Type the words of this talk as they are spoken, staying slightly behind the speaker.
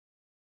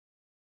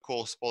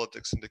course,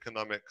 Politics and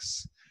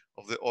Economics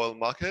of the Oil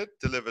Market,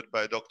 delivered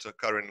by Dr.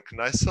 Karin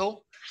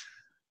Kneissl.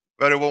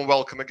 Very warm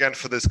welcome again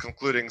for this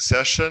concluding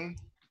session.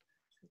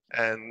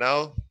 And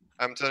now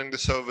I'm turning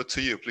this over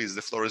to you. Please,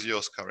 the floor is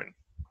yours, Karin.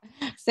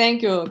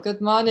 Thank you. Good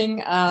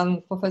morning,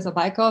 Professor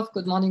Baikov.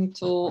 Good morning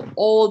to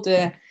all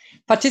the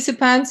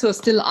participants who are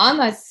still on.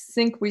 I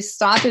think we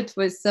started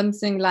with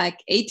something like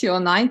 80 or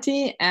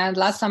 90, and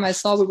last time I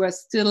saw we were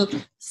still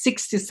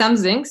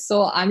 60-something.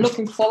 So I'm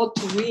looking forward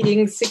to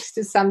reading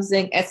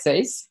 60-something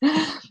essays.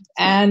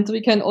 And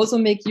we can also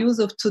make use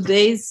of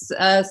today's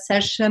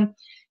session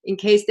in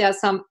case there are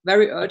some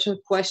very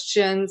urgent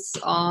questions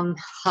on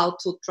how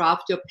to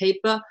draft your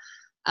paper.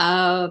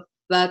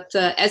 But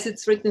as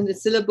it's written in the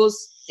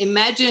syllabus,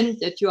 imagine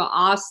that you are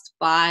asked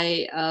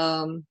by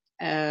a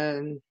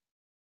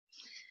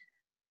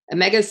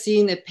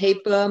magazine, a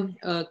paper,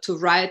 to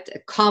write a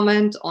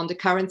comment on the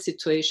current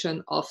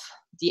situation of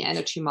the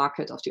energy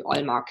market, of the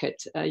oil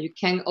market. You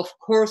can, of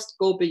course,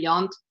 go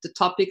beyond the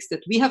topics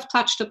that we have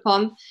touched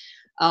upon,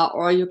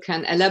 or you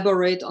can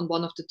elaborate on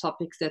one of the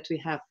topics that we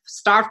have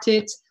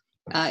started.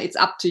 It's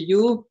up to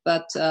you,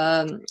 but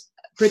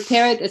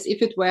prepare it as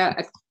if it were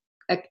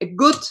a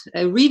good,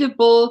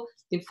 readable,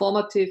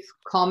 informative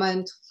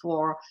comment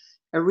for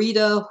a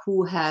reader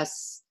who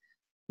has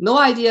no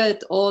idea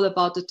at all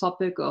about the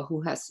topic or who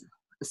has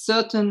a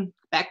certain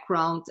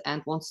background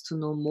and wants to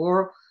know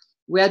more.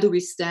 Where do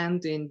we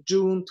stand in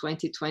June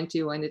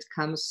 2020 when it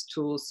comes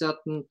to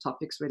certain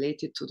topics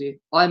related to the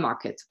oil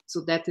market?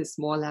 So that is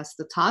more or less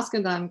the task,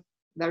 and I'm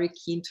very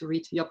keen to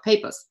read your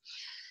papers.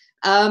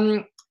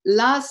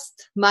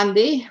 Last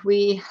Monday,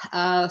 we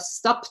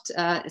stopped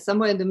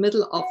somewhere in the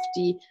middle of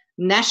the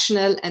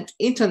national and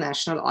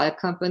international oil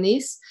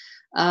companies.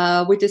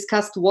 We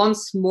discussed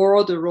once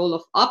more the role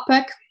of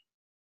OPEC.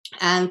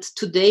 And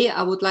today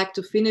I would like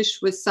to finish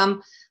with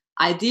some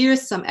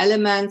ideas, some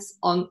elements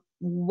on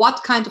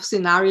what kind of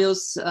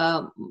scenarios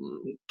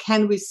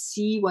can we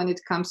see when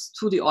it comes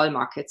to the oil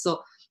market.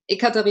 So,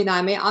 Ekaterina,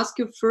 I may ask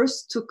you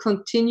first to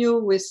continue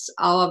with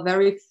our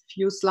very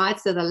few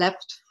slides that are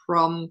left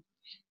from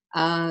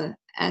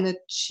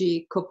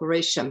energy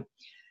cooperation.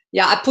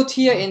 Yeah, I put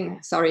here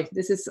in, sorry,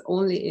 this is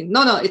only in,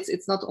 no,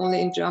 it's not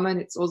only in German,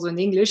 it's also in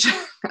English.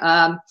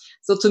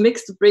 So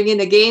to bring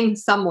in again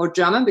some more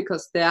German,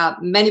 because there are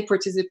many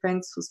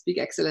participants who speak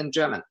excellent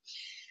German.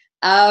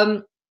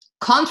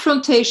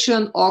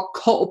 Confrontation or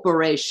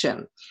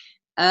cooperation.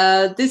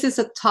 This is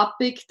a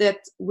topic that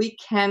we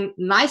can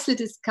nicely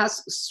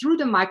discuss through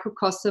the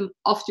microcosm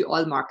of the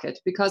oil market,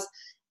 because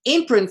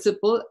in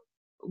principle,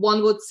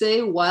 one would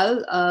say,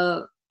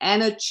 well,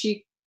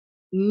 energy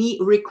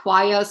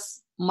requires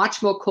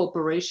much more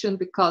cooperation,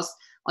 because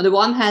on the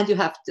one hand you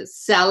have the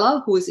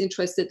seller who is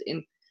interested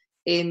in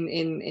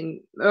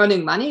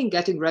earning money and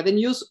getting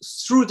revenues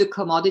through the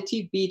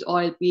commodity, be it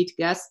oil, be it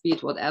gas, be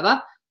it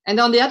whatever, and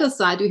on the other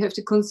side you have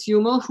the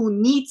consumer who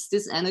needs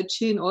this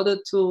energy in order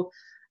to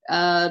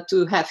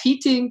have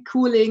heating,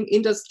 cooling,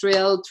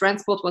 industrial,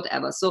 transport,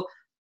 whatever. So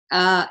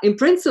in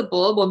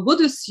principle one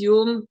would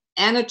assume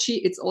energy,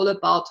 it's all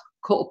about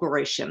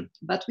cooperation.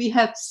 But we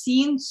have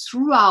seen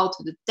throughout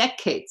the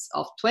decades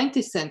of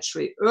 20th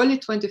century, early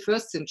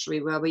 21st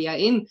century, where we are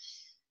in,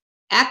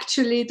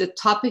 actually the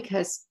topic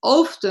has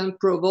often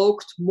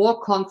provoked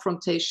more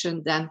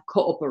confrontation than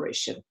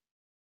cooperation.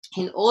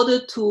 In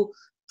order to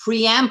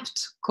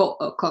preempt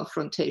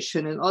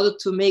confrontation, in order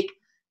to make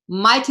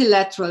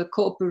multilateral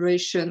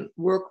cooperation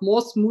work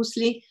more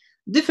smoothly,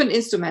 different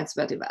instruments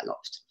were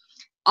developed.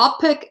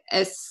 OPEC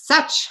as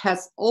such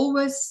has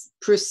always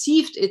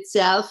perceived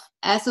itself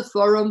as a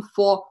forum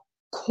for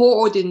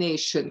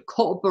coordination,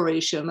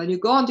 cooperation. When you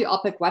go on the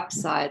OPEC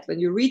website, when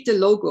you read the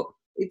logo,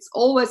 it's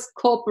always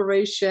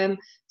cooperation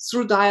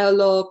through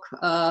dialogue,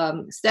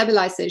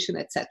 stabilization,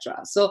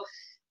 etc. So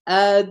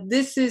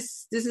this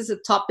is a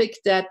topic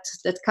that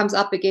comes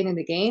up again and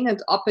again,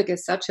 and OPEC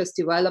as such has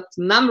developed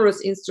numerous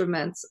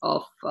instruments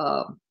of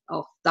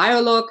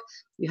dialogue.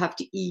 You have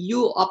the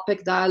EU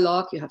OPEC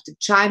dialogue, you have the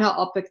China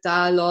OPEC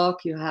dialogue,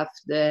 you have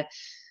the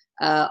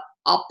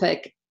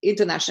OPEC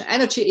International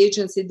Energy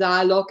Agency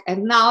dialogue,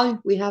 and now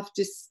we have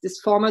this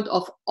format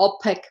of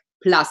OPEC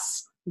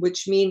plus,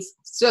 which means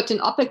certain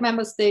OPEC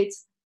member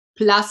states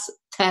plus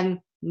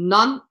 10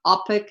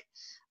 non-OPEC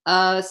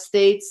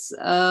states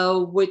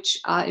which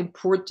are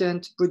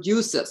important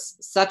producers,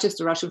 such as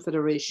the Russian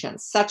Federation,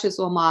 such as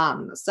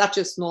Oman, such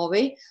as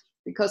Norway,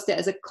 because there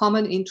is a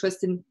common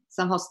interest in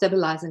somehow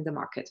stabilizing the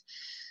market.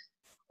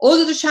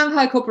 Also the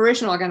Shanghai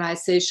Cooperation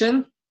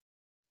Organization,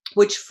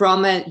 which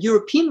from a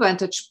European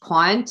vantage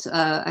point,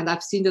 and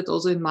I've seen that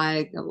also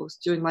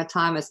during my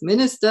time as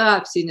minister,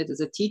 I've seen it as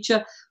a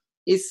teacher,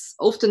 is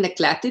often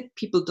neglected.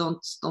 People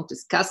don't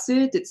discuss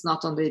it. It's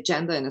not on the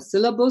agenda in a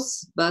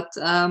syllabus, but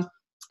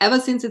ever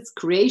since its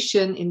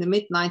creation in the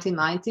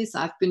mid-1990s,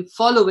 I've been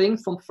following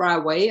from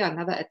far away. I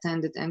never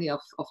attended any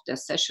of their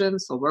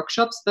sessions or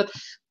workshops, but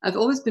I've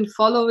always been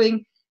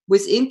following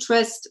with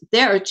interest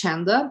their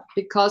agenda,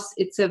 because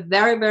it's a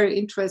very, very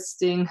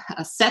interesting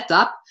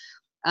setup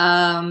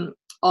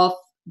of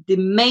the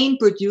main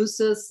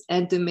producers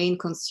and the main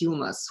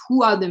consumers.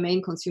 Who are the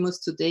main consumers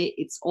today?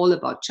 It's all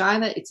about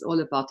China, it's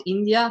all about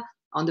India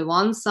on the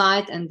one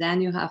side, and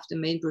then you have the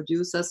main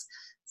producers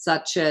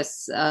such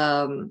as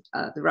the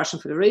Russian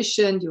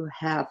Federation, you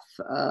have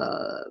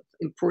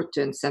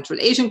important Central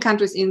Asian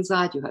countries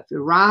inside, you have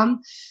Iran.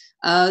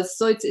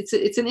 So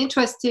it's an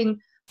interesting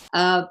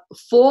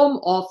form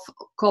of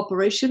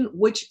cooperation,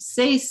 which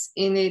says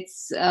in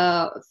its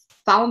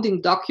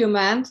founding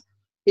document,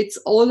 it's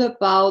all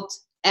about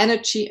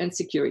energy and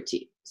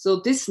security.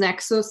 So this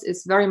nexus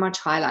is very much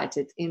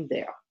highlighted in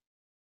there.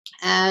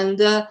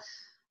 And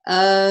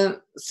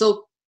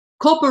so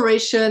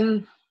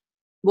cooperation,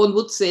 one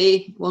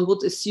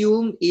would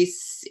assume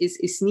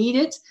is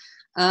needed,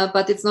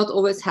 but it's not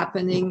always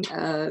happening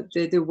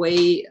the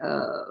way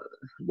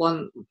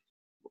one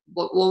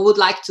would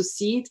like to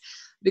see it,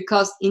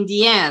 because in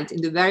the end,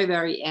 in the very,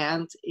 very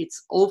end,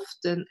 it's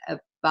often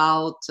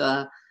about,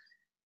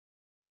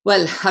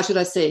 well, how should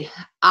I say,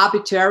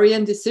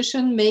 arbitrarian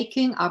decision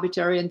making,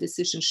 arbitrarian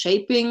decision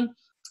shaping,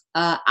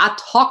 ad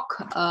hoc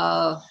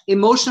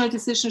emotional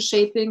decision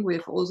shaping.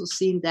 We've also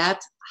seen that,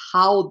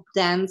 how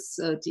dense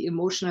the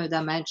emotional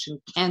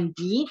dimension can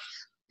be.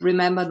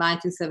 Remember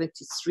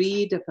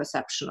 1973, the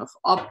perception of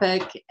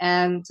OPEC,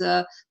 and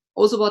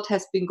also what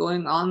has been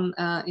going on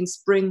in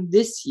spring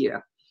this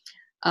year.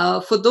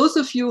 For those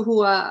of you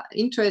who are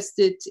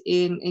interested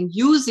in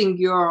using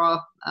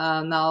your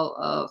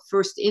now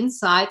first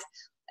insight,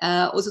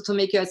 also to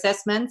make your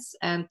assessments,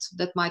 and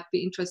that might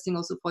be interesting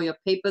also for your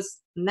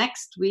papers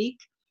next week,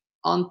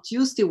 on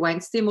Tuesday,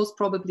 Wednesday, most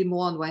probably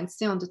more on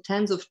Wednesday, on the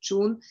 10th of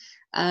June,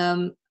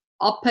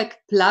 OPEC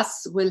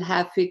Plus will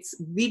have its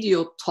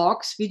video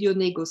talks, video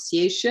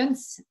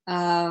negotiations.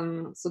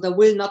 So there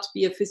will not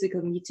be a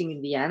physical meeting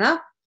in Vienna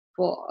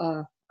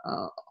for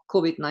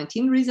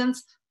COVID-19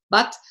 reasons,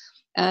 but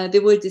they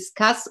will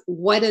discuss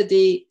whether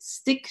they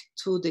stick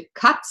to the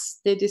cuts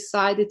they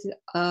decided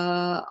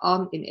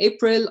on in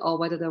April, or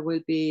whether there will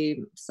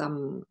be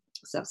some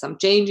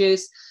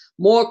changes,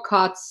 more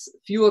cuts,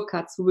 fewer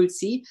cuts, we will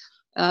see.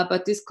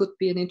 But this could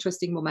be an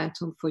interesting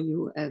momentum for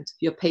you and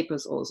your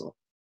papers also.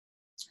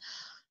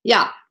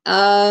 Yeah,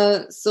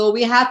 so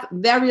we have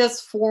various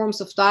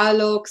forms of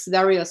dialogues,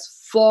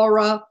 various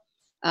fora,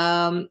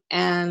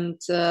 and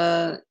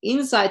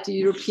inside the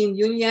European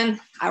Union,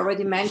 I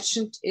already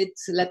mentioned it,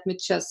 let me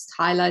just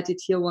highlight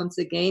it here once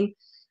again.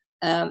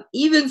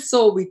 Even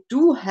so, we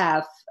do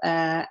have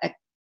a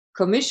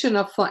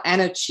commissioner for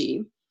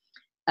energy.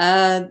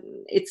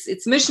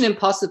 It's mission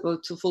impossible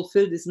to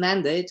fulfill this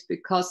mandate,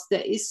 because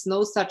there is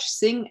no such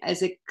thing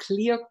as a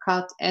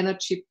clear-cut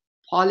energy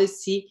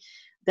policy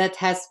that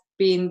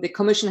the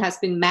Commission has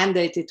been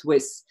mandated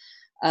with.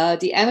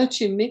 The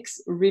energy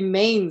mix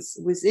remains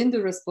within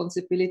the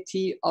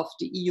responsibility of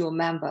the EU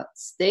member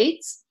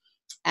states.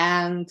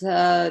 And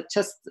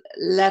just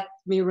let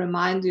me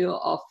remind you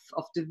of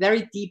the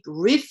very deep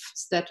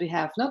rifts that we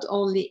have, not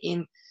only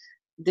in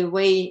the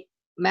way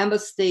member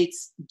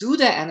states do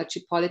their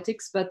energy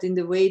politics, but in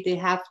the way they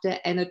have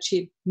their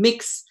energy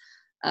mix.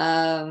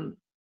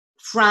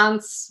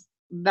 France,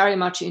 very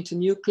much into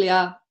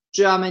nuclear,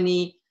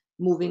 Germany,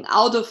 moving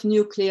out of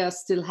nuclear,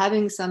 still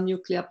having some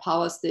nuclear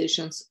power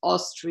stations,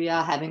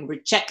 Austria having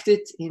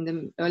rejected in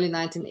the early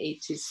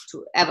 1980s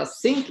to ever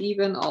think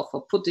even of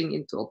putting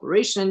into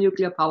operation a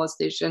nuclear power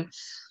station.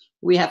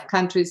 We have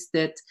countries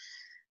that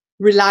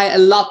rely a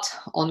lot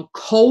on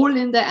coal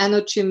in the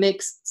energy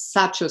mix,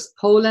 such as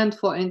Poland,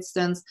 for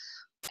instance,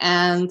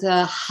 and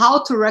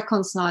how to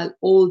reconcile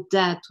all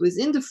that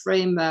within the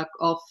framework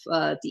of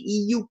the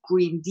EU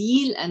Green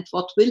Deal, and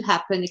what will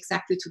happen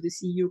exactly to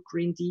this EU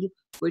Green Deal.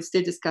 We'll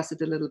still discuss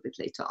it a little bit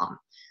later on.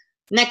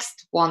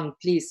 Next one,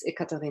 please,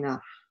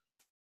 Ekaterina.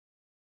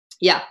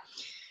 Yeah,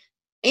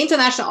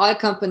 international oil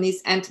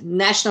companies and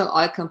national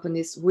oil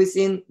companies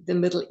within the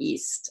Middle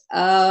East.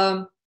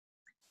 The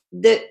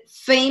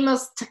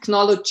famous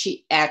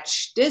technology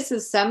edge. This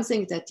is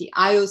something that the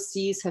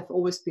IOCs have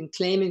always been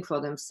claiming for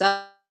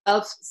themselves,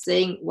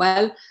 saying,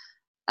 well,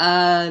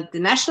 the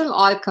national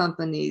oil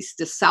companies,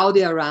 the Saudi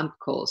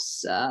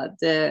Aramcos,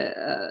 the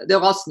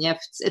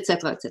Rosnefts,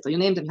 etc., you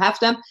name them, have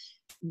them.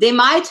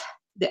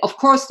 Of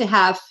course, they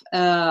have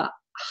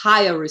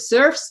higher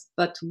reserves,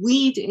 but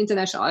we, the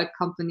international oil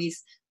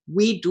companies,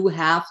 we do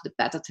have the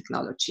better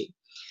technology.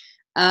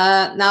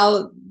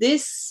 Now,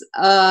 this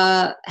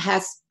has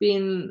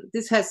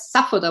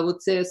suffered, I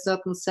would say, a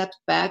certain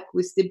setback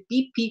with the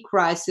BP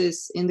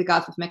crisis in the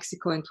Gulf of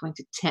Mexico in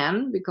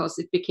 2010, because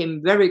it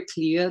became very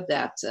clear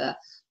that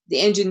the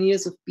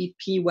engineers of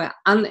BP were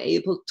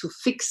unable to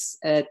fix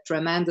a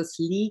tremendous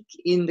leak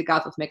in the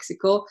Gulf of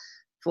Mexico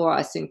for,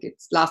 I think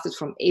it lasted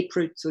from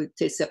April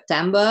to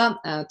September,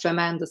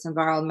 tremendous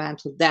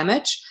environmental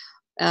damage.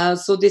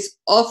 So this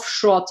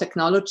offshore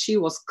technology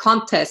was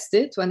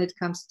contested when it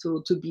comes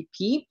to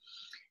BP.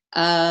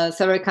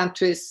 Several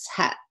countries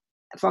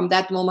from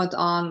that moment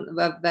on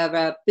were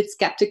a bit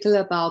skeptical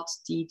about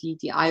the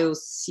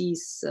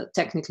IOC's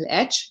technical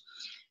edge.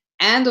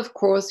 And of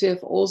course, we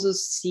have also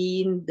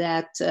seen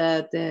that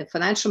the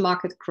financial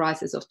market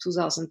crisis of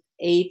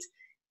 2008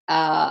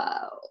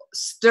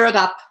 stirred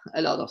up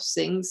a lot of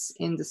things,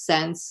 in the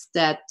sense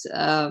that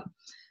the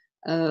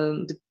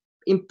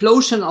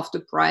implosion of the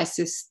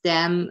prices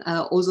then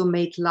also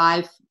made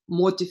life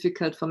more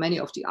difficult for many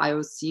of the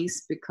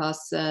IOCs,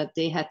 because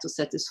they had to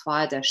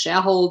satisfy their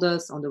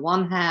shareholders on the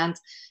one hand,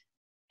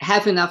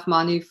 have enough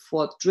money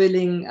for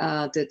drilling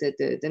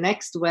the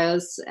next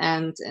wells,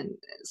 and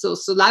so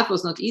life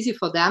was not easy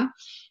for them.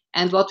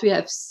 And what we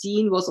have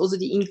seen was also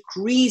the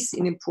increase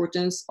in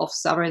importance of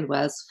sovereign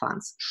wealth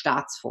funds,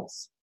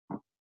 Staatsfonds.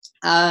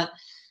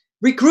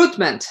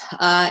 Recruitment,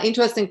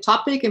 interesting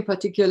topic, in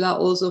particular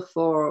also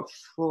for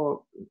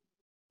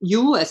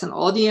you as an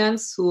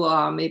audience who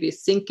are maybe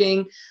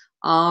thinking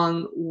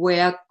on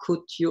where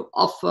could you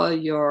offer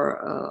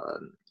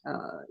your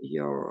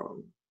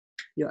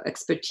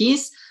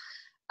expertise.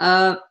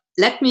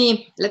 Let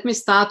me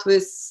start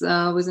with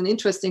an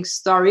interesting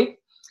story.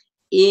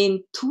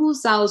 In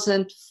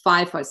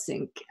 2005, I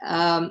think,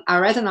 I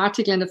read an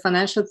article in the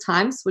Financial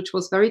Times, which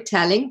was very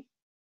telling.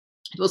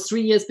 It was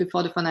 3 years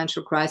before the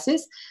financial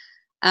crisis.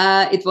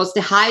 It was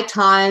the high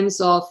times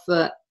of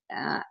the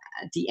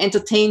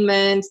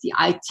entertainment, the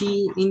IT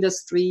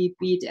industry,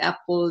 be it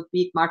Apple,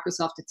 be it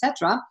Microsoft,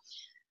 etc.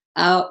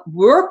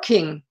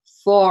 Working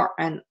for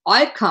an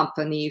oil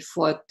company,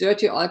 for a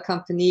dirty oil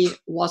company,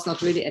 was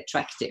not really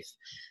attractive.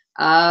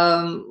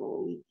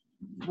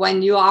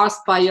 When you are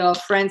asked by your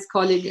friends,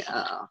 colleagues,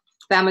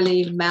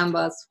 family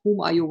members, whom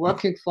are you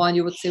working for, and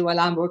you would say, well,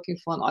 I'm working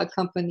for an oil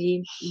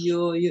company,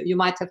 you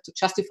might have to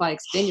justify,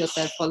 explain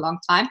yourself for a long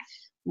time.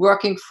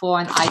 Working for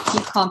an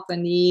IT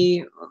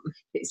company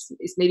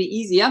is maybe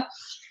easier.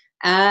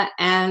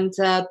 And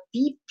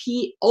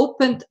BP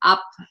opened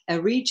up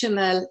a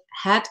regional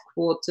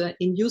headquarter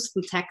in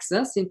Houston,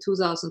 Texas in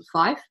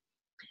 2005.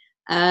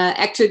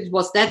 Actually, it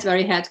was that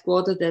very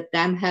headquarter that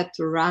then had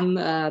to run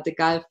the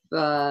Gulf,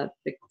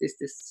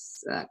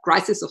 this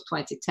crisis of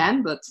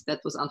 2010, but that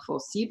was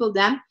unforeseeable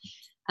then.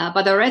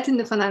 But I read in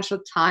the Financial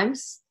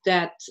Times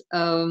that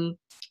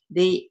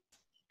they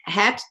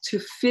had to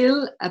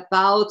fill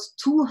about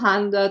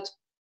 200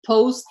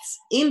 posts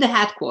in the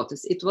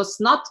headquarters. It was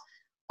not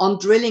on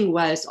drilling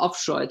wells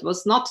offshore. It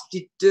was not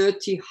the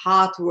dirty,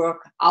 hard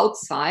work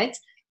outside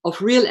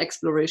of real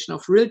exploration,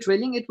 of real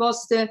drilling. It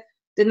was the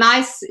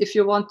nice, if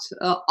you want,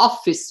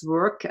 office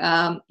work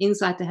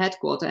inside the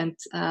headquarters.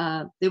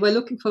 And they were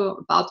looking for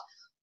about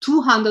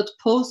 200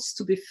 posts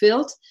to be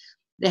filled.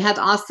 They had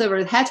asked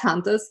several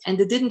headhunters, and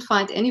they didn't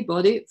find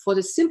anybody, for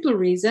the simple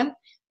reason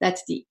that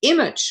the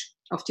image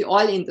of the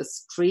oil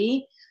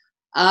industry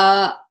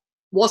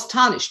was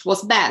tarnished,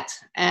 was bad,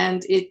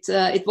 and it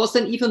was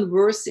then even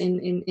worse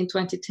in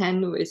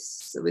 2010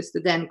 with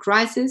the then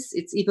crisis.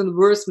 It's even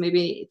worse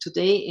maybe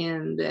today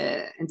in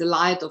the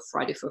light of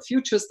Friday for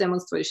Futures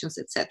demonstrations,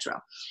 etc.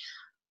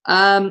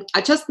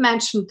 I just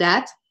mentioned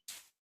that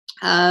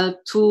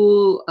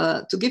to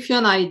give you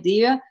an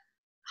idea,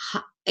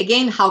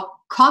 again, how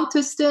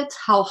contested,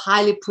 how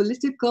highly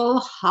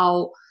political,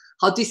 how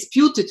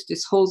disputed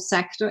this whole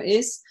sector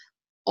is,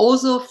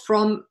 also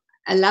from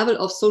a level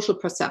of social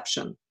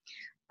perception.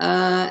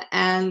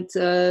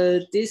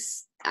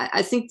 This,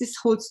 I think this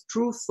holds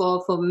true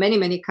for many,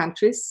 many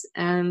countries.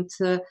 And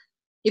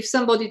if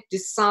somebody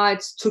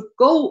decides to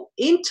go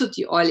into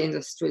the oil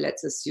industry,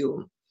 let's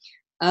assume,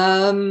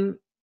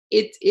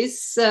 it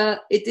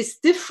is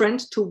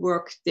different to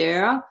work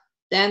there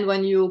than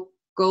when you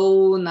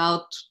go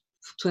now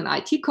to an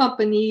IT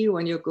company,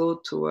 when you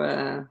go to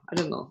a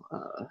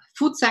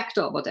food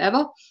sector or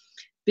whatever,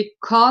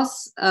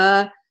 because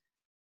of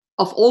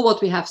all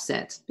what we have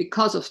said,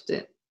 because of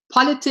the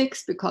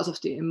politics, because of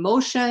the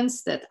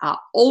emotions that are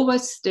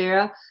always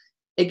there.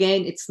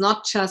 Again, it's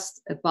not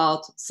just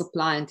about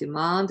supply and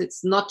demand.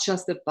 It's not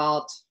just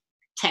about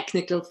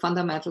technical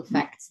fundamental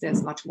facts.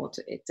 There's much more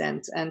to it,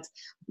 and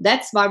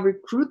that's why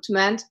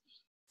recruitment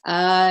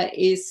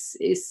is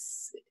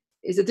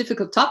a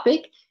difficult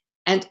topic.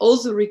 And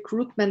also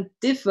recruitment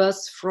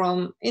differs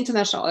from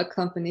international oil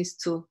companies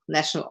to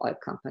national oil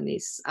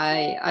companies.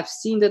 I've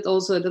seen that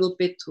also a little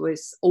bit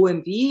with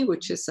OMV,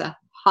 which is a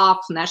half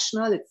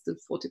national, it's still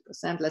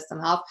 40%, less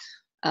than half,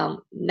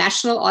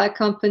 national oil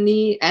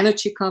company,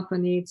 energy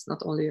company. It's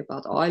not only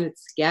about oil,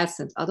 it's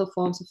gas and other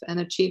forms of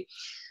energy.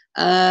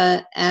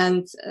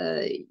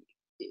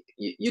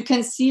 You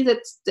can see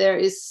that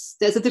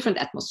there's a different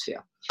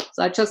atmosphere.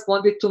 So I just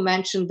wanted to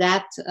mention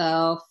that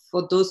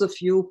for those of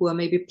you who are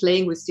maybe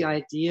playing with the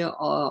idea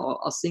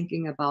or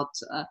thinking about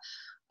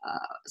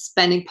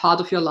spending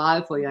part of your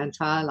life or your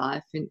entire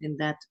life in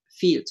that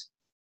field.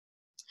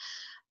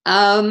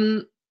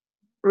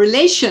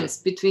 Relations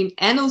between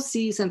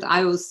NOCs and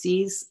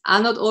IOCs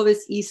are not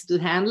always easy to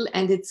handle,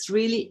 and it's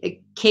really a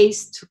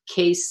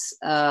case-to-case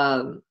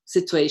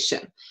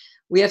situation.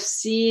 We have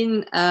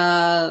seen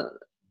a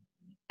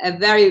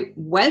very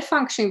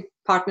well-functioning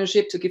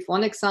partnership, to give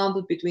one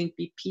example, between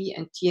BP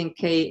and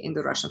TNK in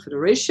the Russian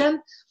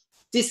Federation.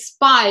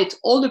 despite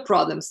all the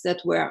problems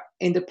that were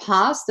in the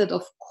past, that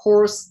of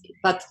course,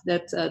 but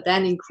that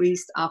then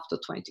increased after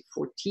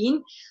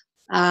 2014.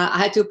 I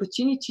had the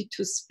opportunity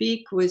to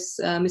speak with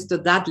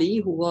Mr. Dudley,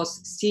 who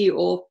was CEO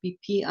of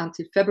BP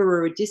until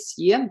February this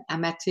year. I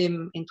met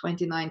him in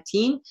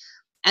 2019,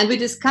 and we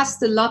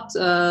discussed a lot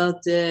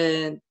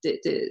the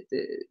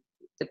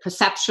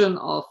perception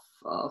of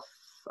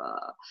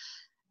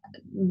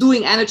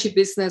doing energy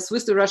business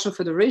with the Russian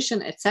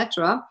Federation,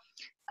 etc.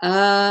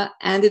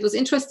 And it was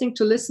interesting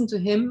to listen to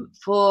him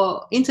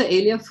for inter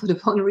alia, for the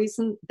one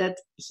reason that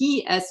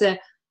he, as a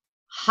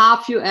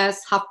half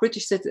US, half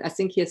British citizen, I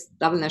think he has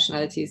double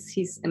nationalities.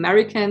 He's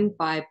American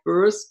by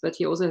birth, but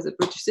he also has a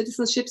British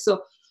citizenship.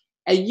 So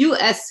a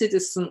US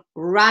citizen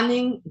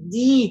running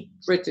the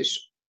British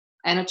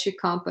energy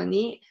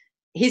company,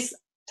 his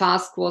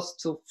task was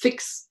to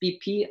fix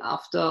BP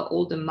after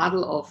all the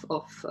muddle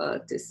of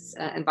this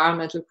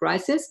environmental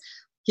crisis.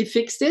 He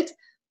fixed it.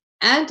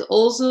 And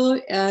also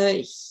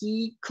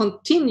he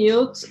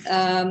continued,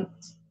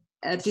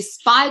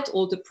 despite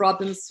all the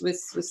problems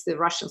with the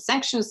Russian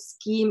sanctions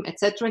scheme,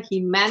 etc., he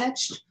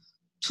managed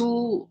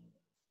to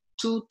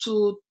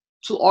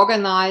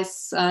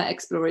organize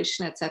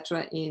exploration,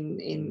 etc.,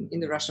 in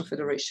the Russian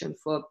Federation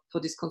for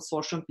this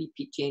consortium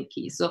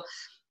BP-TNP. So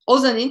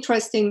also an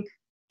interesting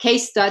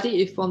case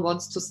study if one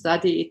wants to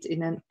study it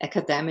in an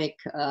academic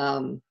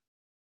under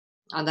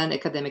an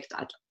academic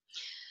title.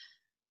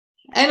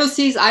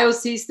 NOCs,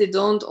 IOCs, they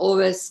don't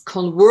always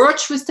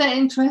converge with their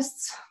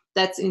interests.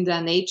 That's in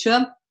their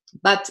nature.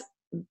 But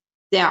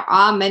there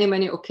are many,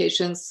 many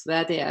occasions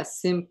where they are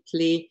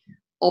simply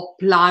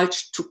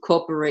obliged to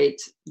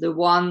cooperate. The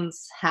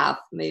ones have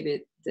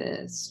maybe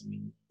the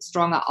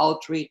stronger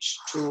outreach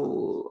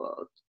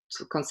to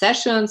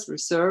concessions,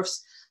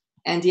 reserves,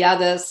 and the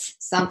others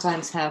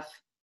sometimes have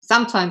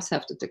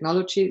the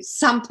technology,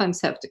 sometimes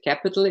have the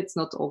capital. It's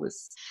not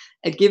always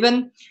a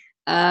given.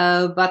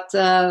 But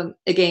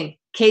again,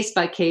 case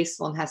by case,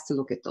 one has to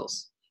look at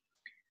those.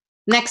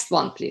 Next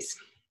one, please.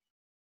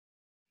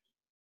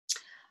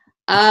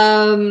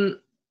 The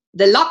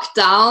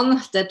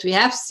lockdown that we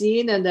have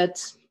seen and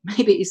that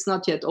maybe is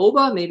not yet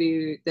over,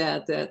 maybe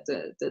there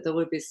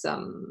will be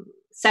some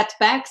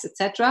setbacks,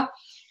 etc.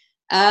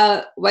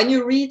 When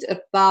you read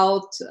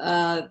about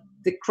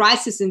the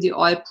crisis in the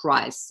oil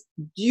price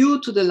due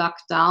to the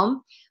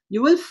lockdown,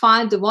 you will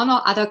find the one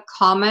or other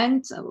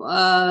comment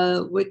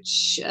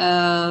which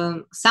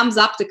sums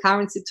up the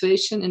current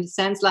situation in the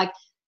sense like,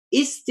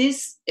 is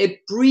this a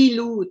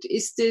prelude?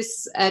 Is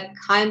this a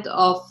kind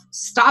of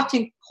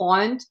starting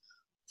point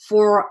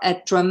for a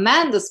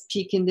tremendous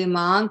peak in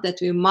demand that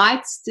we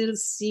might still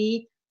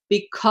see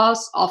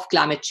because of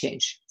climate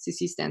change?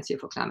 CC stands here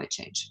for climate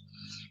change.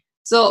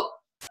 So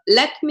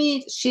let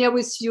me share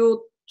with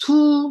you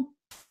two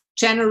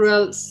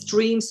general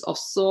streams of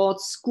thought,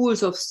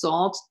 schools of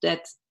thought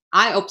that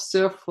I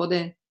observe for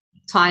the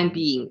time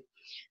being.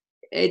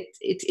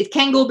 It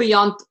can go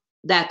beyond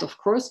that, of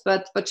course,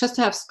 but just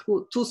to have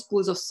two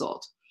schools of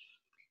thought.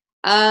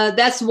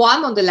 There's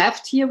one on the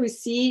left here. We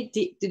see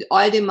the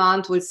oil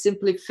demand will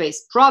simply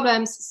face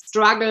problems,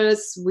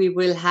 struggles. We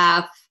will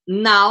have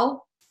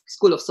now,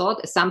 school of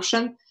thought,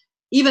 assumption,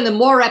 even a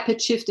more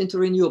rapid shift into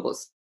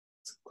renewables.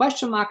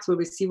 Question marks, will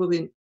we see, will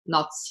we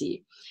not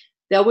see?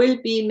 There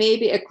will be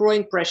maybe a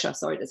growing pressure,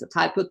 sorry, there's a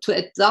typo, to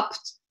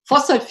adopt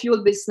fossil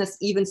fuel business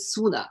even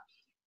sooner.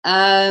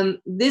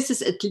 This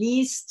is at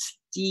least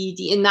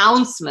the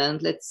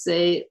announcement, let's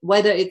say,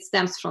 whether it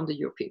stems from the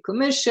European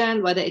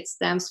Commission, whether it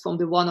stems from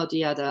the one or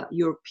the other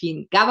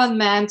European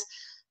government.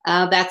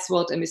 That's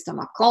what Mr.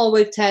 Macron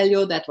will tell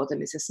you, that's what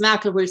Mrs.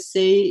 Merkel will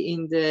say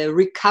in the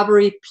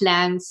recovery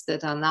plans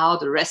that are now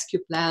the rescue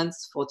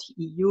plans for the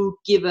EU,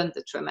 given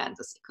the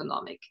tremendous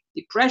economic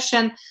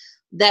depression.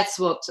 That's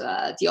what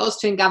the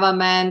Austrian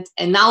government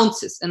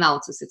announces.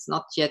 It's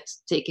not yet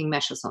taking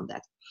measures on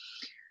that.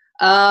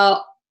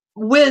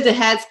 Will the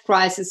health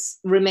crisis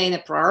remain a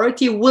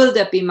priority? Will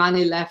there be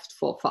money left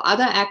for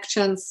other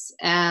actions?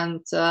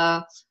 And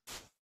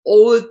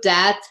all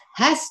that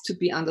has to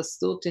be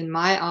understood, in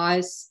my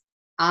eyes,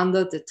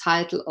 under the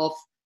title of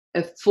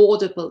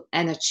affordable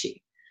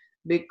energy.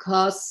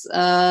 Because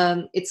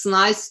it's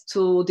nice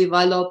to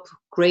develop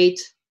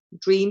great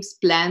dreams,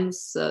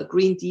 plans,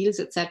 green deals,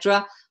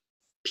 etc.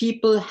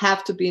 People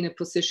have to be in a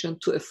position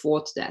to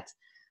afford that.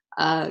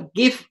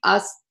 Give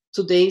us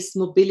today's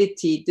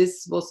mobility.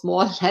 This was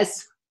more or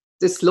less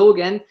the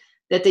slogan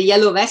that the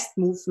Yellow Vest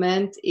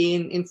movement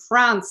in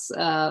France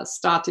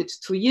started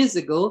 2 years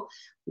ago,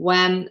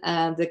 when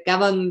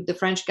the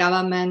French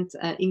government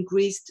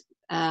increased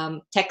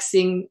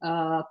taxing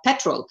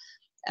petrol,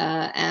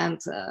 and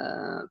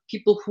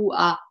people who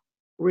are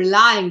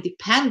relying,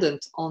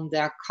 dependent on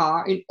their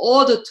car in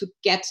order to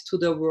get to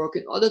their work,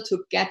 in order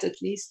to get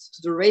at least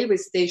to the railway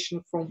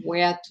station from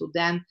where to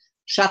then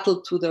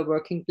shuttle to their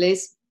working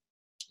place.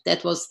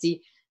 That was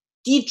the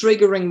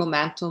de-triggering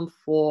momentum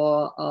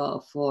for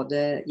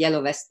the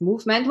Yellow Vest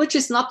movement, which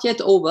is not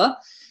yet over.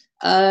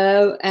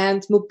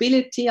 And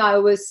mobility, I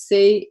always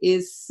say,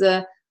 is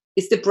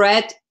is the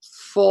bread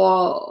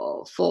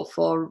for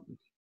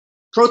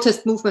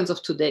protest movements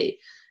of today.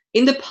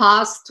 In the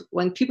past,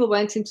 when people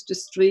went into the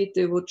street,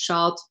 they would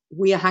shout,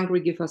 "We are hungry,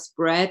 give us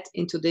bread."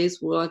 In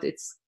today's world,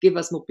 it's give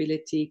us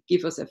mobility,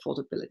 give us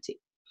affordability.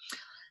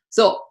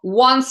 So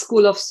one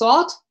school of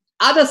thought.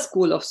 Other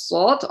school of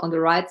thought on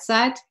the right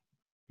side,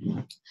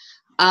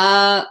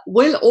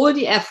 will all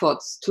the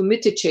efforts to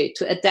mitigate,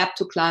 to adapt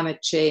to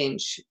climate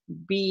change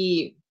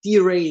be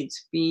derailed,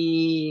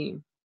 be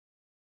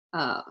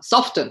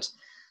softened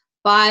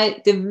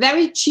by the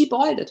very cheap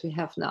oil that we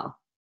have now?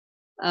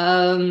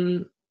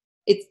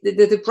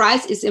 The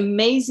price is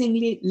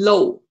amazingly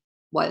low.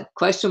 Well,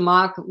 question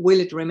mark, will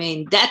it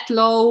remain that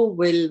low?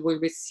 Will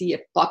we see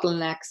a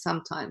bottleneck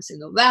sometimes in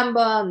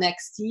November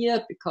next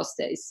year because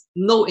there is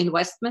no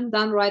investment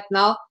done right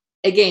now?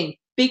 Again,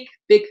 big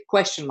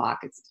question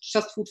mark. It's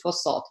just food for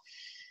thought.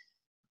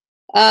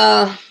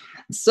 The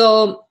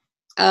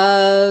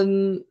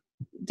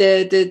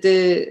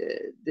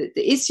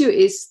issue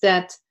is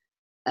that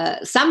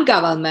some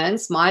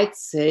governments might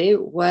say,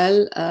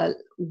 well,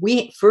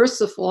 we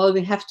first of all,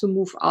 we have to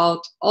move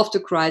out of the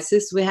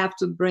crisis. We have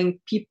to bring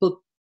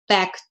people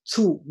back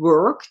to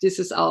work. This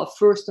is our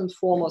first and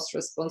foremost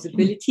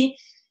responsibility.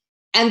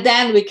 And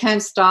then we can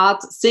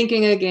start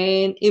thinking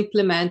again,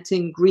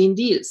 implementing Green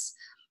Deals.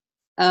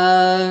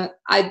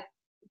 I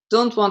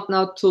don't want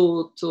now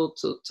to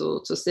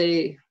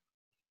say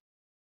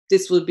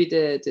this will be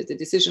the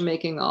decision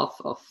making of,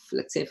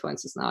 let's say, for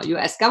instance, now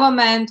US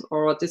government,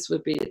 or this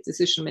will be the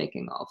decision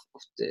making of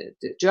the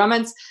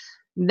Germans.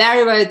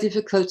 Very, very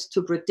difficult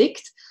to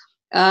predict.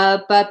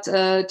 But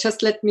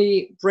just let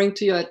me bring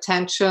to your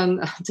attention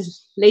the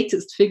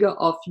latest figure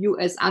of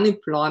US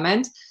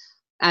unemployment.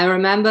 I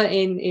remember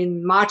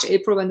in March,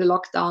 April, when the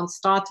lockdown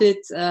started,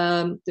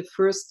 the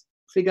first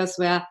figures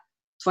were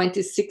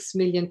 26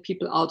 million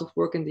people out of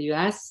work in the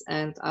US.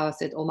 And I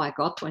said, oh my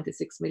God,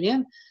 26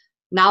 million.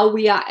 Now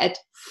we are at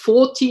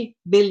 40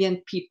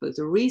 million people.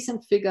 The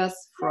recent figures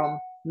from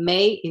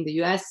May in the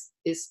US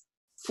is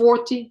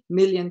 40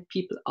 million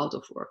people out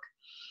of work.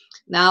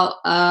 Now,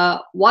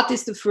 what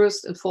is the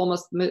first and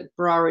foremost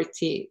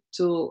priority?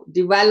 To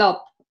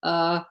develop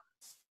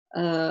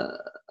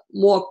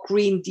more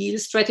Green Deal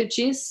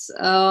strategies.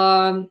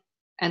 And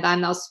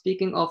I'm now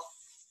speaking of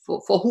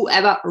for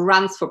whoever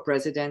runs for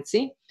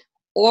presidency.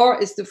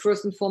 Or is the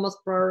first and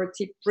foremost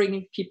priority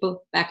bringing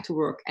people back to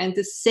work? And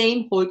the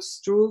same holds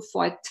true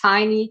for a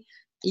tiny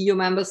EU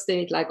member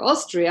state like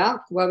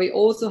Austria, where we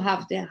also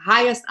have the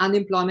highest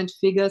unemployment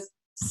figures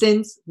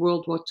since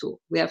World War II.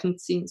 We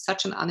haven't seen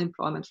such an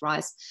unemployment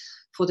rise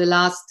for the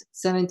last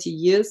 70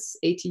 years,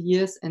 80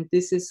 years, and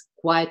this is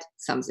quite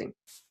something.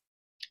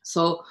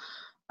 So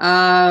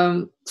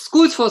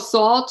schools for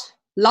thought,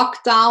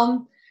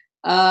 lockdown,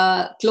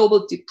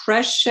 global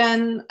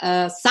depression.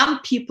 Some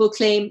people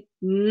claim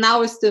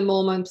now is the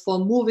moment for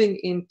moving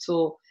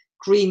into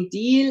Green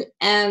Deal,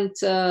 and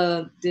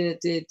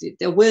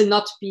there will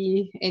not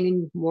be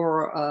any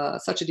more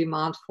such a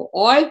demand for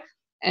oil.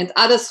 And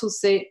others who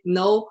say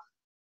no,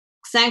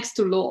 thanks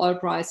to low oil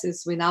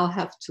prices, we now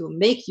have to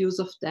make use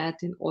of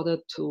that in order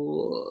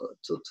to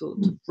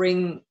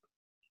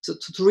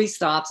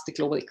restart the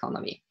global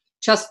economy.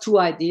 Just two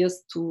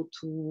ideas, two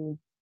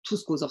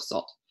schools of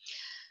thought.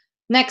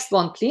 Next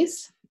one,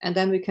 please. And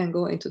then we can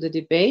go into the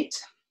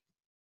debate.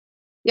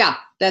 Yeah,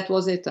 that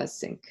was it, I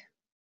think.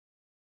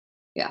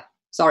 Yeah,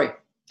 sorry.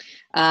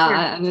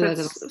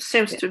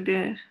 Seems to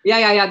be.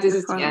 Yeah. This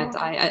is the end.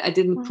 I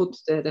didn't put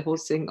the whole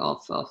thing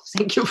of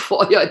thank you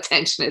for your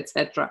attention,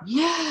 etc.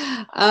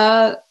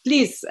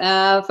 Please,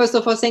 first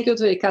of all, thank you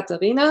to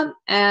Ekaterina,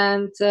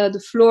 and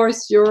the floor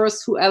is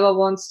yours. Whoever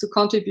wants to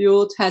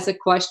contribute, has a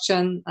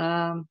question.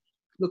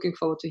 Looking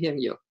forward to hearing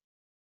you.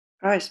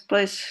 Guys,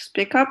 please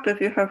speak up if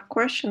you have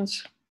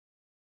questions.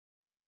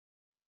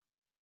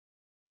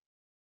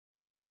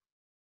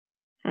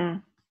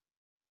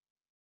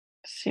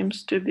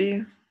 Seems to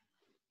be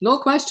no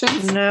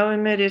questions. No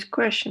immediate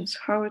questions.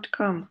 How it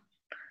come?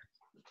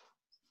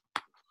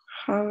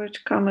 How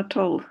it come at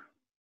all?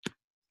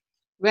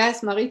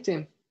 Where's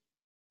Marite?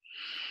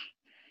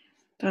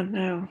 Don't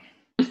know.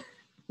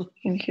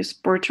 In his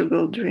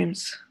Portugal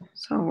dreams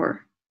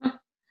somewhere.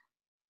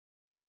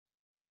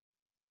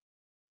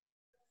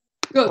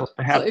 Good. Well,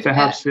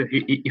 perhaps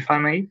if I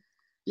may.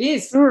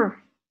 Please. Sure.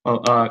 Well,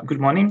 good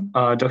morning,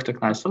 Dr.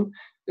 Kneissl.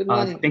 Good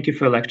morning. Thank you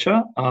for your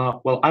lecture.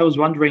 Well, I was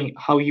wondering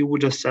how you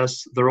would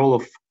assess the role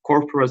of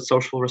corporate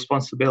social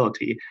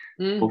responsibility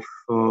of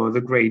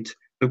the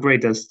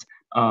greatest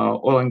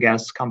oil and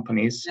gas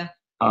companies. Yeah.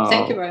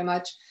 Thank you very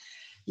much.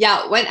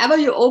 Yeah, whenever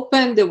you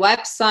open the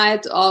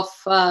website of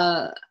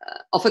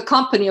a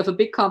company, of a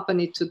big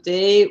company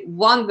today,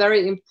 one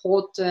very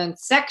important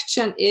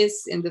section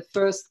is in the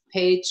first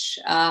page,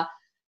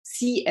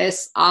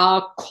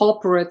 CSR,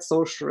 corporate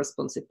social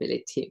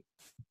responsibility.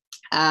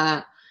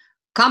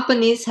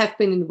 Companies have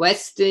been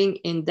investing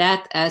in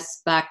that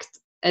aspect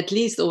at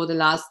least over the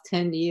last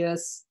 10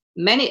 years,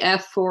 many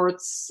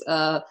efforts,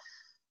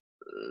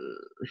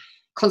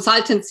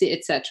 consultancy,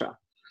 etc.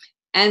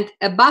 And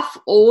above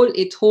all,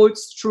 it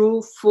holds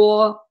true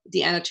for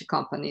the energy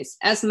companies.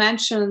 As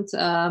mentioned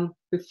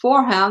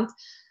beforehand,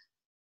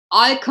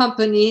 oil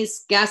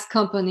companies, gas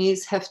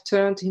companies have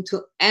turned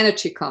into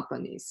energy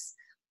companies.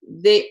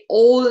 They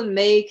all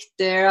make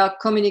their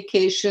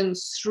communication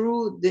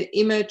through the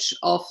image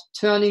of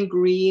turning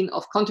green,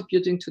 of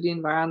contributing to the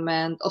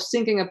environment, of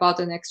thinking about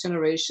the next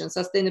generation,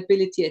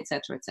 sustainability,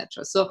 etc.,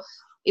 etc. So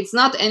it's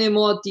not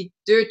anymore the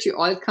dirty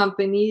oil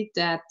company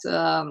that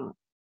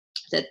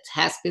that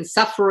has been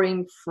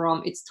suffering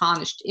from its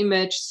tarnished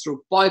image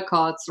through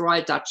boycotts.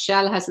 Royal Dutch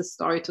Shell has a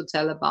story to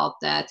tell about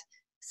that.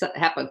 It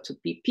happened to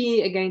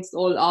BP against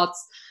all odds.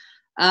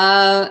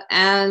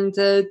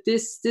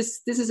 This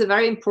is a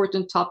very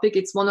important topic.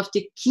 It's one of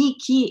the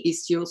key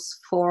issues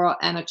for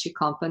energy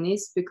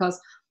companies, because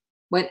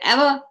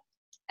whenever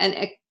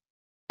an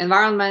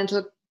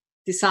environmental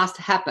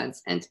disaster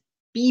happens, and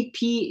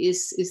BP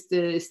is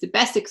the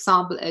best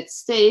example at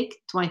stake,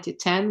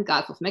 2010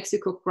 Gulf of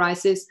Mexico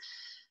crisis,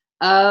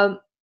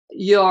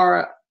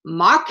 your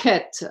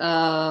market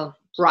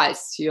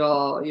price,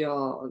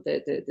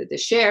 the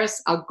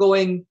shares are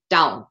going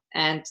down,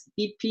 and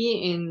BP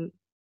in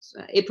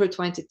April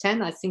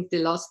 2010, I think they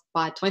lost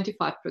by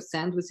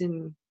 25%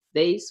 within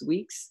days,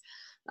 weeks.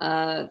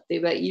 There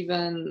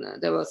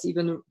was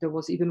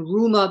even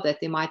rumor that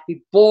they might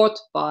be bought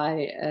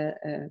by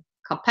a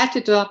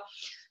competitor.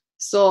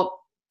 So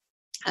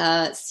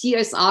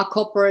CSR,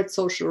 corporate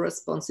social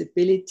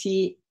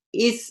responsibility,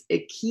 is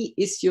a key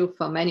issue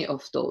for many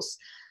of those.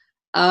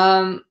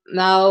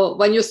 Now,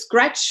 when you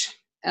scratch,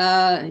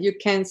 you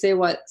can say,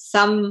 well,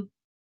 some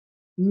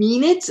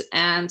mean it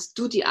and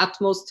do the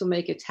utmost to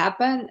make it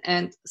happen,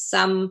 and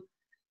some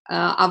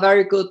are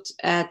very good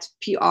at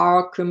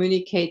PR,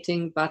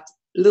 communicating, but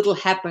little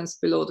happens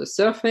below the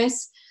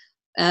surface.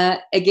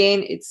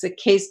 Again, it's a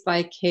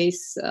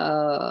case-by-case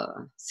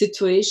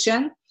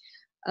situation,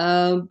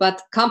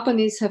 but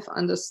companies have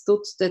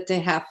understood that they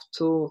have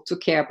to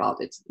care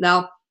about it.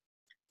 Now,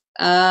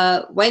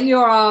 when you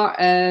are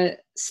a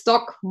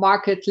stock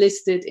market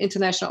listed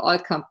international oil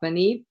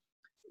company,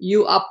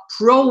 you are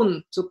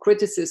prone to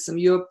criticism.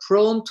 You're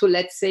prone to,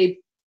 let's say,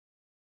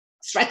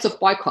 threats of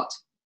boycott.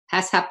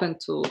 Has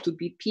happened to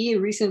BP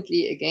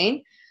recently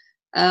again,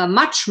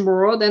 much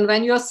more than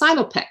when you're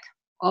Sinopec,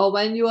 or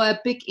when you are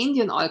a big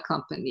Indian oil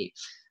company,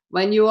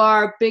 when you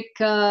are a big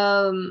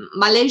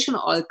Malaysian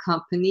oil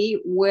company,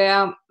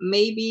 where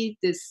maybe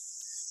the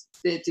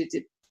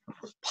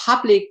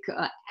public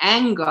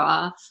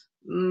anger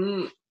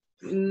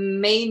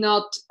may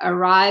not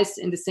arise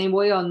in the same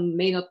way, or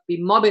may not be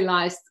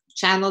mobilized,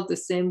 channeled the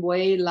same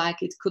way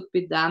like it could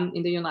be done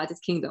in the United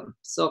Kingdom.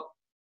 So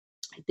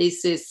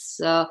this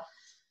is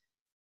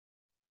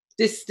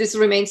this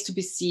remains to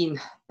be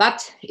seen,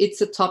 but it's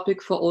a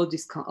topic for all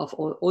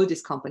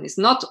these companies,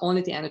 not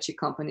only the energy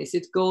companies.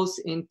 It goes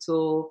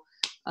into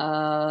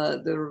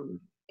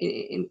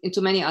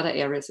into many other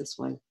areas as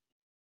well.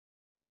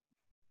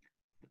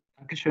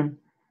 Dankeschön.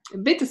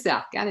 Bitte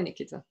sehr, gerne,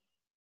 Nikita.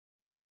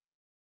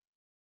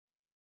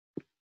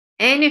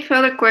 Any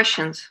further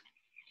questions?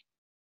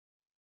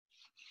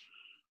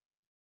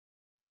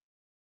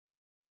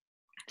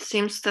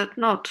 Seems that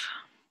not.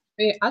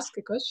 May I ask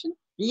a question?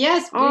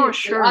 Yes, please. Oh,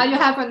 sure. You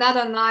have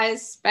another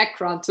nice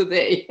background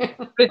today.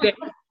 Yeah.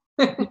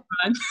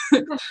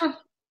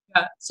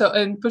 So,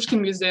 in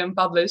Pushkin Museum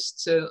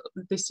published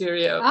this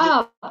series.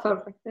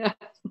 Perfect. Yeah.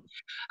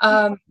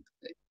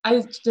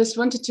 I just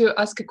wanted to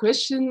ask a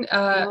question.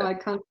 No, I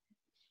can't.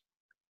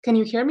 Can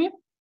you hear me?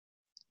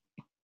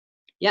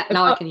 Yeah,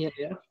 now I can hear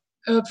you.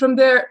 From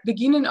the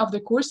beginning of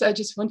the course, I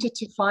just wanted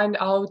to find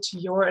out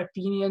your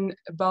opinion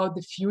about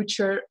the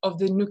future of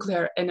the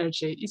nuclear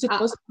energy. Is it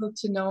possible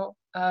to know,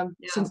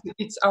 since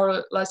it's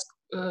our last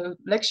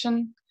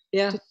lection?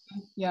 Yeah.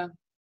 Yeah.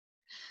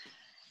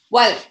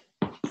 Well,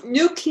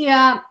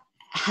 nuclear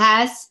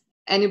has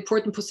an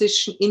important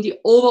position in the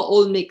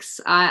overall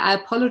mix. I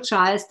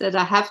apologize that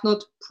I have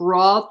not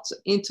brought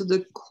into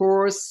the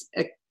course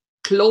a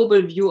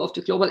global view of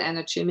the global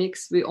energy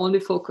mix. We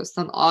only focused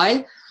on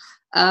oil.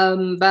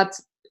 But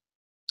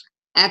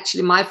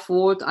actually my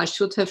fault. I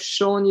should have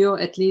shown you,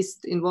 at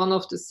least in one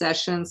of the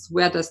sessions,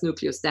 where does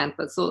nuclear stand.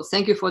 But so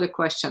thank you for the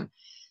question.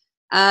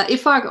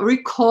 If I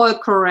recall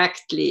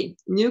correctly,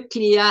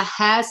 nuclear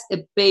has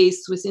a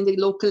base within the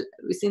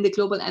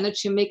global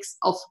energy mix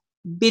of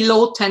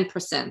below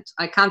 10%.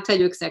 I can't tell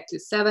you exactly,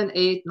 7,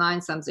 8,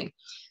 9, something.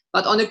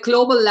 But on a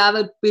global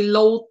level,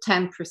 below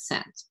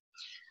 10%.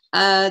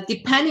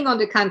 Depending on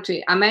the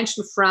country, I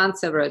mentioned France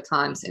several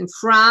times. In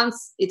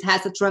France, it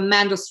has a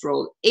tremendous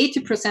role.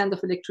 80%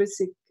 of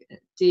electricity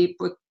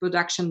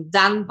production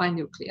done by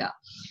nuclear.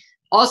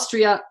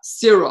 Austria,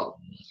 0.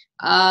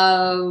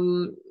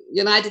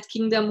 United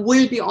Kingdom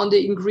will be on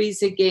the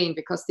increase again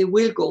because they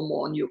will go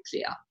more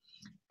nuclear.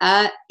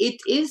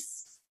 It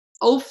is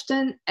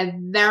often a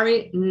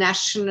very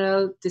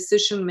national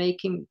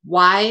decision-making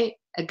why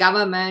a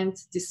government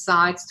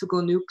decides to go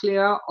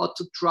nuclear or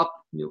to drop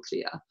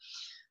nuclear.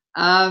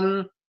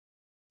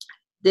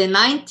 The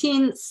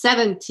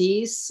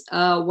 1970s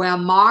were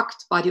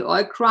marked by the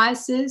oil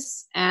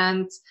crisis,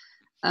 and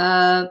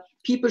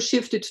people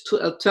shifted to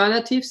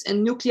alternatives,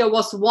 and nuclear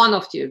was one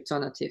of the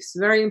alternatives,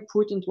 very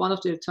important, one of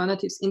the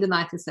alternatives in the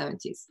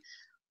 1970s.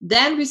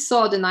 Then we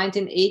saw the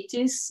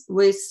 1980s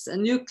with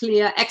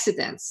nuclear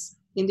accidents.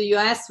 In the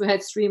US, we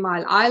had 3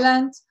 Mile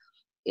Island.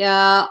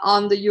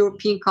 On the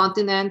European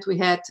continent, we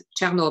had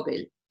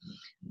Chernobyl.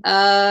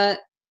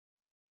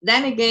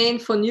 Then again,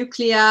 for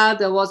nuclear,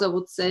 there was, I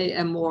would say,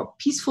 a more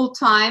peaceful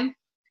time.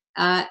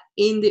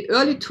 In the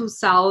early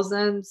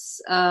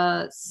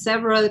 2000s,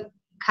 several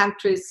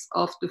countries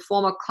of the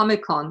former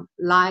Comecon,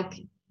 like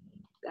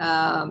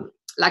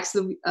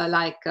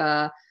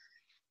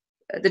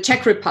the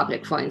Czech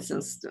Republic, for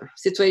instance, the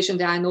situation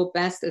there I know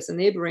best as a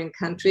neighboring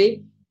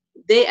country,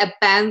 they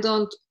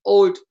abandoned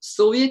old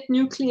Soviet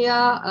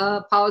nuclear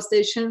power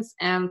stations,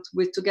 and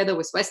together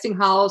with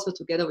Westinghouse or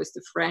together with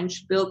the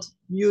French, built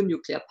new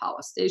nuclear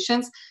power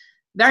stations,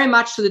 very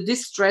much to the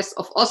distress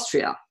of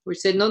Austria, which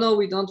said, no,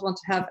 we don't want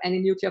to have any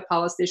nuclear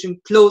power station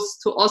close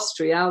to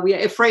Austria. We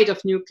are afraid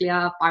of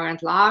nuclear by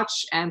and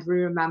large, and we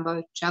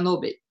remember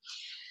Chernobyl.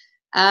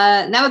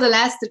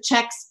 Nevertheless, the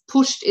Czechs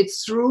pushed it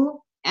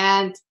through,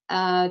 and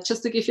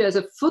just to give you as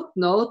a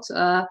footnote,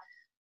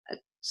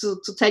 to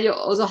tell you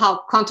also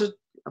how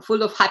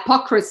full of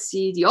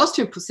hypocrisy the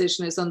Austrian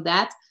position is on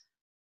that,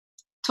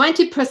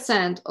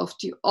 20% of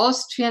the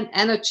Austrian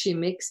energy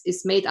mix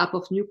is made up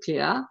of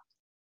nuclear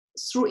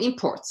through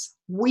imports.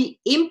 We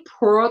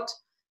import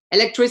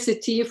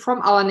electricity from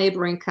our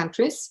neighboring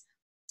countries,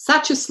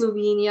 such as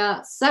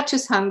Slovenia, such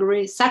as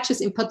Hungary, such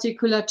as in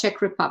particular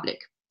Czech Republic.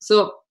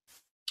 So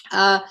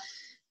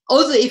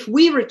also if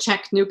we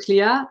reject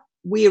nuclear,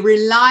 we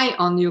rely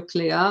on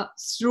nuclear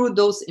through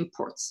those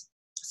imports.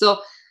 So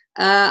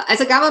as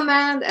a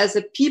government, as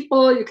a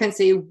people, you can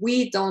say,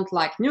 we don't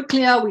like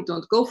nuclear, we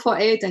don't go for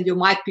it, and you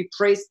might be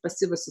praised by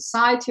civil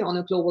society on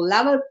a global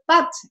level.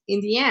 But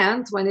in the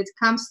end, when it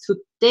comes to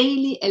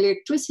daily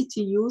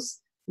electricity use,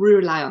 we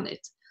rely on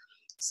it.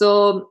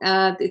 So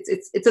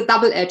it's a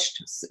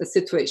double-edged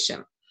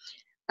situation.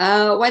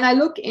 When I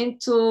look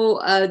into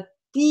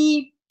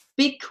the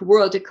big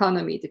world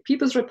economy, the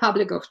People's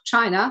Republic of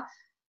China,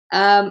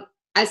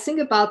 I think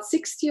about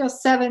 60 or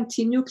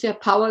 70 nuclear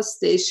power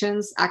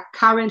stations are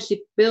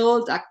currently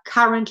built, are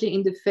currently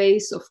in the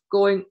phase of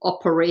going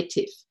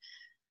operative.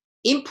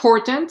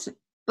 Important,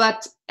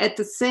 but at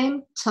the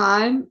same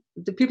time,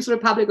 the People's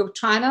Republic of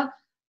China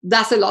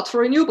does a lot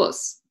for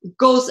renewables,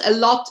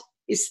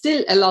 is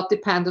still a lot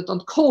dependent on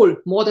coal,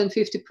 more than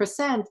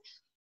 50%,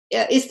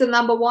 is the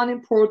 #1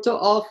 importer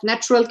of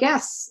natural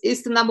gas,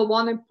 is the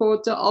 #1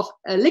 importer of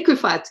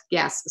liquefied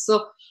gas.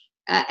 So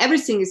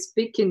everything is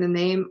big in the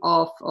name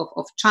of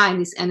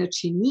Chinese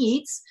energy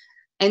needs,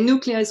 and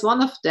nuclear is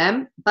one of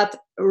them, but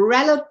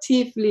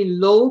relatively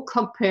low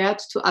compared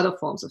to other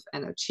forms of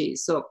energy.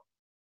 So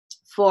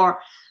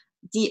for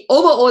the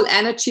overall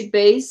energy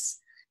base,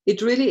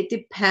 it really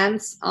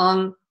depends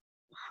on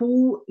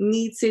who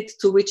needs it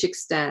to which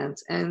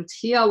extent. And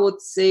here I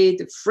would say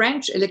the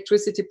French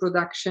electricity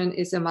production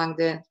is among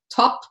the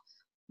top,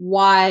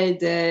 while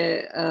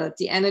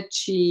the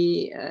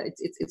energy,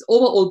 its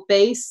overall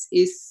base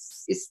is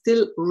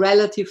still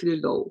relatively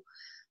low.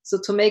 So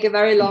to make a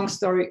very long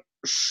story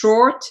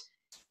short,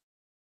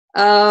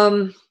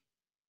 under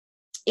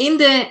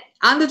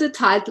the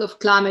title of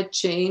climate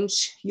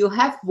change, you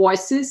have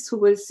voices who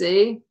will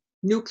say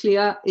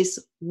nuclear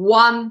is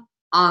one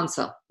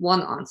answer.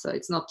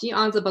 It's not the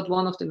answer, but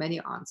one of the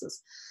many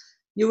answers.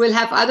 You will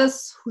have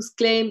others who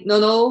claim,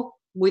 no,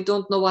 we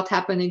don't know what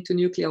happened to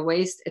nuclear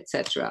waste,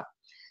 etc.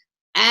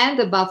 And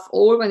above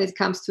all, when it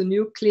comes to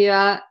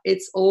nuclear,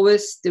 it's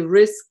always the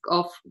risk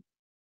of,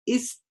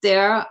 is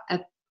there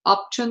an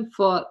option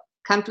for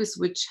countries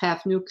which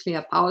have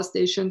nuclear power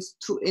stations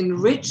to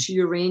enrich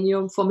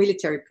uranium for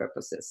military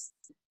purposes?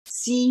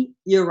 See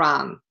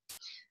Iran.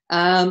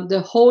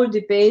 The whole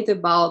debate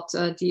about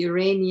the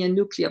Iranian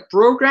nuclear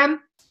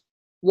program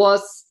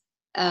was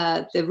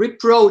the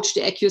reproach,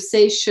 the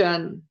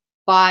accusation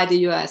by the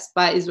US,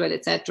 by Israel,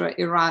 etc.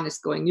 Iran is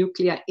going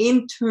nuclear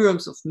in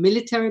terms of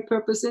military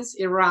purposes.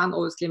 Iran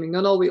always claiming,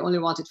 no, we only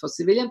want it for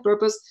civilian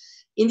purpose.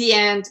 In the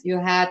end, you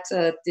had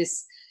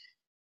this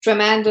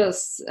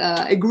tremendous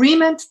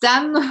agreement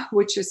done,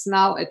 which is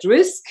now at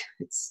risk.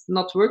 It's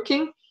not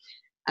working.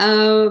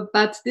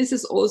 But this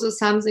is also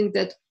something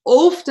that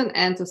often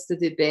enters the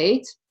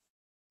debate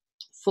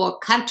for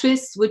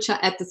countries which are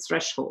at the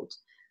threshold.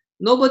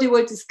 Nobody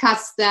will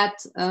discuss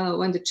that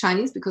when the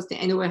Chinese, because they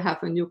anyway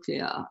have a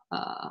nuclear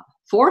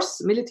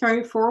force,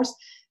 military force.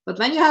 But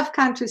when you have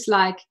countries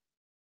like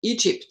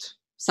Egypt,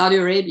 Saudi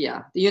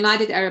Arabia, the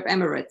United Arab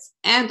Emirates,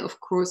 and of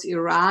course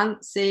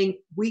Iran saying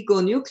we go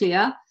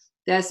nuclear,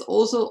 there's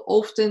also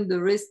often the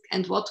risk,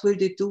 and what will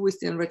they do with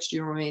the enriched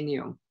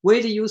uranium?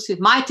 Will they use it?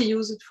 Might they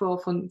use it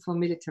for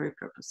military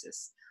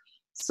purposes?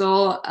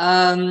 So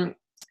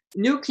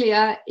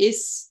nuclear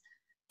is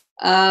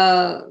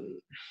a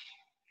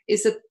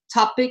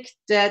topic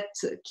that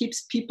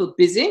keeps people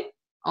busy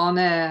on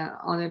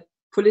a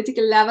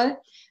political level,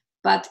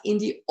 but in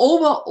the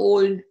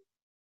overall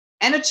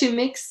energy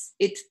mix,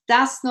 it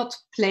does not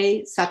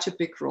play such a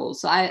big role.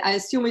 So I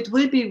assume it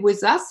will be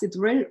with us, it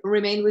will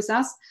remain with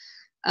us,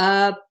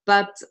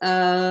 but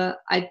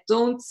I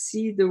don't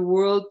see the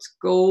world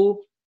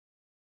go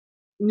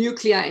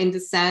nuclear in the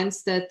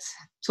sense that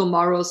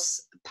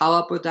tomorrow's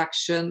power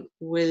production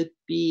will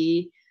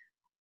be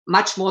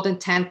much more than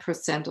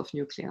 10% of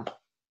nuclear.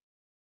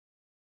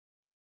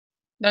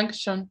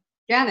 Dankeschön.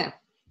 Gerne.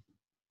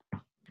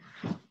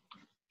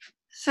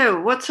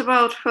 So, what's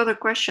about further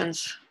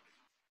questions?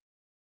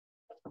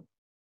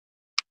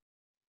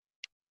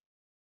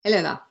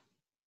 Elena.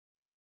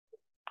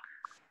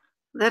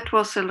 That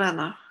was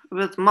Elena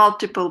with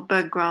multiple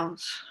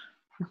backgrounds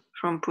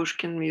from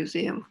Pushkin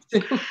Museum.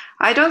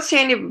 I don't see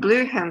any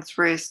blue hands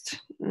raised.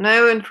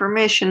 No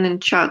information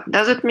in chat.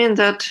 Does it mean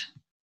that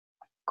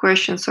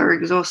questions are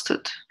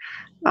exhausted?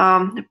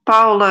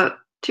 Paola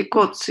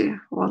Ticozzi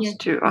wants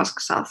to ask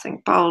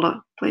something.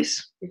 Paola,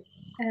 please.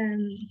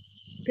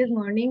 Good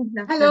morning.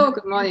 Hello,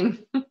 good morning.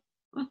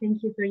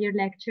 Thank you for your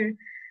lecture.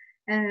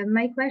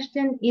 My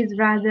question is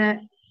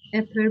rather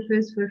a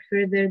purpose for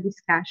further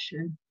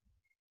discussion.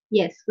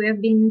 Yes, we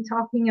have been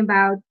talking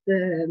about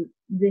the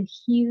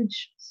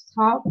huge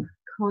stop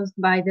caused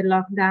by the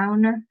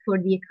lockdown for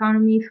the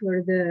economy,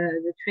 for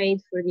the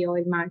trade, for the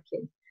oil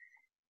market.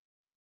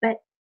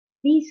 But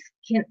this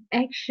can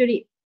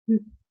actually,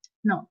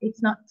 no,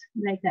 it's not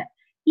like that.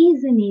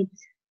 Isn't it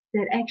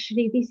that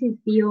actually this is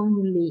the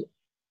only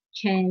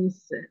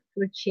chance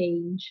for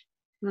change?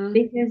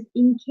 Because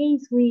in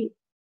case we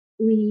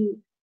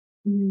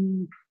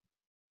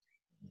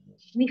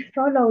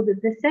followed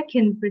the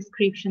second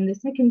prescription, the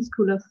second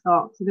school of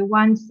thought, the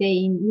one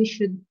saying we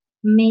should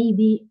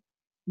maybe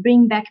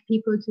bring back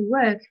people to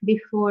work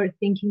before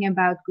thinking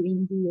about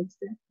green deals,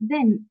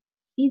 then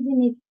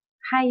isn't it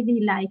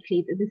highly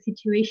likely that the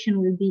situation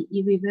will be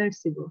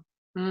irreversible?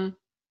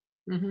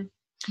 Mm-hmm.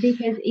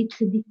 Because it's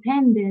a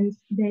dependence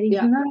that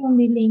is not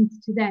only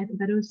linked to that,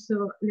 but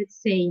also, let's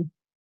say,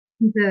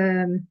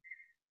 the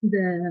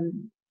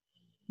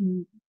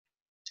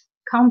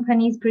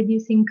companies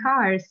producing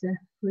cars,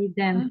 for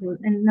example,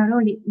 and not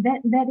only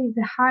that, that is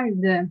a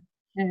hard,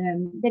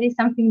 that is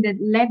something that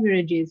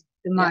leverages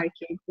the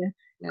market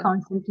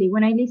constantly.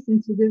 When I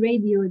listen to the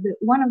radio,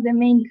 one of the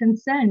main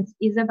concerns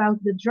is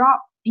about the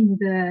drop in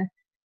the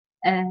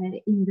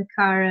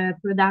car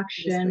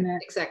production.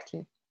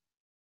 Exactly.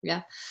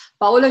 Yeah,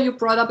 Paola, you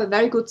brought up a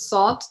very good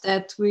thought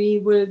that we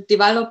will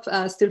develop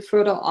still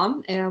further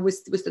on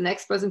with the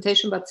next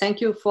presentation. But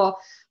thank you for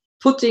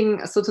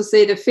putting, so to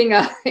say, the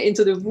finger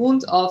into the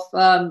wound of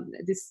of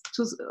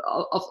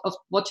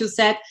what you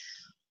said.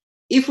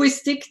 If we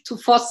stick to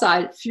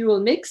fossil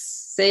fuel mix,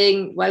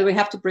 saying, well, we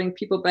have to bring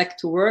people back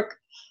to work,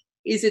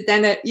 is it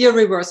then an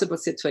irreversible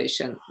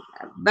situation?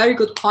 A very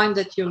good point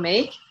that you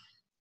make.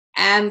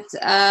 And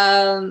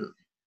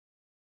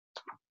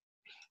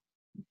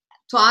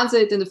to answer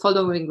it in the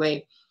following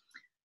way.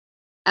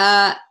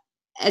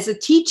 As a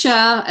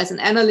teacher, as an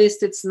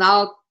analyst, it's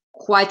now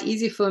quite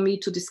easy for me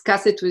to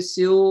discuss it with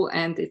you,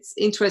 and it's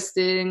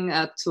interesting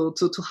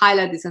to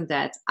highlight this and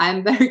that.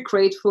 I'm very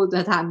grateful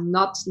that I'm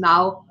not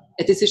now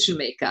a decision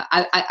maker.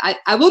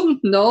 I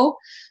wouldn't know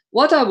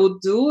what I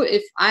would do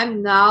if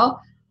I'm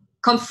now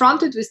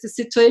confronted with the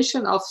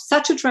situation of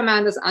such a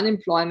tremendous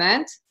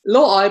unemployment,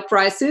 low oil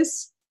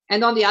prices,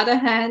 and on the other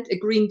hand, a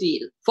Green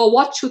Deal. For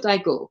what should I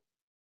go?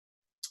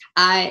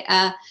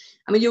 I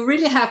mean, you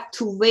really have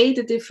to weigh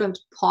the different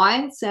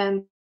points,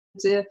 and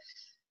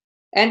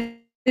it's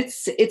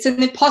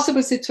an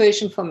impossible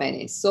situation for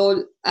many.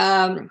 So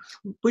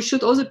we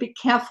should also be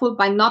careful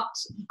by not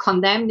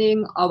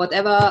condemning or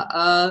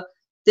whatever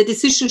the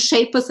decision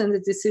shapers and the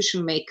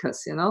decision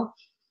makers, you know,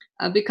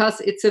 because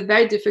it's a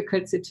very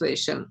difficult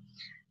situation.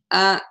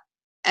 As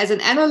an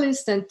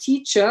analyst and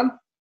teacher,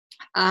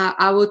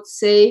 I would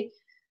say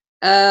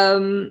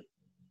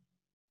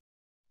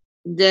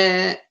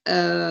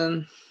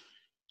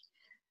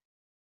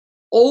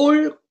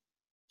all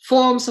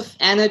forms of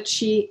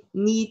energy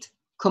need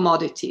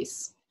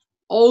commodities.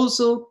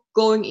 Also,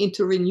 going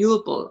into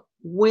renewable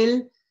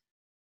will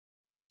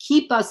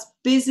keep us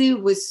busy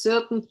with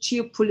certain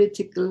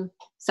geopolitical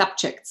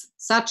subjects,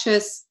 such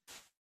as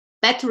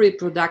battery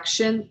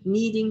production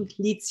needing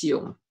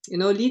lithium. You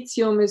know,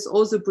 lithium is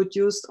also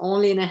produced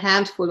only in a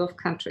handful of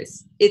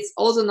countries. It's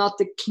also not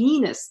the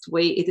cleanest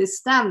way it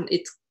is done.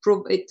 It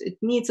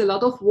needs a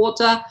lot of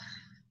water.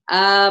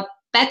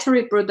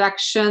 Battery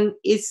production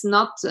is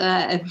not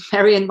a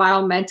very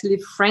environmentally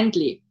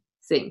friendly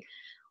thing.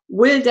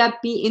 Will there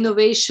be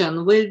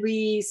innovation? Will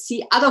we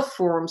see other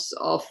forms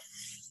of,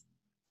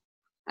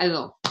 I don't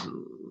know,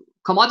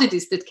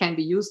 commodities that can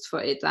be used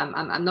for it?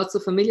 I'm not so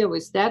familiar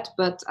with that,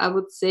 but I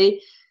would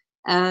say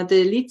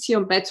the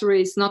lithium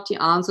battery is not the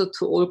answer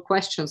to all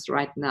questions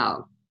right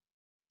now.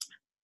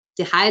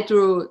 The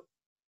hydrogen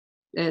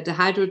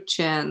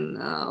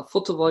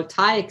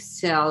photovoltaic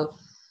cell,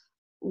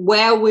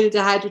 where will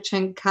the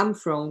hydrogen come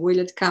from? Will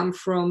it come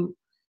from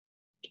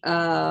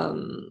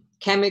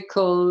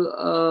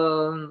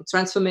chemical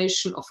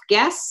transformation of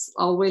gas,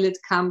 or will it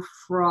come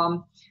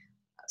from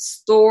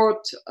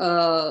stored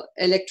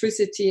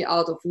electricity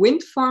out of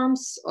wind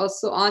farms or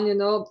so on? You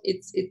know,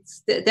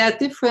 there are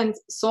different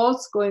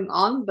thoughts going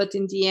on, but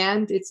in the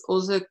end, it's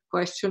also a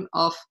question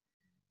of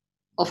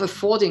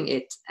affording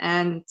it.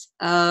 And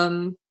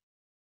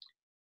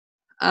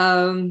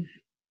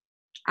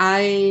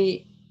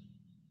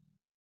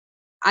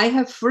I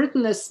have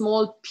written a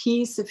small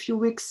piece a few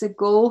weeks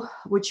ago,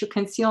 which you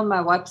can see on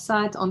my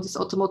website, on this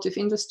automotive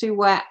industry,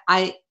 where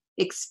I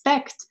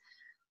expect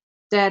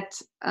that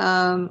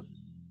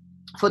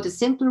for the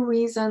simple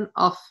reason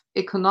of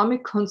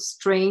economic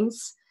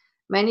constraints,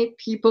 many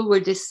people will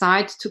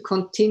decide to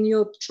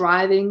continue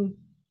driving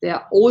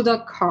their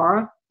older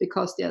car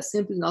because they are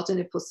simply not in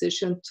a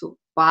position to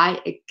buy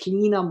a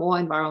cleaner, more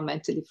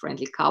environmentally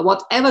friendly car,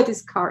 whatever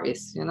this car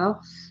is, you know,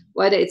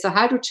 whether it's a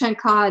hydrogen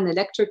car, an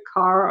electric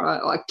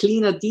car, or a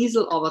cleaner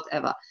diesel or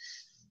whatever.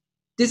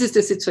 This is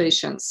the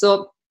situation.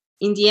 So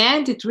in the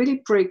end, it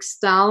really breaks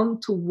down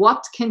to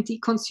what can the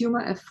consumer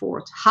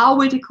afford? How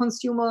will the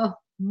consumer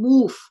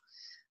move?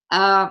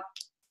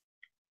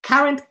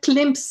 Current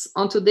glimpse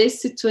on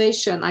today's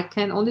situation, I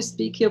can only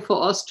speak here for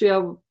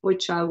Austria,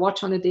 which I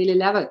watch on a daily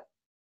level.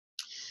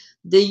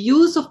 The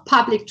use of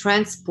public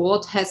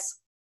transport has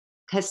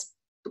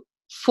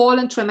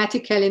fallen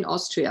dramatically in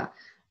Austria.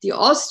 The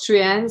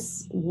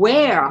Austrians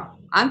were,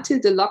 until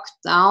the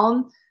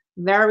lockdown,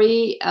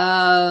 very,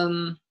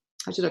 how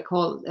should I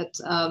call it,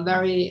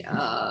 very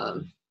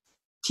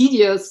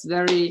tedious,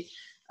 very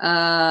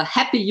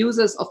happy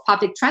users of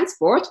public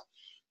transport.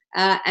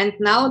 And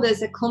now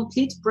there's a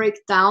complete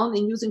breakdown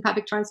in using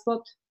public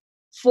transport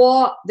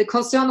for the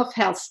concern of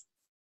health.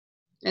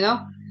 You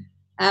know,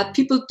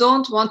 people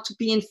don't want to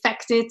be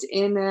infected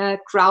in a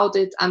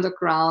crowded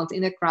underground,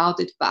 in a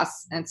crowded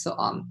bus, and so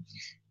on.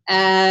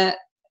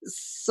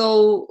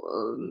 So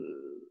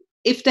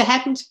if there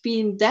hadn't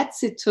been that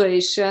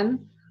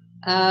situation,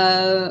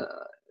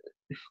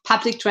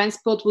 public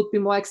transport would be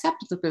more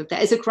acceptable.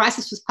 There is a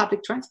crisis with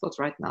public transport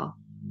right now.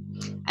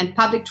 And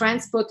public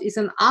transport is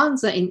an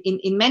answer in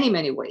many,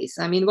 many ways.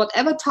 I mean,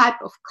 whatever type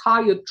of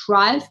car you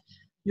drive,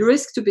 you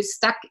risk to be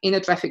stuck in a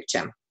traffic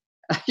jam.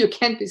 You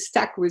can be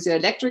stuck with your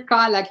electric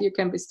car, like you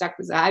can be stuck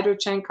with a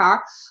hydrogen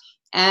car.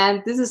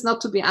 And this is not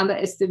to be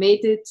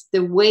underestimated,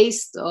 the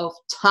waste of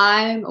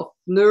time, of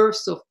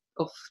nerves, of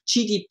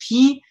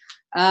GDP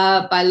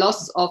by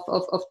loss of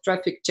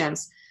traffic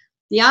jams.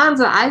 The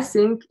answer, I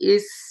think,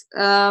 is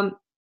in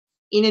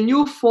a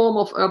new form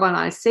of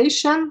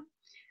urbanization.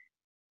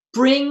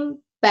 Bring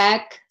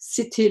back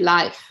city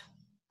life.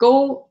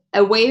 Go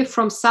away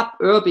from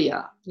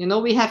suburbia. You know,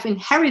 we have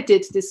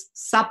inherited this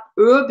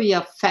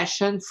suburbia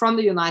fashion from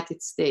the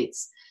United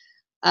States.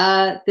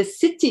 The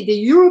city, the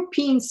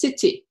European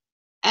city,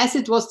 as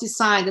it was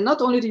designed, and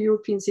not only the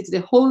European city,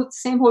 the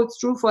same holds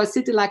true for a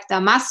city like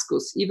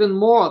Damascus, even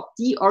more,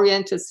 the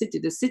Oriental city,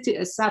 the city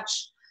as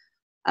such.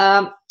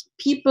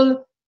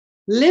 People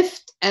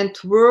lived and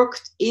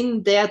worked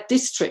in their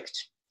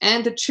district.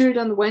 And the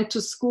children went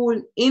to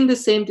school in the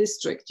same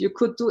district. You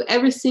could do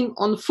everything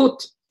on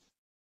foot.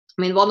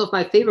 I mean, one of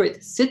my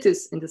favorite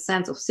cities in the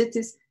sense of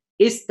cities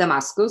is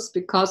Damascus,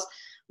 because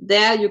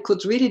there you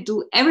could really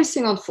do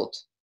everything on foot.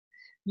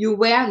 You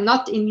were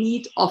not in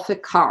need of a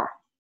car.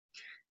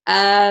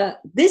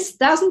 This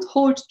doesn't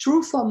hold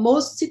true for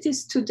most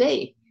cities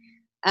today.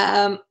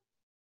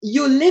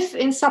 You live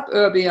in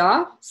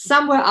suburbia,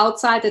 somewhere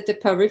outside at the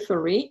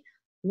periphery.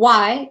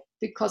 Why?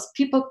 Because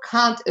people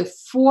can't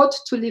afford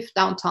to live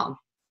downtown.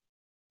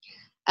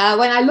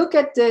 When I look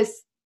at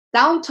this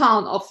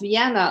downtown of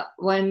Vienna,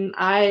 in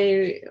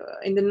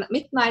the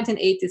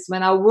mid-1980s,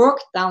 when I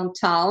worked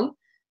downtown,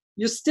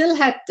 you still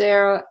had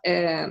there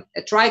a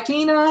dry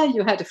cleaner,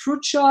 you had a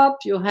fruit shop,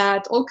 you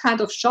had all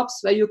kinds of shops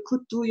where you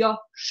could do your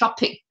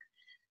shopping.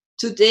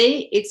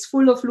 Today, it's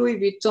full of Louis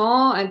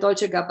Vuitton and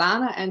Dolce &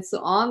 Gabbana and so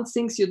on,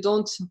 things you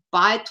don't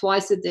buy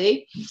twice a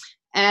day.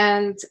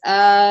 And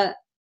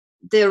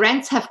the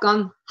rents have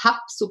gone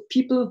up, so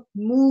people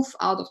move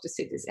out of the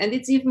cities. And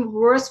it's even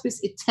worse with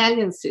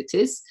Italian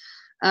cities,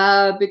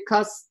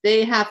 because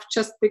they have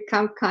just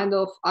become kind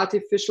of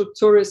artificial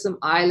tourism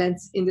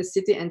islands in the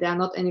city, and there are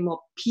not anymore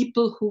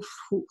people who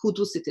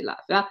do city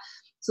life. Yeah?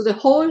 So the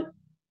whole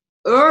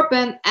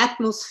urban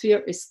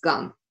atmosphere is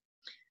gone.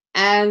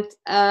 And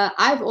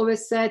I've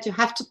always said you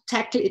have to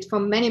tackle it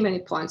from many, many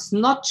points,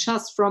 not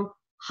just from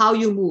how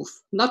you move,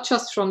 not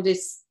just from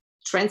this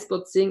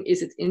transport thing.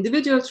 Is it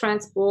individual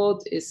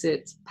transport? Is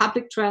it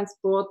public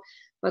transport?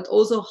 But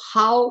also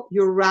how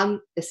you run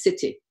a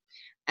city.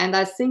 And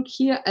I think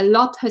here a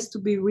lot has to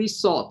be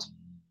rethought.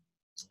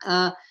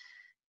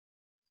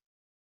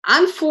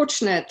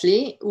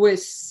 Unfortunately,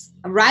 with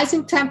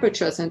rising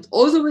temperatures and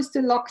also with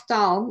the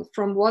lockdown,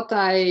 from what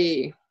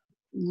I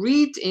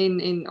read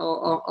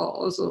or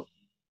also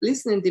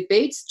listen in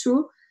debates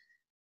to,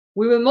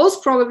 we will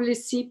most probably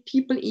see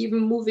people even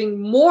moving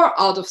more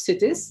out of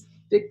cities,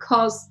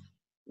 because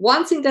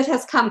one thing that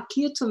has come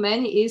clear to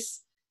many is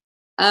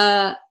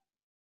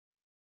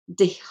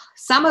the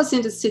summers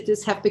in the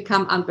cities have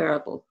become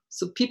unbearable.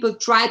 So people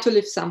try to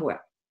live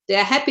somewhere. They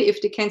are happy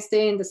if they can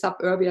stay in the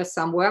suburbia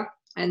somewhere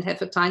and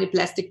have a tiny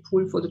plastic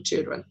pool for the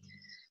children.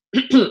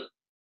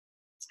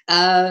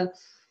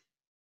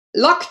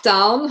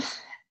 Lockdown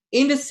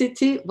in the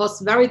city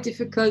was very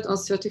difficult on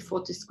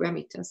 30-40 square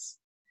meters.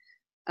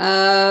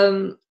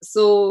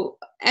 So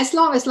as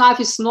long as life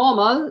is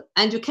normal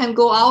and you can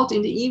go out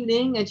in the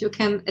evening and you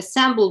can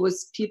assemble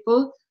with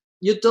people,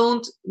 you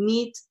don't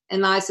need a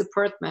nice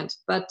apartment.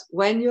 But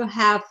when you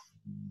have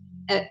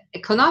an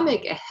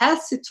economic, a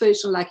health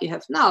situation like you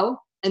have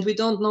now, and we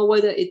don't know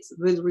whether it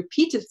will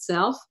repeat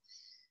itself,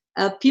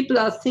 people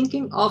are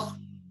thinking of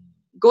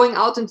going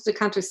out into the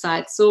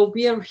countryside. So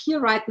we are here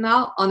right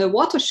now on a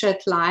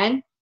watershed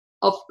line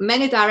of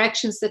many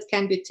directions that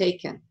can be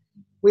taken.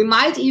 We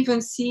might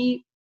even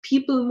see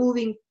people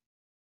moving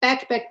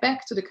back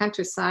to the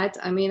countryside.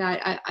 I mean,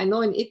 I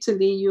know in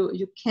Italy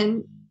you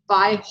can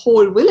buy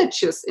whole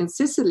villages in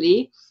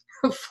Sicily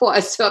for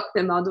a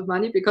certain amount of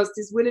money because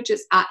these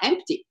villages are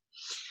empty.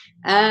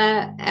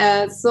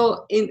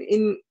 So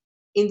in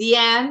the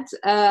end,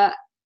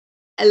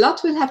 a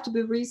lot will have to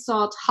be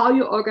rethought how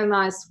you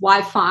organize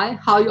Wi-Fi,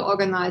 how you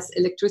organize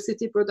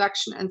electricity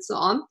production, and so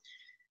on.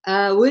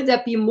 Will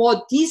there be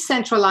more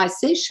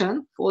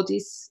decentralization for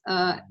this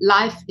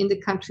life in the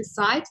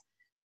countryside,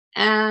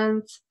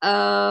 and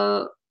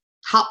how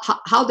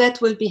that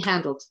will be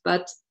handled?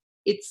 But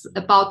it's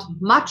about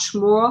much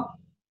more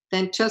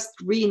than just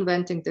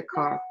reinventing the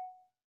car.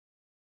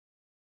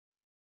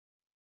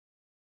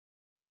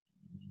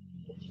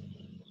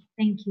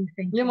 Thank you.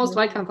 You're most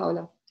welcome,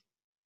 Paula.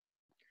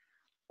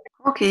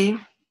 Okay.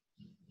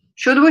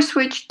 Should we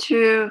switch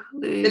to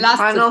the last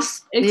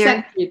finals?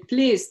 Exactly. Here?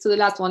 Please, to the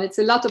last one. It's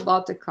a lot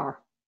about the car.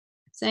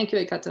 Thank you,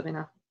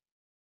 Ekaterina.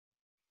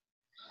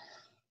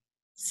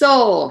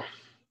 So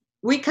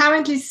we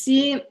currently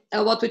see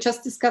what we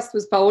just discussed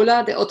with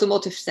Paola, the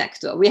automotive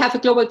sector. We have a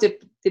global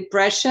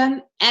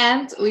depression,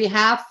 and we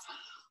have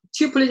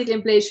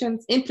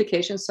geopolitical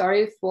implications,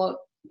 for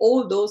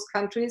all those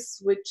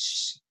countries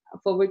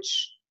for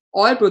which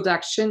oil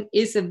production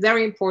is a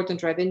very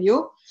important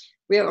revenue.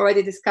 We have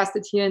already discussed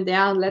it here and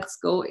there, and let's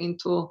go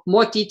into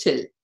more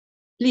detail,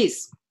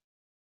 please.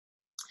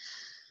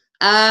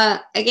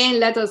 Again,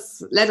 let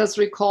us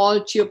recall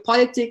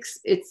geopolitics.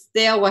 It's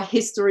there where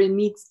history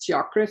meets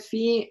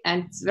geography,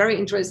 and it's very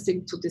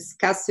interesting to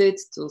discuss it,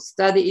 to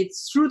study it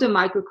through the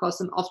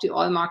microcosm of the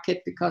oil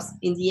market, because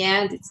in the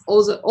end, it's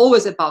also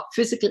always about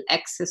physical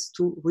access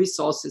to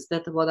resources.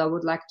 That's what I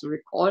would like to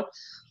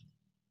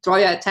draw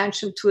your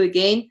attention to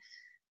again.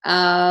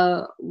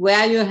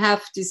 Where you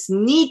have this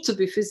need to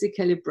be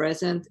physically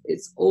present,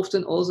 it's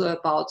often also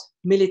about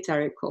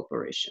military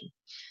cooperation.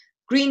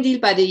 Green Deal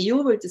by the EU,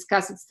 we'll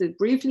discuss it still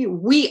briefly.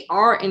 We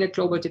are in a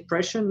global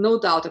depression, no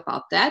doubt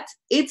about that.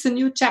 It's a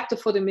new chapter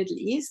for the Middle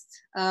East.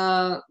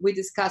 We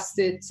discussed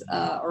it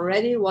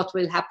already, what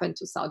will happen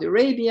to Saudi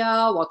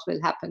Arabia, what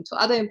will happen to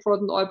other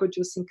important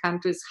oil-producing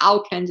countries,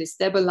 how can they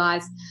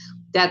stabilize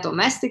their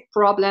domestic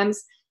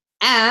problems,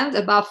 and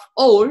above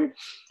all,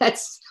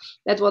 that's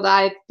what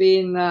I've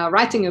been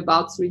writing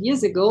about 3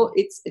 years ago.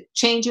 It's a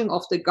changing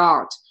of the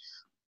guard.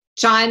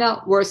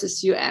 China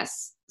versus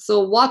US.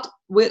 So what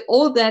will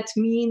all that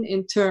mean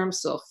in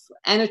terms of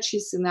energy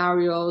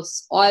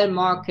scenarios, oil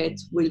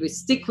market? Will we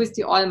stick with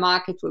the oil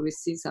market? Will we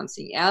see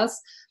something else?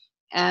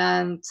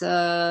 And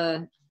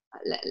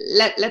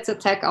let's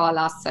attack our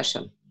last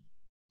session.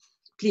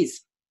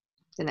 Please,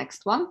 the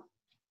next one.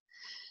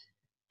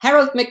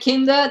 Harold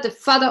Mackinder, the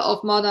father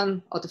of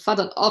modern, or the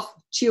father of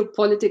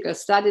geopolitical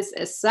studies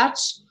as such.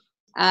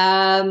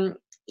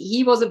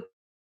 He was a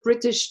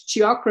British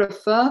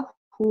geographer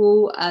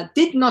who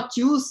did not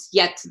use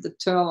yet the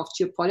term of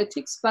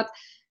geopolitics, but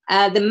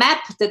the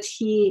map that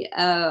he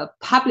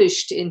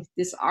published in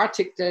this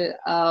article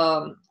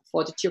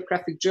for the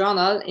Geographic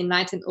Journal in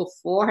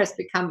 1904 has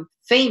become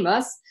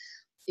famous.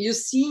 You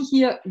see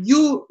here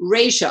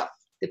Eurasia,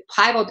 the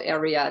pivot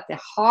area, the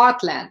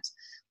heartland.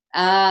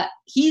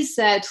 He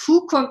said,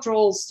 who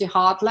controls the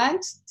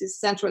heartland, the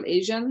Central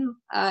Asian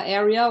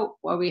area,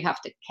 where we have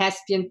the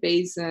Caspian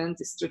Basin,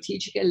 the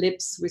strategic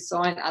ellipse we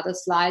saw in other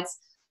slides.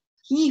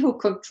 He who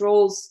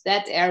controls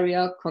that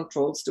area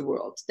controls the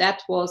world.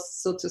 That was,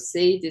 so to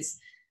say, this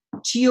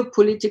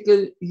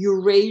geopolitical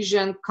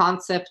Eurasian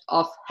concept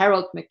of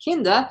Harold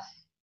Mackinder.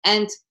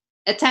 And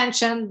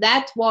attention,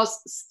 that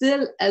was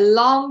still a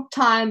long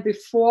time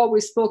before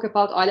we spoke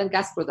about oil and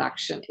gas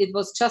production. It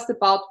was just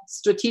about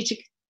strategic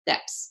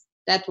depths.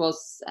 That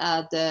was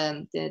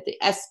the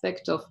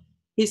aspect of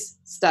his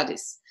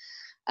studies.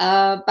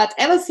 But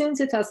ever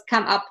since, it has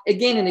come up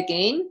again and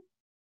again.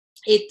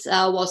 It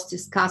was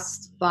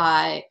discussed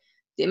by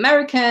the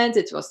Americans,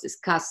 it was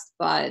discussed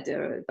by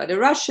the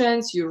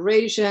Russians,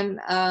 Eurasian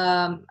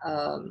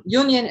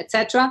Union,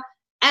 etc.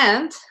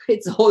 And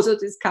it's also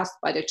discussed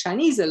by the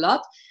Chinese a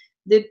lot.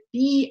 The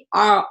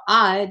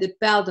BRI, the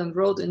Belt and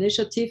Road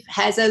Initiative,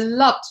 has a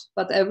lot,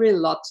 but a real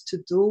lot to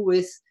do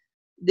with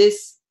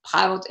this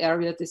pivot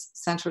area, this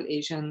Central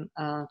Asian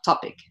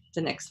topic.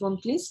 The next one,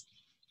 please.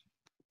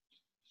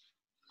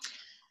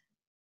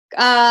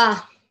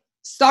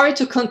 Sorry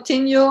to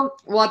continue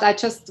what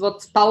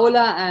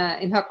Paola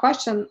in her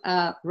question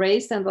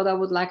raised, and what I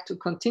would like to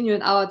continue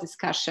in our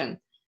discussion.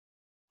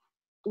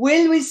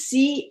 Will we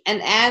see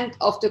an end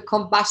of the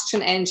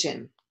combustion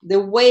engine, the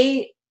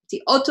way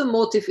the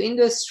automotive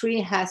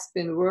industry has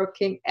been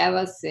working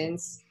ever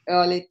since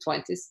early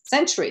 20th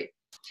century?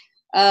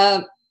 The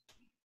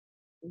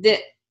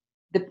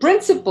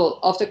principle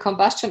of the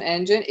combustion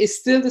engine is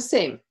still the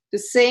same.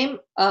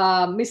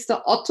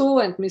 Mr. Otto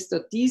and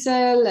Mr.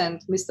 Diesel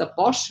and Mr.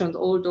 Bosch and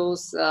all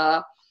those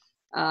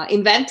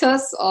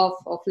inventors of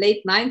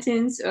late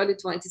 19th, early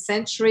 20th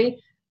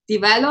century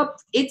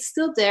developed. It's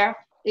still there.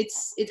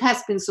 It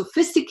has been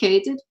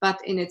sophisticated, but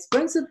in its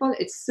principle,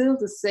 it's still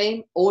the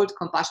same old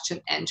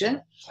combustion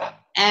engine.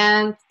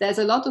 And there's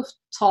a lot of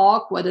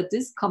talk whether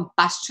this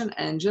combustion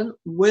engine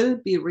will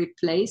be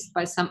replaced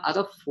by some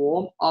other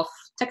form of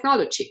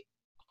technology.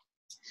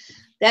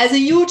 There's a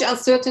huge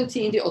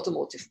uncertainty in the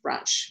automotive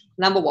branch,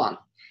 number one.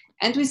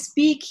 And we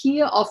speak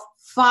here of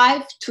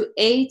 5 to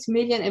 8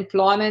 million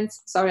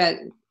employments. Sorry, I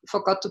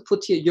forgot to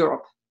put here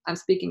Europe. I'm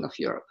speaking of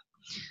Europe.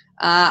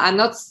 I'm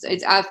not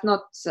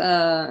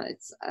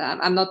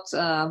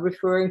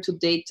referring to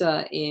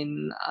data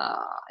in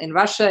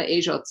Russia,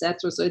 Asia,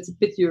 etc. So it's a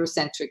bit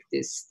Eurocentric,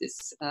 this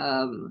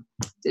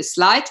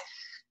slide.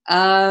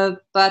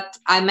 But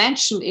I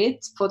mention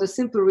it for the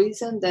simple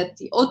reason that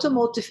the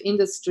automotive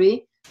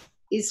industry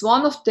is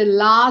one of the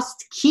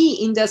last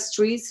key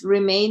industries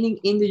remaining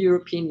in the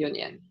European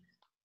Union.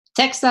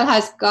 Textile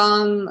has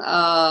gone,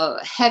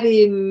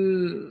 heavy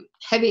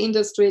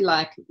industry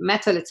like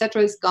metal,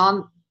 etc. is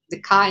gone.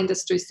 The car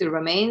industry still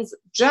remains.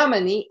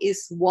 Germany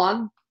is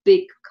one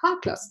big car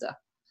cluster.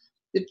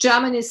 The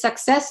Germany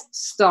success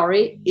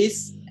story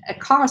is a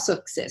car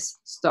success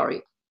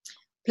story.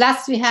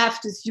 Plus, we have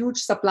this huge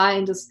supply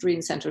industry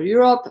in Central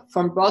Europe,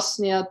 from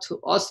Bosnia to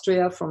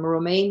Austria, from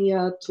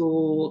Romania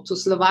to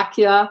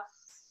Slovakia.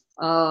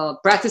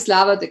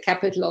 Bratislava, the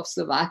capital of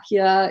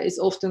Slovakia, is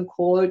often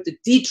called the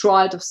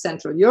Detroit of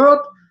Central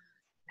Europe.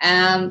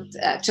 And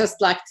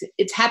just like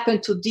it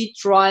happened to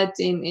Detroit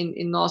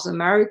in North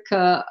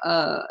America,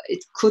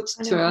 it could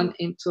turn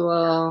into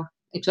a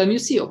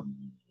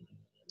museum.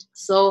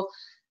 So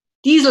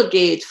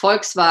Dieselgate,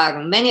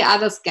 Volkswagen, many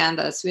other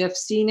scandals, we have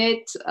seen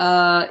it,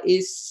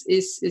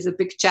 is a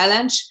big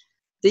challenge.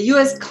 The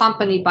US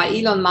company by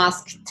Elon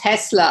Musk,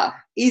 Tesla,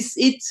 is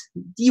it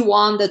the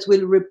one that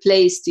will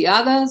replace the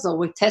others, or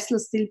will Tesla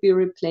still be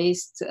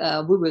replaced?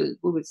 We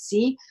will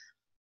see.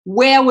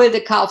 Where will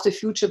the car of the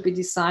future be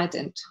designed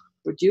and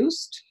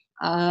produced?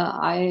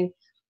 I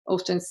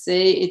often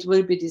say it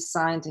will be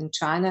designed in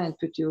China and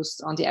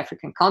produced on the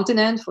African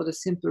continent, for the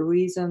simple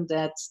reason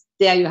that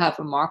there you have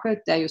a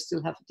market, there you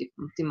still have a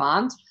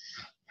demand.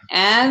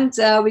 And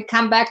we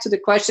come back to the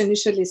question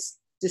initially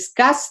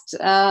discussed,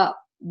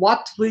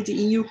 what will the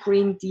EU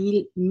Green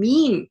Deal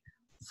mean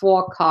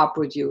for car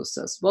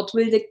producers? What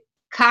will the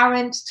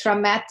current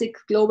dramatic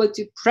global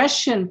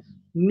depression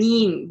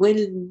mean?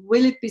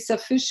 Will it be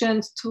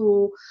sufficient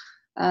to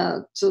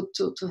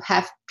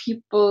have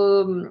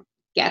people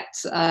get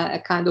a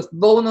kind of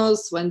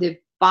bonus when they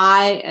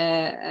buy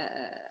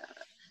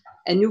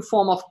a new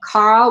form of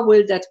car?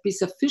 Will that be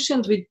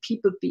sufficient? Will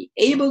people be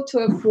able to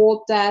afford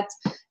that?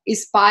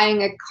 Is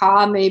buying a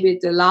car maybe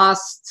the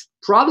last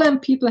problem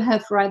people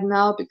have right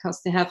now,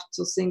 because they have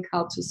to think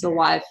how to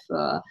survive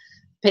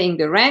paying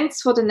the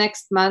rents for the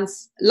next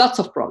months? Lots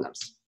of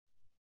problems.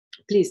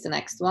 Please, the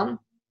next one.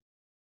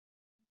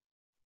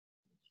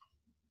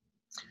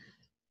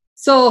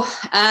 So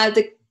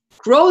the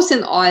growth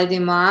in oil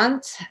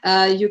demand,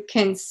 you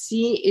can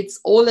see it's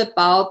all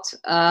about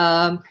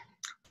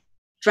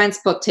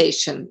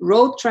transportation,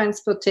 road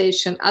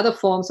transportation, other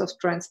forms of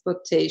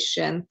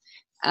transportation.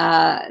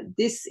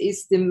 This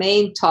is the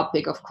main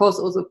topic. Of course,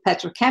 also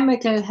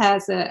petrochemical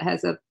has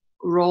a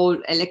role,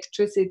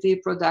 electricity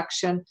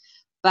production,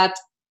 but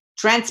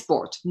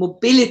transport,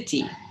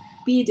 mobility,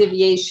 be it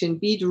aviation,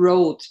 be it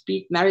road, be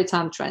it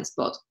maritime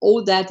transport,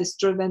 all that is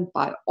driven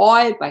by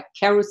oil, by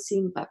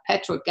kerosene, by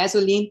petrol,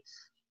 gasoline.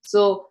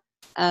 So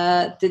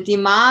the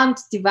demand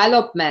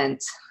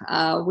development,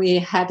 we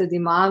had a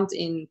demand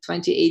in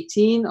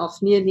 2018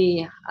 of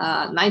nearly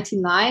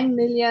 99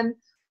 million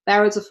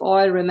barrels of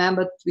oil.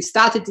 Remember, we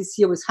started this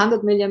year with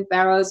 100 million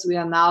barrels. We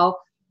are now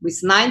with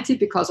 90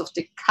 because of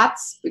the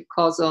cuts,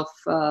 because of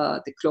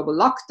the global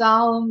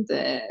lockdown,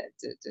 the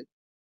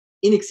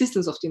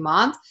inexistence of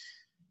demand.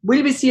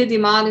 Will we see a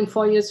demand in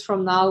 4 years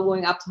from now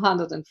going up to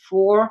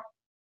 104?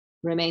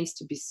 Remains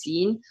to be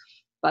seen,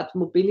 but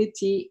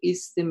mobility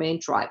is the main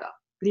driver.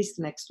 Please,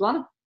 the next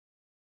one.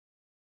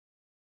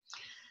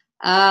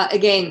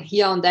 Again,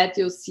 here on that,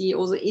 you'll see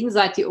also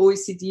inside the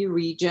OECD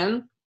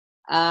region,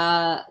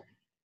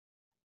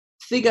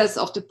 figures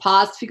of the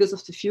past, figures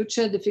of the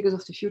future. The figures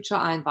of the future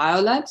are in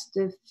violet,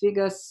 the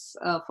figures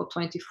for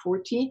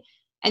 2040.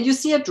 And you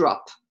see a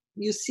drop.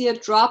 You see a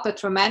drop, a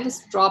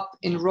tremendous drop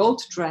in road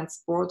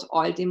transport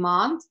oil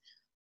demand.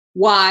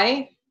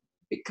 Why?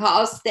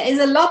 Because there is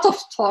a lot of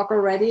talk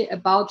already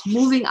about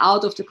moving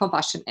out of the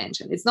combustion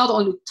engine. It's not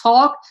only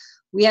talk,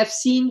 We have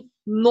seen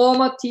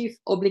normative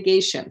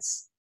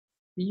obligations.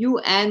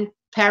 UN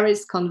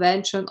Paris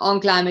Convention on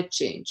Climate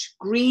Change,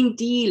 Green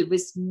Deal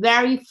with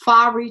very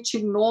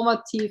far-reaching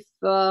normative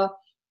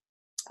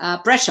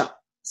pressure.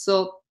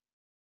 So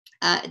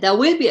there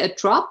will be a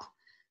drop,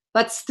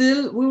 but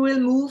still we will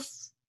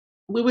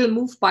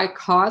move by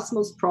cars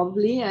most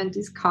probably, and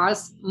these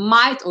cars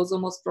might also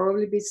most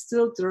probably be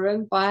still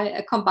driven by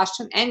a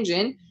combustion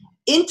engine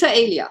inter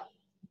alia.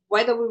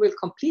 Whether we will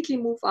completely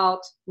move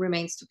out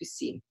remains to be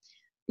seen.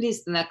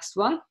 Please, the next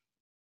one.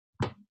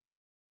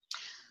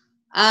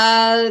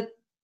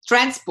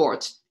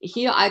 Transport.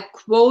 Here I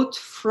quote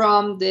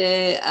from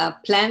the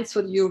plans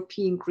for the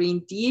European Green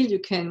Deal. You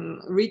can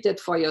read that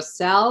for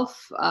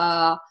yourself.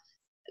 The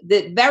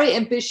very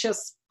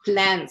ambitious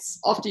plans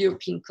of the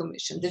European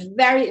Commission, the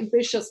very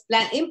ambitious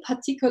plan, in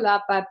particular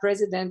by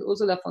President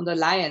Ursula von der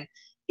Leyen.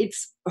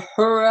 It's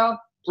her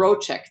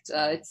project.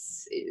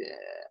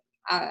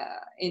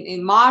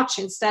 In March,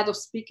 instead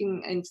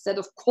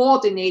of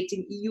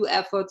coordinating EU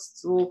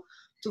efforts to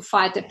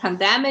fight the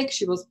pandemic,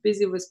 she was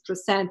busy with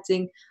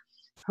presenting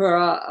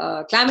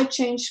her climate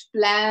change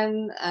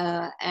plan,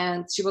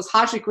 and she was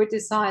harshly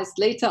criticized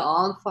later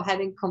on for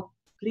having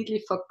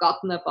completely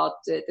forgotten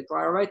about the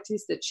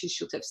priorities that she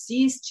should have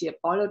seized. She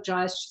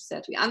apologized. She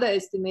said we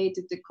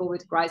underestimated the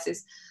COVID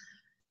crisis.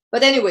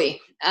 But anyway,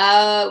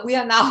 we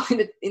are now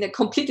in a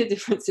completely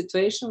different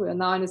situation. We are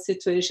now in a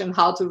situation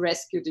how to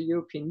rescue the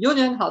European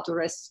Union, how to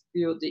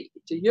rescue the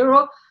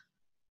euro.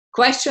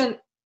 Question,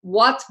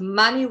 what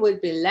money will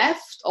be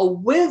left, or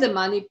will the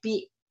money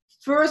be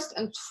first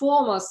and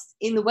foremost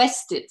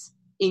invested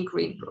in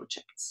green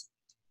projects?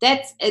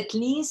 That's at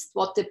least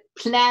what the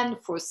plan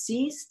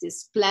foresees,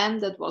 this plan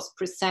that was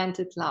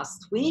presented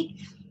last week,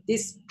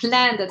 this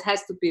plan that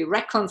has to be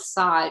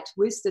reconciled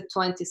with the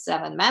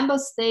 27 member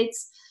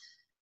states,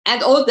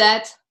 and all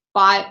that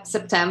by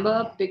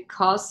September,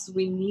 because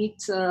we need,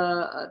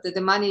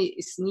 the money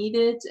is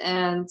needed,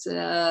 and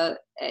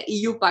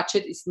EU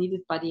budget is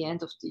needed by the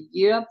end of the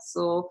year.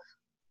 So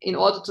in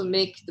order to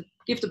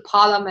give the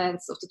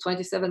parliaments of the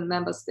 27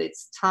 member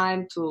states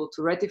time to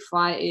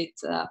ratify it,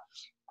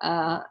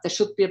 there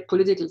should be a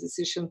political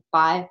decision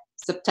by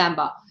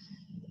September.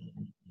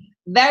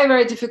 Very,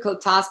 very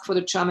difficult task for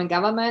the German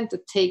government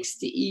that takes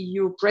the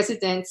EU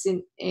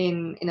presidency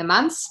in a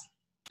month,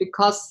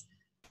 because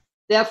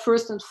their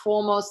first and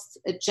foremost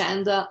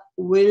agenda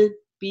will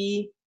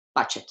be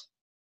budget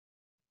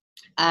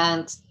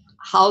and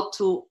how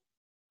to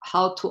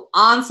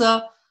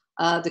answer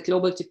the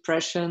global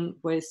depression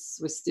with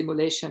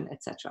stimulation,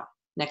 etc.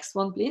 Next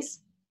one,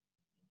 please.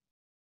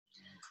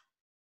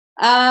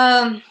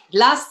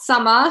 Last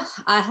summer,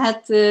 I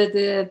had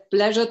the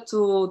pleasure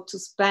to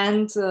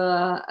spend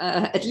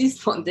at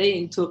least one day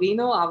in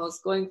Torino. I was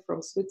going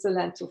from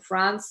Switzerland to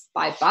France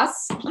by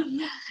bus,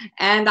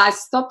 and I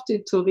stopped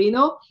in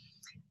Torino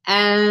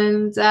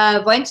and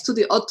went to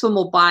the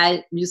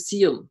Automobile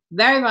Museum.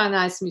 Very, very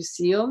nice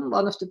museum,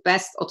 one of the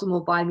best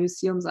automobile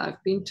museums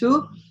I've been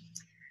to.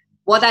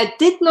 What I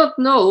did not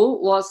know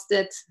was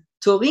that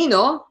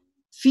Torino,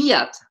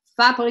 Fiat,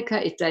 Fabbrica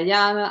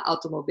Italiana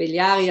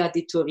Automobiliaria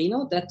di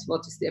Torino, that's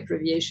what is the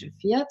abbreviation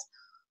Fiat,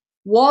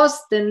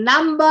 was the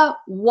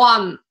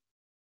 #1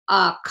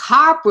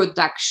 car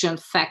production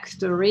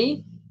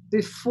factory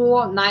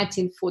before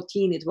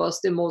 1914. It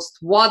was the most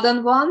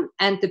modern one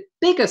and the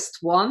biggest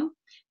one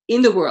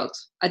in the world.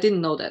 I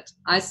didn't know that.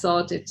 I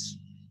thought it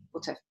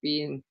would have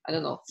been, I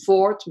don't know,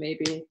 Ford,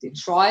 maybe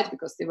Detroit,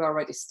 because they were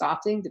already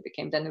starting. They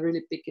became then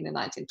really big in the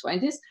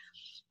 1920s.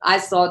 I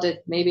thought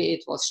that maybe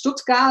it was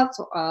Stuttgart.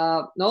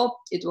 No,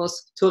 it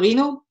was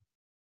Torino.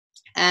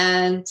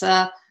 And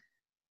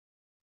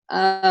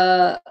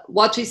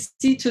what we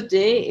see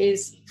today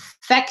is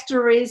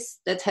factories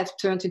that have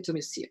turned into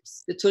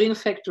museums. The Torino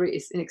factory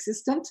is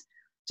inexistent.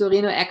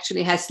 Torino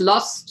actually has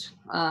lost,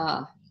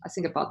 I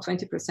think, about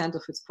 20%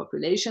 of its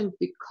population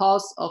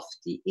because of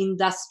the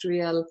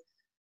industrial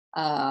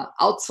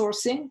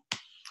outsourcing.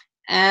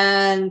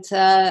 And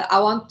I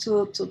want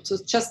to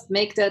just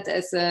make that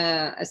as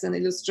an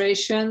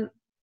illustration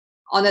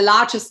on a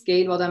larger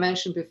scale, what I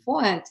mentioned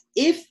beforehand.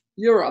 If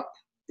Europe,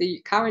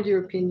 the current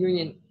European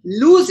Union,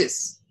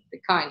 loses the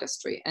car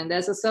industry, and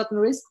there's a certain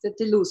risk that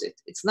they lose it.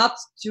 It's not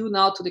due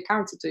now to the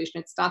current situation.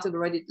 It started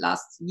already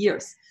last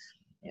years.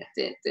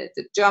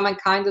 The German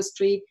car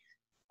industry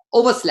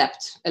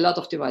overslept a lot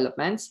of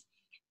developments,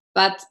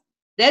 but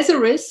there's a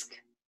risk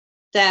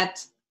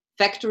that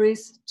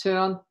factories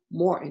turn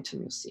more into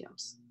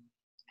museums.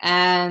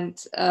 And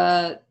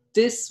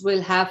this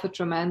will have a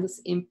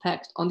tremendous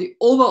impact on the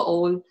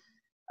overall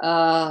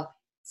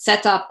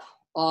setup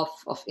of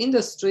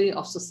industry,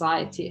 of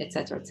society,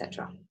 etc.,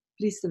 etc.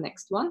 Please, the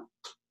next one.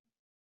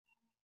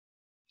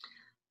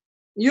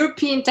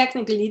 European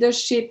technical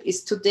leadership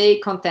is today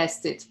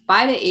contested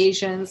by the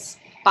Asians,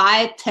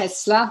 by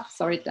Tesla.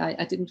 Sorry,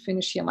 I didn't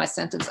finish here my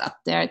sentence up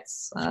there.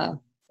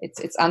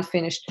 It's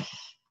unfinished.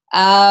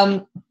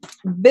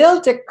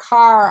 Build a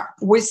car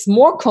with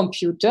more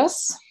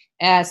computers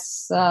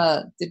as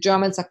the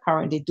Germans are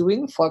currently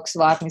doing.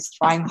 Volkswagen is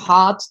trying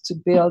hard to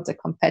build a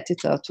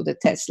competitor to the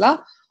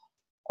Tesla,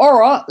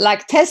 or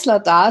like Tesla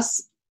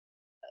does,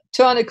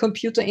 turn a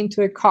computer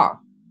into a car.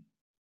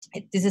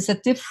 This is a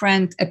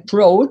different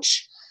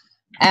approach,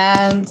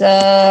 and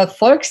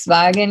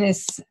Volkswagen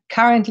is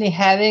currently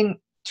having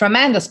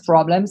tremendous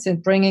problems in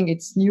bringing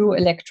its new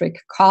electric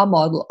car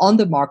model on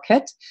the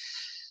market.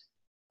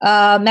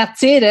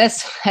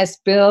 Mercedes has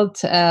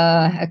built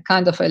a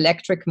kind of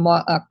electric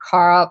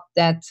car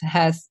that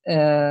has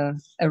a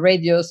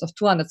radius of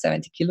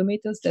 270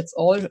 kilometers. That's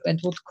all, and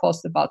would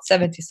cost about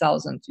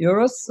 70,000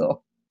 euros.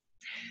 So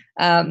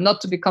not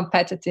to be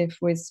competitive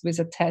with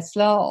a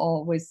Tesla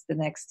or with the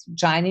next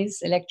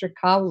Chinese electric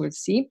car, we'll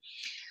see.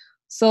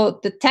 So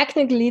the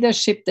technical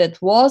leadership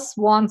that was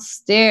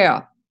once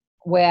there,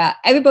 where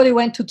everybody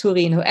went to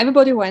Turin,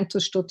 everybody went to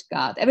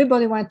Stuttgart,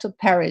 everybody went to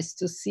Paris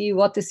to see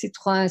what the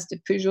Citroëns, the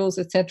Peugeots,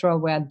 etc.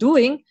 were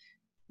doing,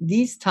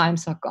 these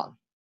times are gone.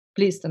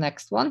 Please, the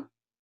next one.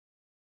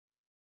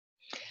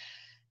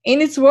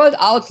 In its World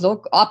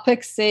Outlook,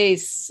 OPEC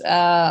says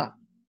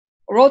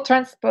road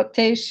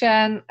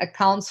transportation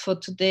accounts for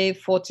today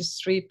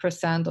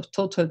 43% of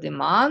total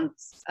demand.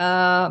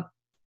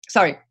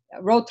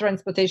 Road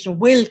transportation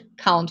will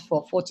count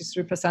for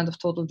 43% of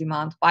total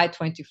demand by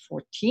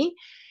 2040.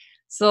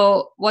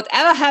 So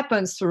whatever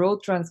happens to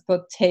road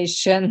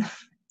transportation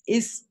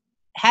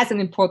has an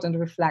important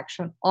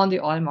reflection on the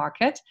oil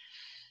market.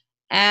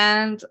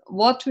 And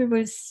what we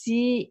will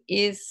see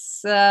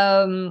is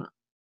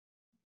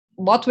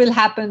what will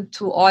happen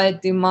to oil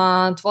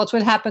demand, what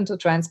will happen to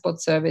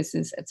transport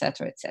services,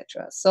 etc.,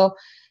 etc. So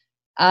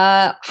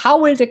how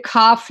will the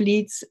car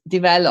fleets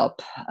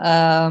develop?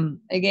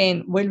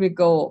 Again, will we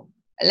go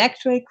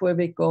electric? Will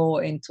we go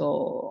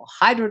into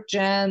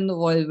hydrogen?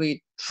 Will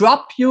we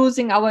drop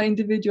using our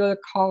individual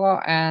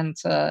car and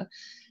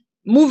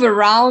move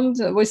around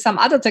with some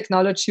other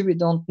technology we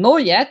don't know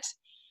yet?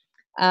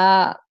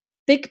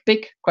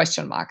 Big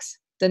question marks.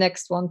 The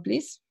next one,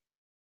 please.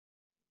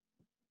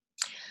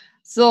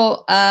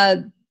 So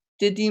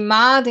the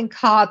demand in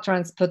car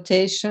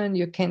transportation,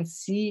 you can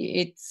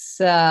see it's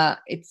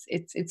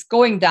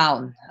going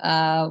down.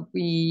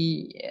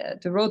 The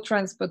road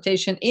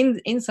transportation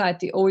inside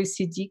the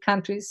OECD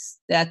countries,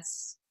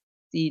 that's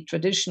the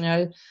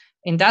traditional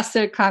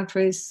industrial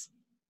countries,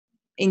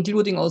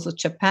 including also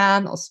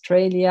Japan,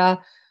 Australia,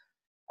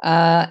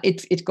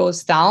 it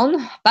goes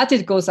down, but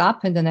it goes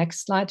up. In the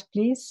next slide,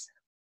 please.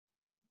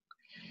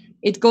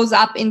 It goes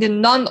up in the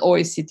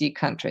non-OECD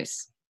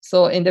countries.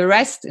 So in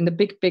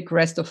the big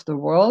rest of the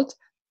world.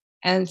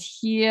 And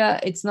here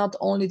it's not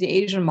only the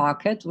Asian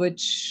market,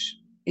 which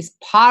is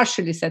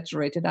partially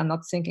saturated. I'm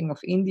not thinking of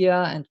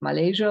India and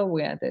Malaysia,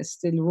 where there's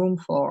still room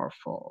for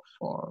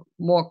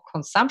more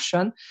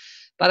consumption,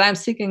 but I'm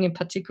thinking in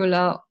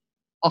particular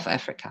of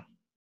Africa.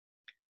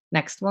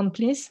 Next one,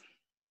 please.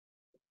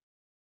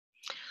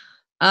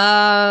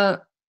 This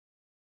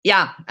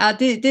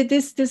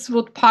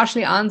would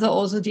partially answer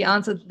also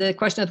the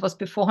question that was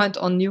beforehand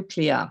on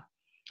nuclear.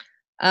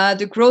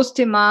 The growth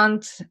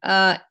demand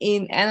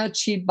in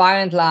energy, by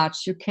and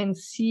large, you can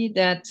see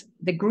that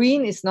the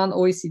green is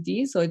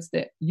non-OECD, so it's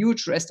the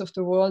huge rest of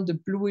the world. The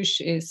bluish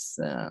is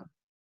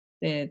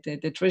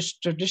the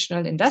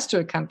traditional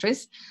industrial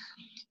countries.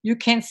 You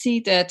can see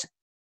that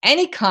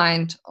any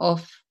kind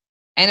of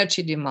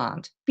energy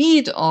demand, be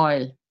it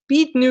oil,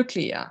 be it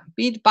nuclear,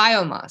 be it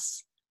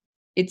biomass,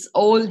 it's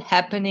all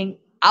happening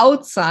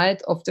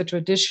outside of the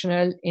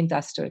traditional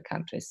industrial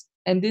countries.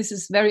 And this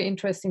is very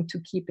interesting to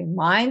keep in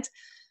mind.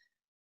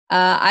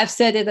 I've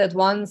said it at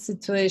one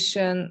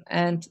situation,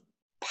 and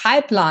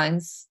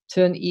pipelines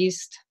turn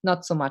east,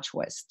 not so much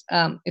west.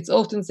 It's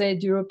often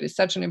said Europe is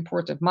such an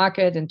important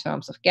market in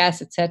terms of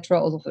gas,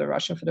 etc., also for the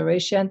Russian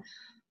Federation.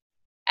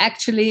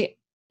 Actually,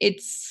 we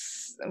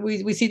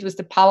see it with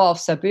the Power of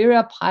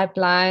Siberia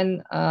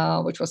pipeline,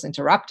 which was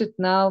interrupted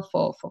now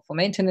for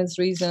maintenance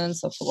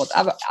reasons or for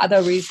whatever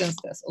other reasons.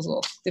 There's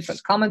also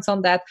different comments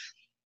on that.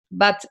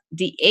 But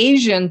the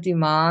Asian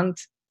demand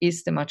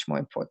is the much more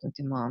important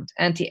demand.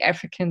 And the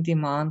African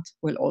demand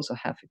will also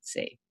have its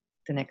say.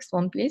 The next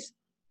one, please.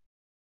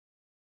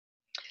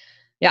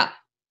 Yeah,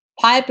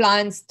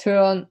 pipelines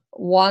turn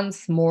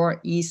once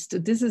more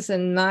east. This is a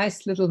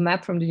nice little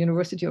map from the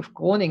University of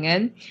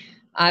Groningen.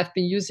 I've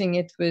been using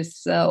it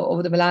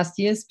over the last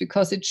years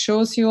because it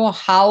shows you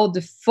how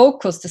the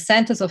focus, the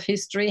centers of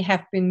history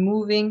have been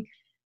moving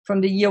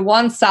from the year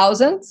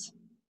 1000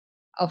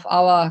 of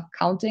our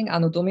counting,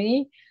 Anno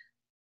Domini.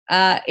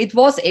 It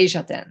was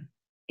Asia then.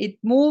 It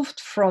moved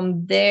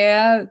from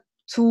there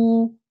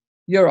to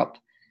Europe.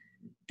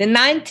 The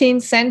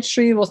 19th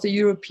century was the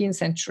European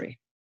century.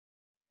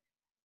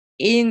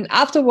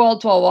 After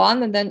World War I,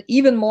 and then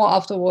even more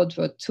after World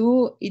War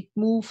II, it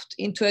moved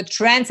into a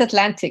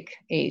transatlantic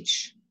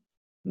age.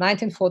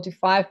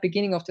 1945,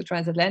 beginning of the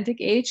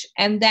transatlantic age.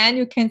 And then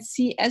you can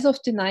see as of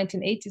the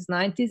 1980s,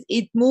 90s,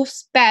 it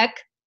moves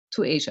back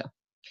to Asia.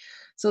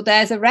 So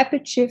there's a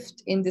rapid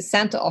shift in the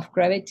center of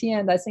gravity.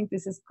 And I think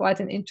this is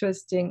quite an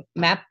interesting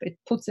map. It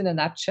puts in a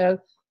nutshell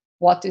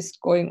what is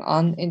going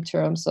on in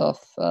terms of,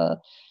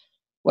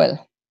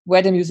 well,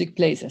 where the music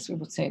plays, as we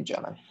would say in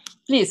German.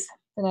 Please,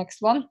 the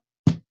next one.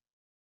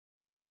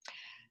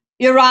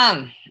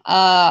 Iran.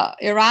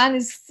 Iran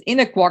is in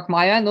a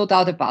quagmire, no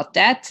doubt about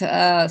that.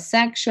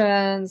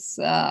 Sanctions,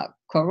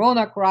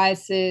 corona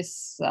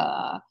crisis,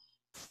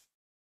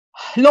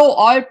 low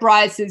oil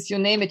prices, you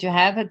name it, you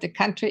have it. The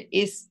country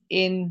is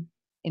in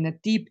a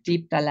deep,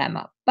 deep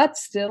dilemma. But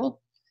still,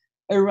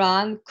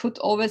 Iran could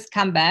always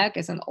come back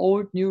as an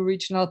old, new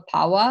regional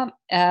power.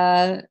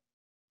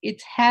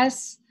 It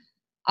has,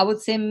 I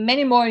would say,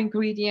 many more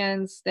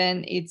ingredients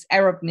than its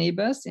Arab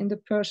neighbors in the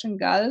Persian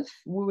Gulf.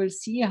 We will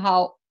see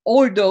how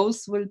all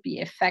those will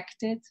be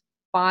affected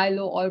by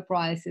low oil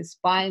prices,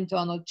 by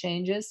internal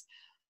changes.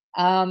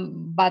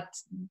 But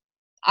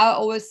I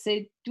always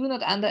say, do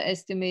not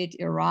underestimate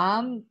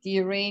Iran. The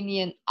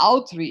Iranian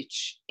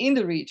outreach in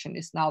the region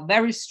is now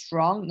very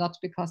strong, not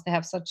because they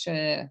have such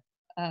a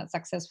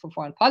successful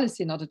foreign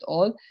policy, not at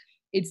all.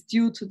 It's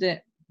due to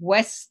the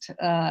West,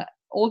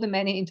 all the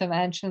many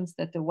interventions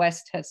that the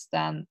West has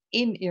done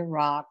in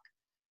Iraq,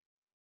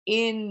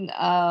 in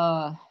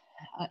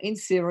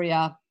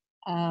Syria,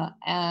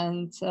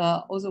 and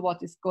also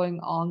what is going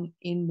on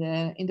in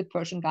the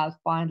Persian Gulf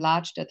by and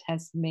large, that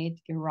has made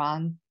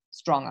Iran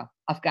stronger.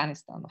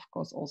 Afghanistan, of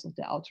course, also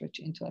the outreach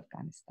into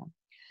Afghanistan.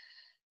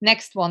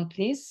 Next one,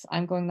 please.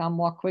 I'm going now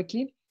more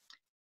quickly.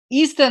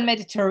 Eastern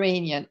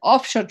Mediterranean,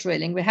 offshore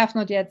drilling. We have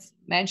not yet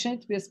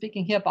mentioned. We are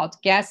speaking here about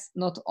gas,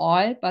 not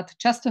oil, but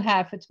just to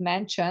have it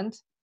mentioned,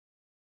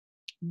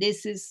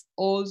 this is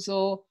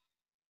also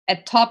a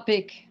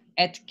topic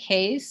at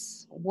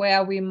case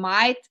where we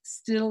might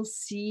still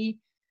see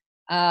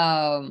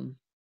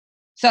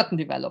certain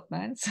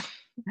developments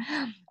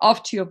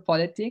of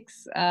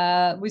geopolitics.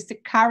 With the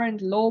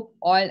current low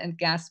oil and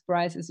gas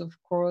prices, of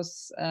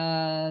course,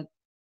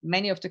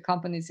 many of the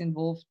companies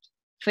involved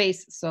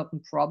face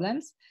certain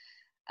problems.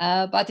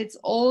 But it's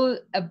all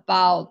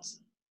about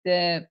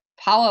the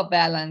power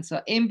balance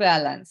or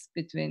imbalance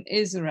between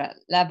Israel,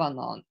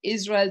 Lebanon,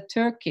 Israel,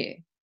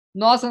 Turkey,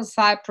 Northern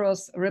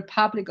Cyprus,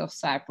 Republic of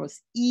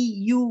Cyprus,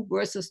 EU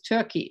versus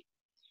Turkey,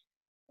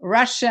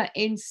 Russia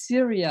in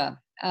Syria,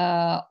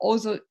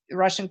 also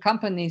Russian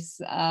companies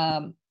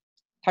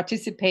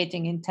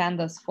participating in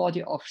tenders for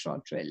the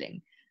offshore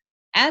drilling.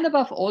 And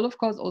above all, of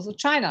course, also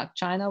China,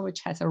 which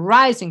has a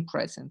rising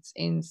presence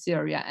in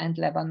Syria and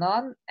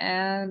Lebanon,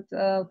 and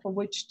for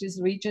which this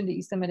region, the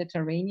Eastern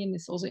Mediterranean,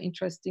 is also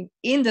interesting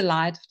in the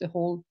light of the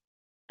whole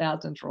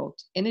Belt and Road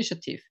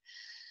Initiative.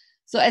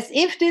 So as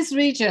if this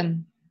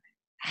region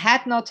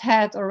had not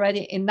had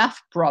already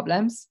enough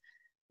problems,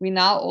 we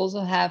now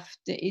also have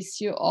the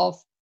issue of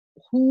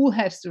who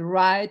has the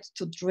right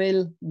to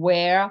drill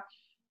where,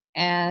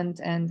 and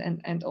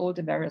all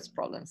the various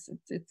problems.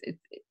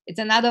 It's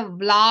another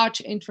large,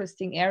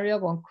 interesting area.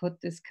 One could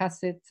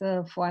discuss it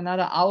for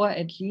another hour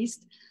at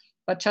least,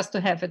 but just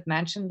to have it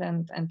mentioned,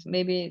 and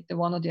maybe the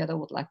one or the other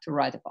would like to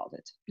write about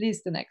it.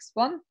 Please, the next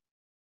one.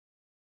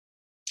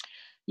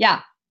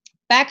 Yeah,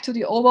 back to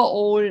the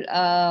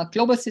overall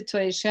global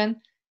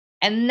situation,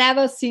 and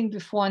never seen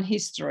before in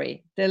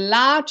history. The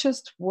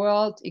largest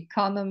world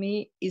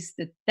economy is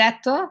the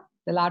debtor,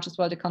 the largest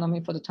world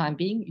economy for the time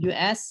being,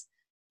 US,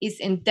 is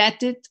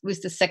indebted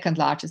with the second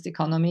largest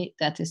economy,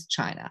 that is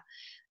China.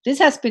 This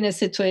has been a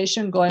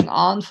situation going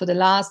on for the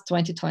last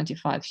 20,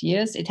 25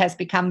 years. It has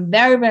become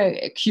very, very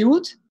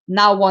acute.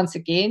 Now, once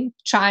again,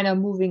 China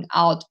moving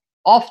out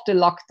of the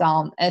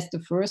lockdown as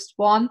the first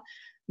one,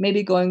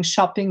 maybe going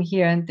shopping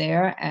here and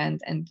there and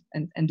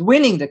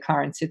winning the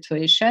current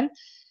situation.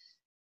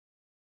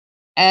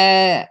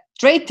 A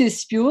trade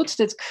dispute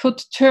that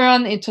could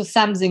turn into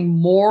something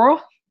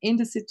more in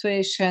the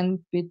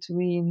situation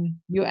between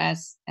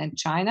US and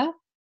China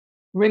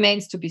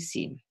remains to be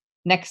seen.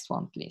 Next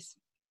one, please.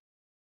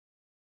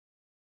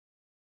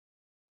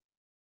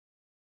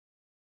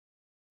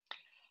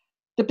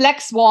 The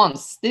black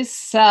swans.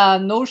 This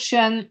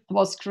notion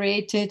was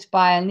created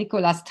by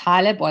Nicholas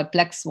Taleb, or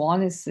black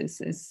swan is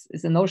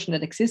a notion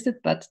that existed,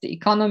 but the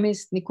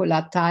economist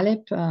Nicholas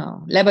Taleb,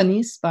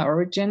 Lebanese by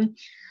origin,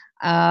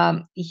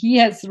 he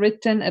has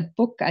written a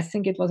book, I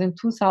think it was in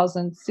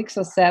 2006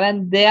 or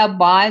 7,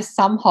 thereby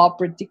somehow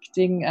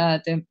predicting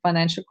the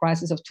financial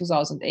crisis of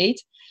 2008.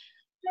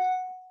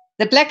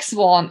 The black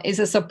swan is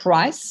a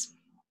surprise,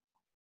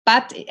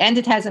 and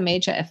it has a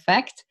major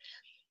effect.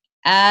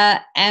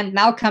 And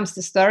now comes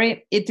the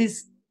story. It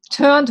is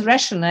turned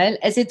rational,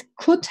 as it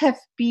could have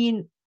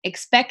been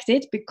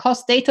expected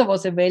because data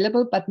was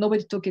available, but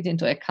nobody took it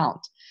into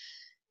account.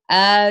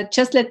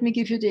 Just let me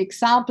give you the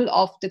example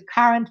of the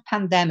current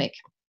pandemic.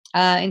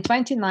 In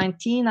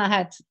 2019, I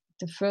had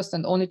the first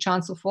and only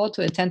chance of all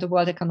to attend the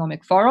World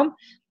Economic Forum.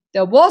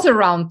 There was a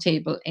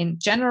roundtable in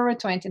January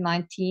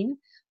 2019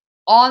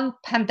 on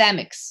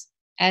pandemics,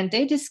 and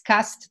they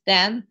discussed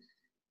then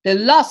the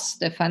loss,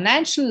 the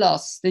financial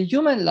loss, the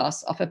human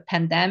loss of a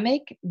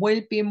pandemic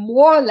will be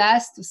more or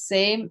less the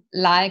same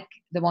like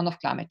the one of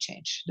climate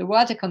change. The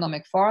World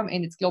Economic Forum,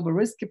 in its Global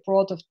Risk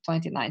Report of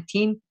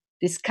 2019,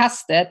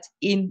 discussed that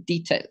in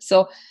detail.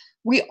 So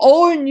we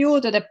all knew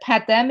that a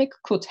pandemic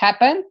could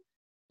happen,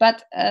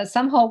 but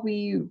somehow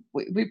we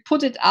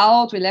put it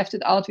out, we left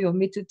it out, we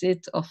omitted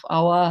it of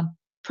our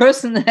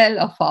personnel,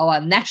 of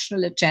our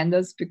national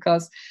agendas,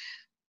 because,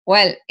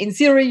 well, in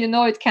theory, you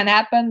know, it can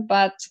happen,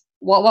 but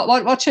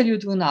what shall you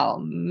do now?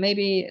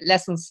 Maybe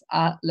lessons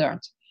are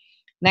learned.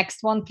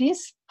 Next one,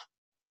 please.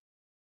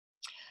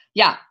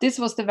 Yeah, this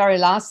was the very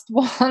last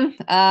one.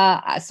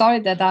 Sorry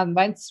that I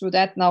went through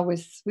that now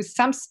with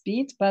some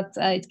speed, but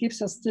it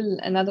gives us still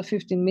another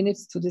 15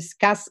 minutes to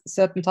discuss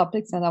certain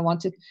topics, and I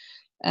wanted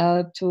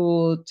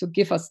to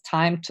give us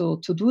time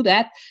to do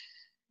that.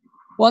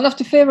 One of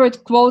the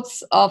favorite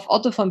quotes of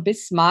Otto von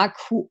Bismarck,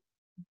 who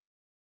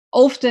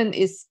often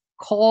is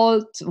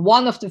called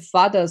one of the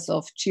fathers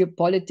of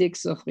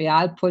geopolitics, of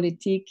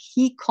realpolitik,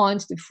 he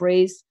coined the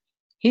phrase,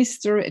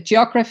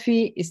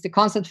 geography is the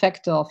constant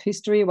factor of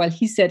history, while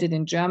he said it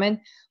in German,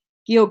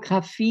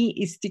 Geographie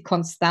ist die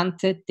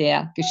Konstante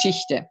der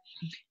Geschichte.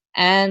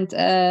 And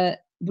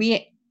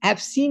we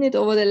have seen it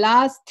over the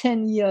last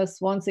 10 years,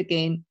 once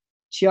again,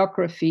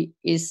 geography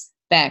is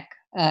back.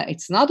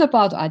 It's not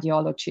about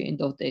ideology in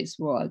today's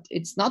world.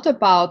 It's not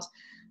about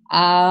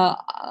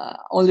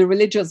only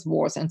religious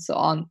wars and so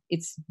on.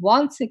 It's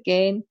once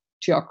again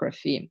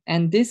geography.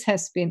 And this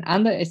has been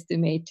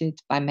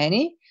underestimated by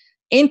many,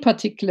 in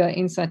particular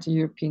inside the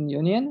European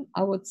Union,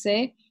 I would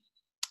say.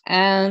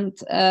 And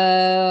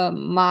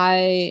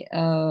my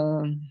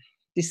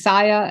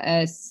desire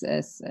as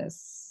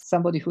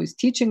somebody who is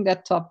teaching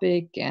that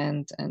topic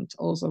and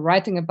also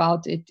writing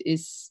about it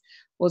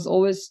was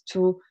always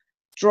to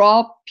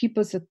draw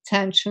people's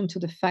attention to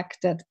the fact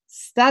that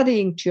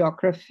studying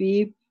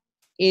geography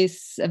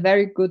is a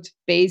very good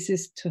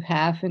basis to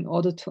have in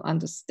order to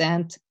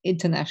understand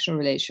international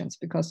relations,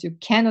 because you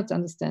cannot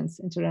understand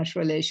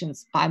international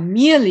relations by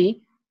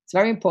merely, it's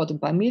very important,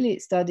 by merely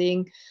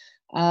studying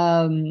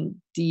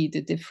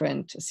the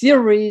different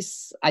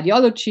theories,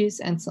 ideologies,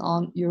 and so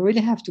on. You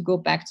really have to go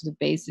back to the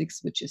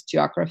basics, which is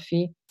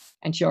geography,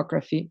 and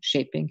geography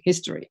shaping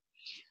history.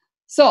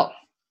 So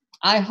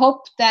I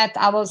hope that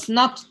I was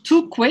not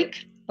too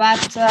quick,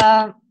 but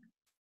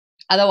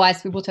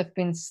otherwise we would have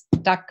been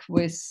stuck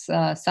with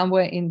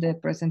somewhere in the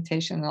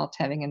presentation not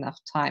having enough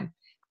time.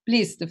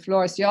 Please, the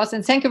floor is yours.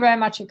 And thank you very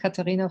much,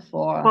 Katharina,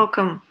 for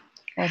welcome.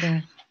 For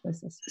the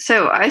business.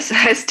 So I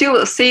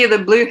still see the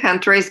blue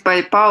hand raised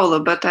by Paula,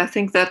 but I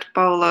think that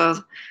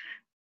Paula,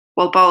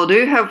 well, Paula, do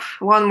you have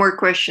one more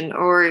question,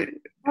 or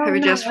have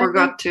you just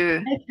forgot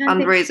to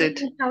unraise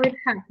it? How it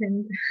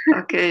happened.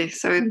 Okay,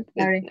 so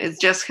it's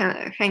just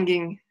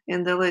hanging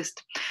in the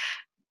list.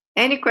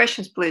 Any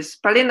questions, please?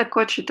 Polina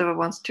Kochitova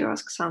wants to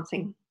ask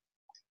something.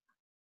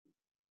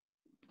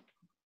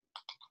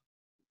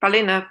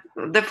 Polina,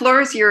 the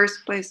floor is yours,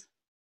 please.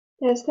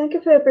 Yes, thank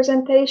you for your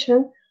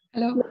presentation.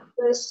 Hello. It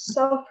was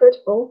so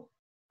fruitful.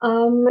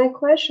 My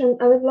question,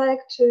 I would like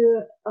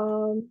to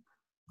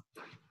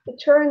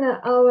turn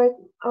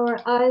our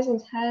eyes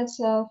and heads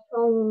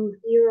from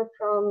Europe,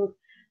 from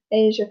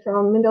Asia,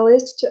 from Middle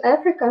East to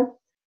Africa,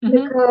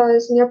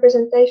 because in your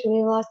presentation, in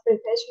your last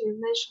presentation, you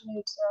mentioned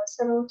it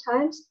several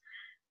times.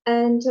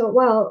 And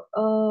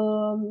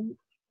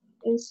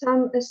in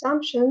some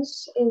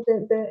assumptions in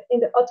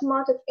the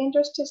automotive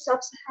industry,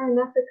 sub-Saharan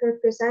Africa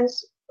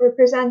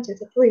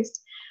represented at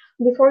least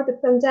before the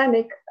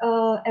pandemic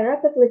a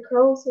rapidly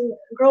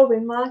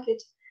growing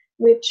market,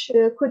 which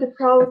could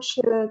approach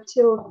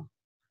till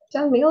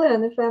 10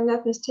 million, if I'm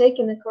not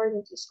mistaken,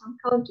 according to some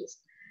countries,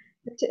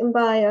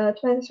 by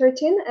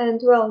 2013.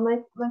 And well, my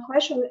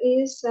question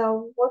is,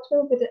 what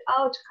will be the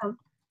outcome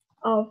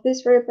of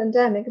this very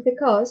pandemic?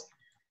 Because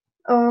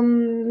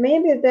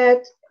maybe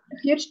that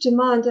huge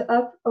demand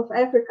of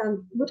Africa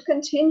would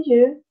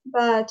continue,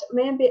 but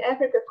maybe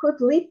Africa could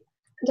leap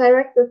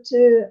directly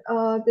to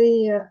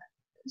the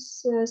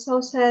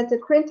so-said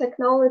green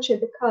technology,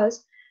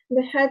 because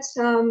they had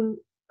some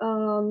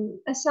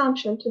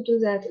assumption to do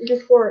that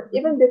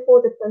even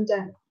before the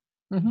pandemic.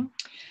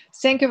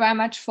 Thank you very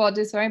much for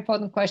this very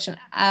important question.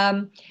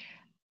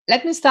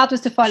 Let me start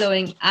with the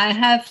following. I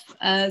have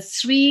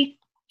 3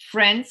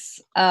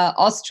 friends,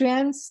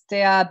 Austrians.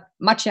 They are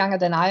much younger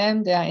than I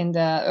am. They are in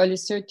the early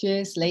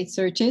 30s, late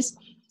 30s.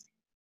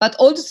 But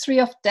all the 3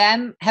 of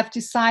them have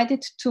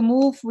decided to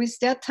move with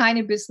their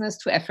tiny business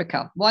to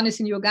Africa. One is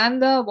in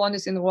Uganda, one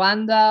is in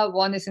Rwanda,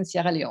 one is in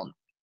Sierra Leone.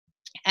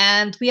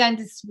 And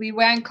we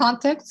were in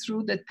contact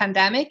through the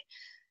pandemic,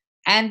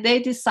 and they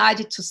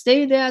decided to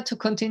stay there, to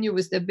continue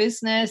with their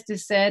business. They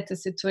said the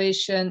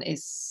situation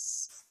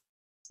is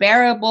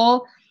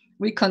bearable.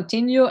 We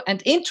continue.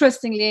 And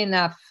interestingly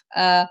enough,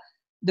 the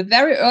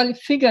very early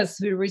figures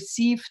we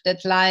received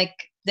that like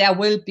there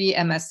will be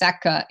a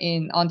massacre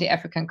on the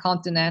African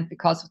continent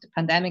because of the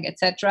pandemic,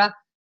 etc.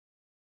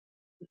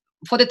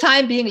 For the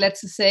time being,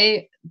 let's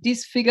say,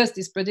 these figures,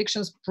 these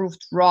predictions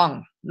proved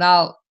wrong.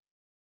 Now,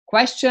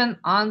 question,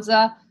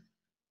 answer,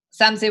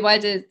 some say, why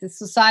the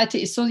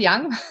society is so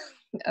young?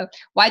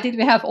 Why did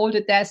we have all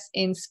the deaths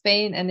in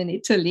Spain and in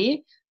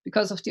Italy?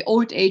 Because of the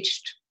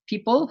old-aged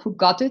people who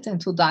got it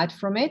and who died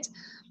from it.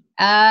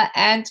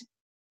 And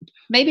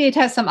Maybe it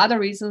has some other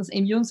reasons.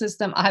 Immune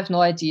system, I have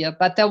no idea.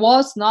 But there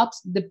was not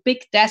the big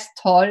death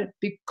toll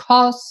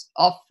because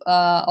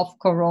of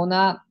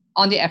Corona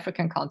on the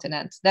African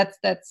continent.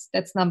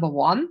 That's number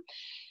one.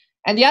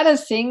 And the other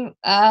thing,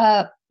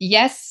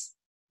 yes,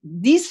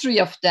 these three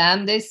of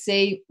them, they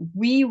say,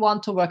 we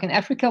want to work in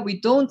Africa.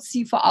 We don't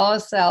see for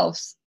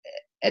ourselves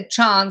a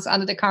chance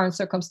under the current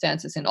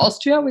circumstances in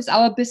Austria with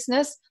our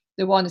business.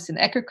 The one is in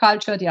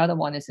agriculture, the other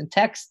one is in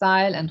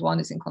textile, and one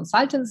is in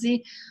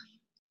consultancy.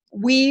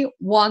 We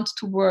want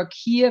to work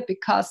here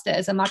because there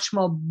is a much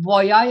more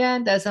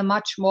buoyant, there's a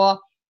much more,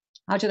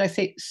 how should I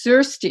say,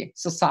 thirsty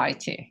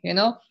society. You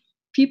know,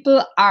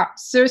 people are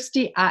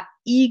thirsty, are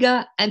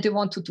eager, and they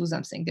want to do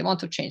something. They want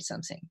to change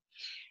something.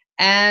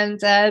 And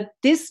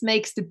this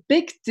makes the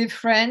big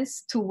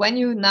difference to when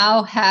you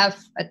now have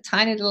a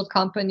tiny little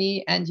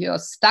company and you're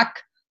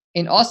stuck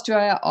in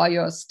Austria or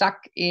you're stuck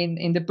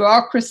in the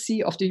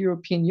bureaucracy of the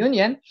European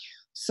Union.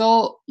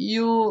 So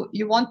you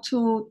want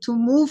to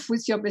move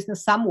with your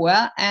business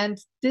somewhere, and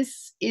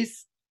this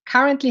is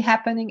currently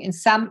happening in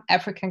some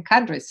African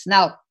countries.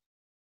 Now,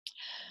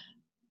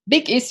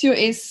 big issue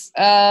is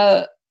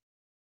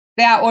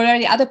there are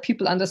already other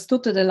people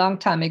understood it a long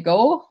time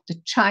ago, the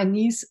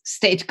Chinese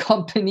state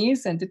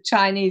companies and the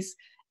Chinese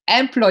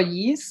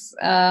employees.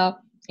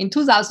 In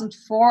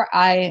 2004,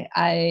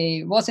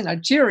 I was in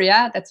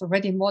Algeria. That's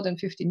already more than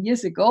 15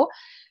 years ago.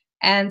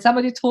 And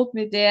somebody told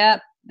me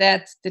there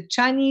that the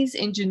Chinese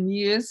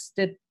engineers,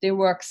 that they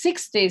work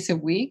 6 days a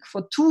week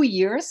for 2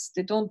 years.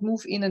 They don't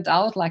move in and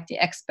out like the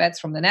expats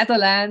from the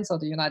Netherlands or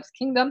the United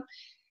Kingdom.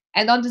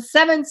 And on the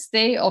 7th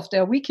day of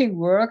their weekend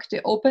work, they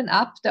open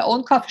up their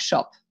own coffee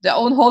shop, their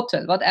own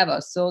hotel,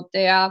 whatever. So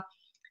they are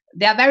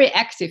very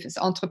active as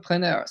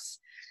entrepreneurs.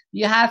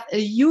 You have a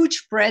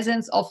huge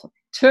presence of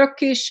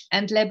Turkish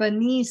and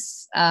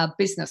Lebanese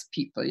business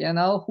people, you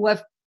know, who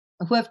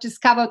have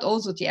discovered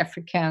also the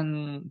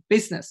African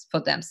business for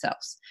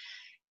themselves.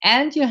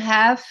 And you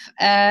have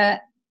a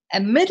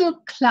middle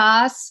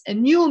class, a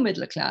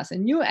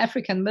new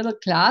African middle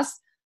class,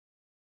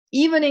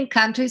 even in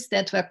countries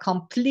that were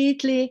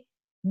completely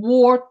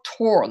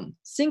war-torn.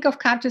 Think of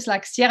countries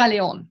like Sierra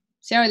Leone.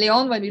 Sierra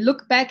Leone, when we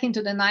look back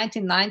into the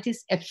 1990s,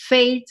 a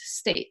failed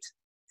state.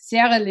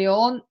 Sierra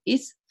Leone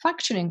is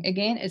functioning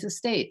again as a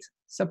state.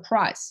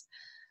 Surprise.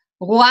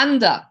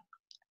 Rwanda,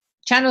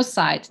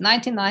 genocide,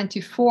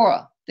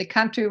 1994. The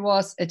country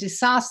was a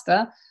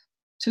disaster.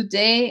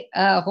 Today,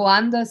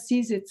 Rwanda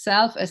sees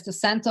itself as the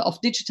center of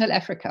digital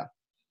Africa.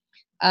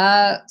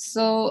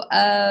 So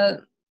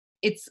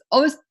it's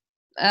always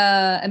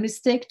a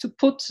mistake to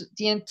put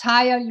the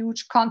entire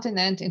huge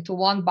continent into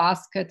one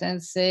basket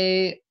and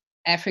say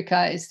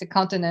Africa is the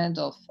continent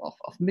of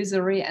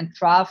misery and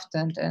drought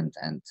and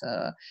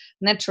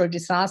natural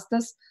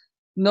disasters.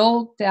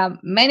 No, there are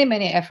many,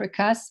 many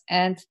Africas,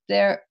 and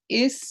there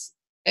is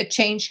a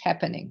change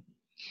happening.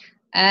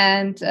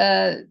 And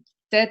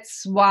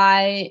that's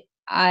why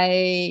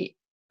I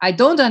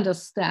don't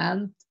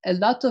understand a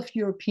lot of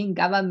European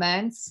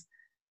governments,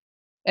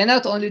 and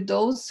not only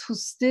those who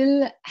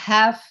still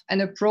have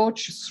an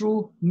approach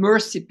through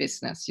mercy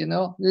business, you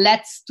know,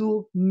 let's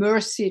do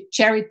mercy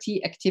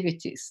charity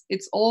activities.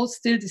 It's all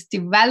still this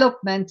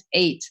development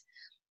aid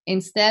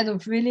instead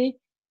of really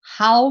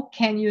how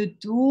can you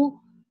do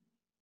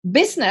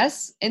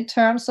business in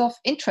terms of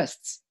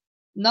interests.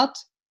 Not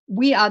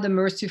we are the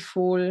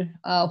merciful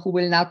who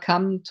will now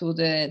come to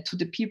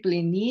the people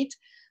in need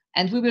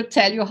and we will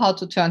tell you how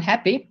to turn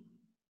happy,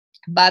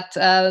 but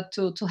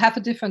to have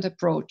a different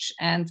approach.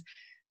 And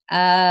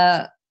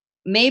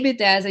maybe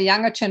there's a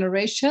younger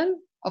generation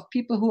of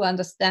people who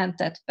understand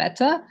that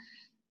better.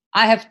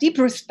 I have deep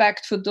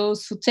respect for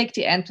those who take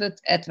the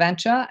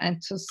adventure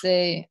and to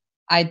say,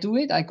 I do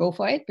it, I go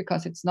for it,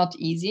 because it's not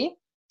easy.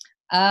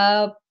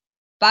 But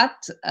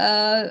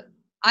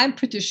I'm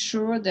pretty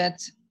sure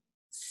that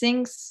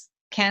things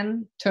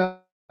can turn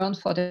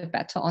for the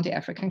better on the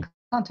African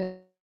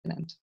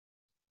continent.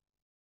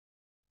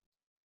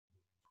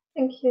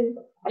 Thank you.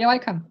 You're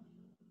welcome.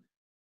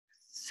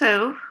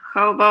 So,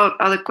 how about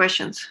other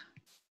questions?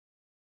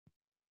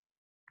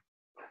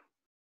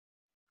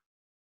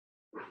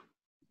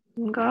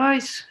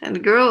 Guys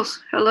and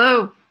girls,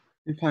 hello.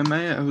 If I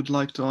may, I would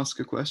like to ask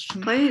a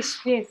question. Please.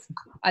 Yes,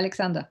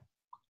 Alexander.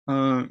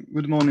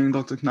 Good morning,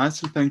 Dr.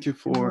 Kneissl. Thank you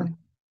for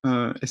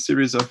a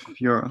series of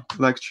your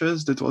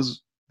lectures. That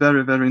was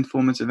very, very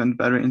informative and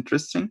very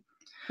interesting.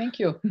 Thank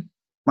you.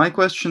 My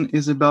question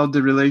is about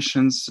the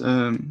relations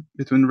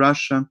between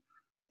Russia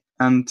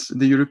and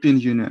the European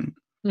Union.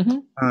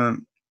 Mm-hmm.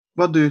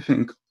 What do you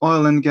think?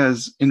 Oil and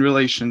gas in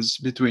relations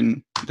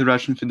between the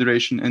Russian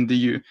Federation and the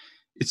EU,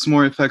 it's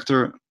more a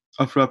factor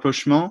of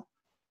rapprochement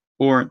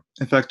or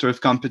a factor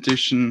of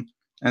competition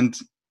and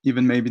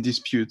even maybe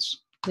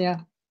disputes?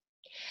 Yeah.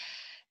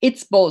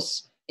 It's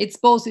both. It's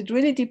both. It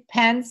really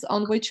depends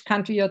on which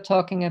country you're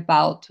talking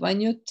about. When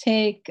you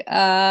take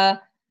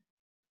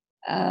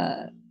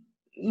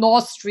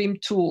Nord Stream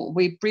 2.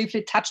 We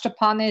briefly touched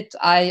upon it.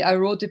 I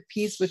wrote a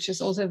piece which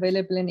is also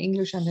available in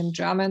English and in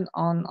German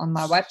on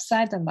my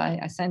website, and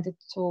I sent it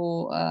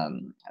to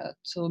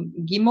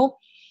Gimo.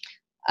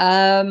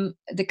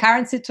 The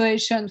current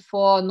situation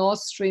for Nord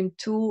Stream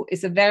 2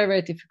 is a very,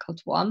 very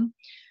difficult one,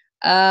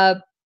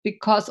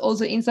 because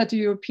also inside the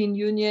European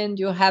Union,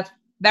 you have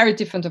very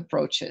different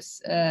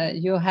approaches.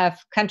 You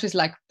have countries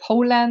like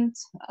Poland,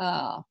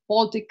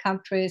 Baltic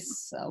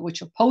countries,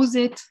 which oppose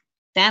it.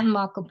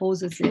 Denmark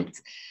opposes it.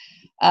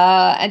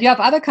 And you have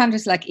other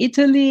countries like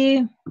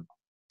Italy,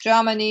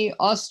 Germany,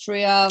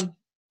 Austria,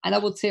 and I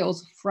would say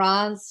also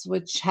France,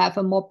 which have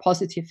a more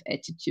positive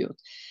attitude.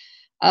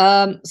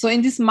 So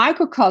in this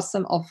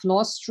microcosm of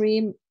Nord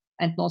Stream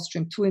and Nord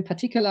Stream 2 in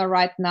particular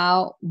right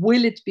now,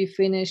 will it be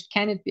finished?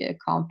 Can it be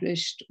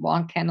accomplished?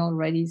 One can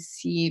already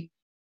see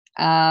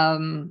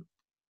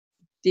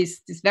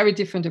these very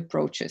different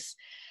approaches.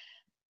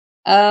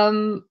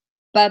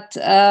 But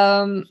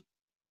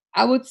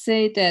I would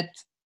say that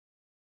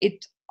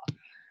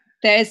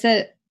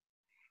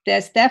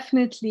there's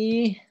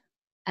definitely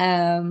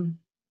a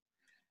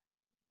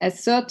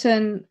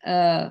certain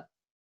how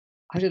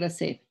should I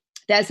say?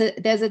 There's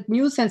a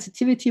new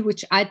sensitivity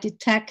which I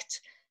detect,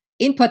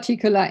 in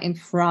particular in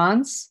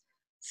France,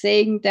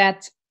 saying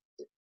that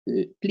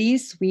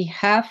please, we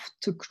have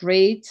to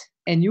create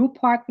a new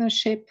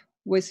partnership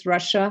with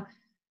Russia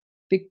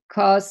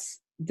because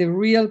the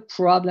real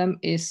problem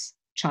is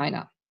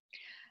China.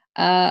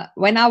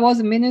 When I was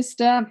a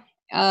minister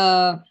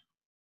and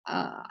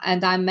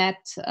I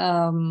met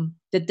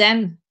the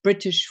then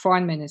British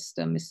Foreign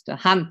Minister, Mr.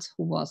 Hunt,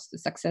 who was the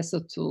successor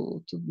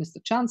to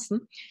Mr.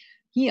 Johnson,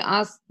 he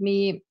asked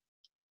me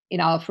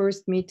in our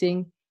first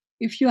meeting,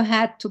 if you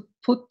had to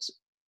put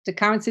the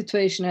current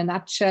situation in a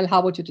nutshell,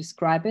 how would you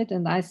describe it?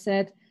 And I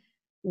said,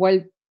 well,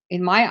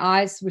 in my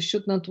eyes, we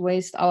should not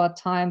waste our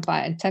time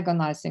by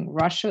antagonizing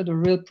Russia. The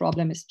real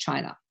problem is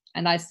China.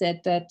 And I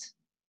said that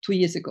 2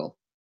 years ago.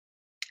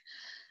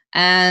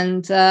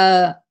 And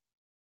I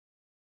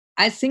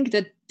think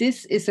that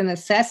this is an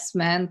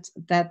assessment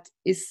that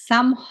is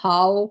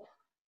somehow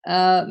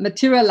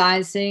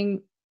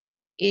materializing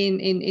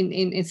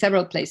in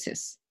several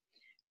places.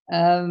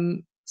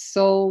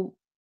 So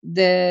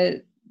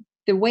the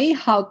way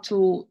how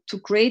to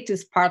create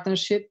this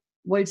partnership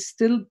will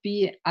still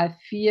be, I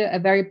fear, a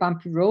very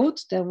bumpy road.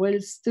 There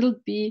will still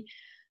be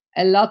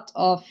a lot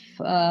of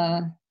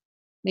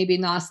maybe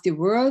nasty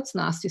words,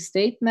 nasty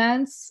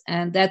statements,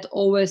 and that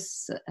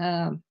always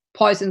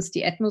poisons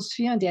the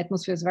atmosphere. And the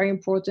atmosphere is very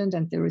important,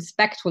 and the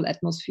respectful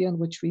atmosphere in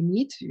which we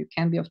meet. You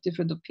can be of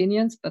different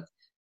opinions, but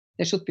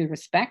there should be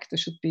respect. There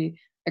should be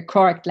a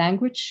correct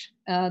language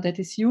that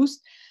is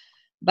used.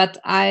 But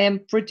I am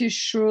pretty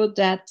sure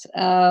that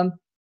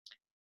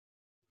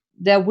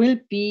there will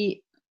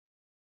be,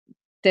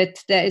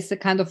 that there is a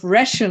kind of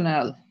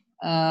rational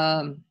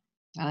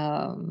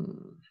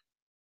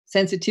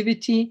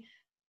sensitivity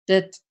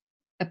that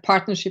a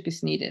partnership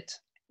is needed,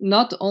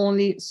 not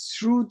only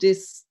through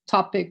this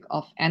topic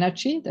of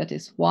energy, that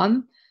is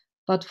one,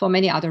 but for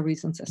many other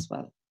reasons as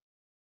well.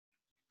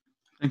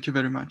 Thank you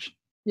very much.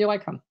 You're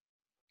welcome.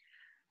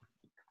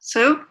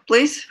 So,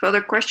 please,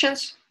 further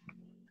questions?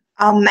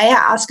 May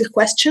I ask a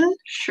question?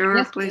 Sure,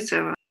 Yes, please, please.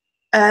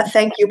 Eva.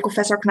 Thank you,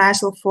 Professor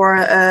Kneissl,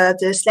 for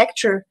this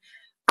lecture.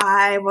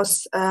 I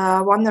was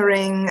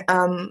wondering,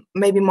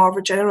 maybe more of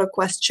a general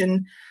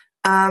question,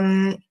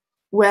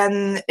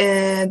 when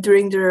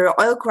during the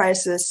oil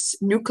crisis,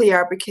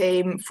 nuclear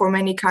became for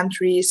many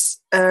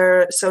countries,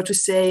 so to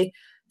say,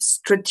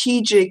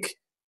 strategic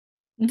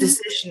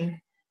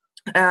decision,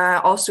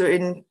 also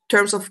in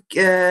terms of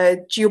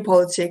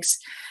geopolitics.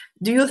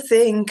 Do you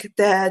think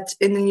that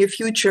in the near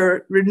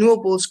future,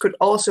 renewables could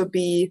also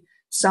be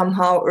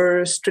somehow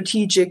a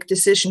strategic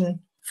decision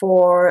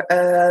for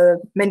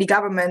many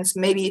governments,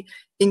 maybe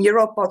in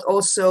Europe, but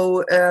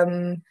also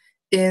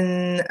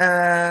in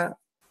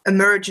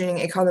emerging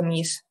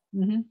economies?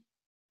 Mm-hmm.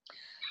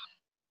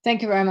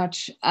 Thank you very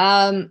much.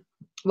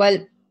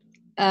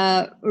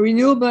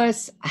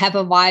 Renewables have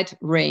a wide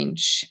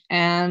range,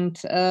 and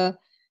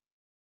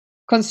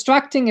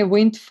constructing a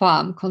wind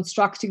farm,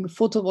 constructing a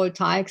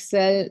photovoltaic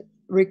cell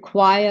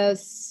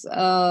requires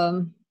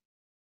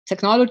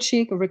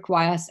technology,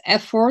 requires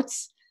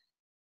efforts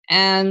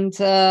and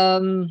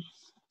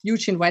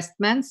huge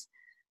investments.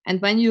 And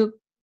when you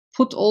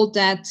put all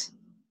that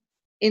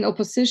in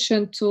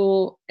opposition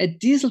to a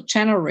diesel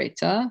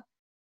generator,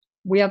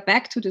 we are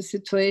back to the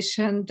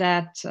situation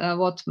that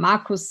what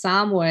Marcus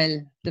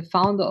Samuel, the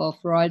founder of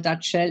Royal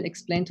Dutch Shell,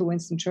 explained to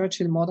Winston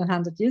Churchill more than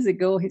 100 years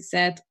ago. He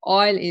said,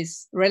 oil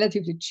is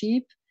relatively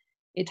cheap,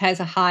 it has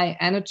a high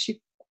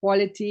energy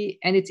quality,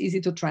 and it's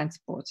easy to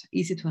transport,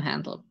 easy to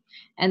handle.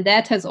 And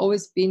that has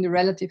always been the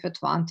relative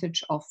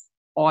advantage of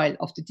oil,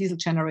 of the diesel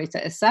generator.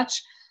 As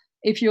such,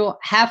 if you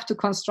have to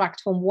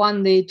construct from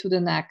one day to the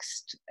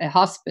next a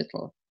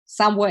hospital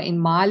somewhere in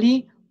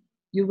Mali,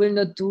 you will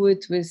not do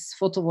it with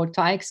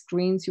photovoltaic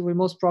screens. You will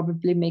most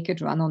probably make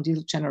it run on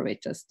diesel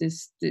generators.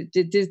 This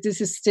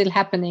is still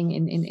happening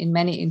in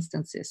many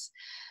instances.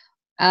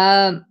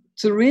 To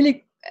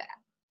really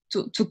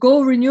to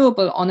go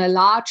renewable on a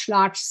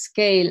large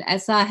scale,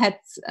 as I had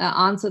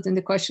answered in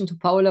the question to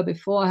Paula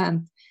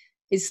beforehand,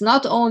 it's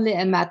not only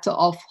a matter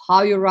of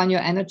how you run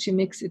your energy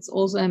mix, it's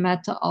also a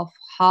matter of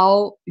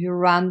how you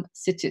run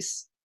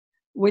cities.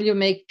 Will you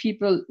make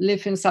people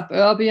live in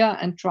suburbia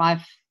and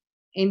drive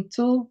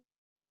to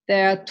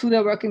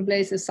their working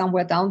places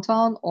somewhere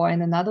downtown or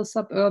in another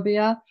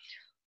suburbia?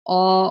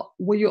 Or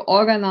will you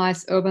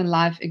organize urban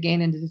life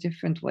again in a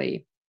different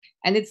way?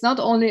 And it's not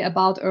only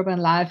about urban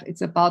life,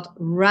 it's about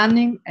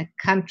running a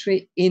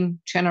country in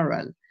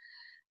general.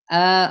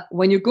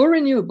 When you go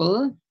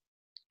renewable,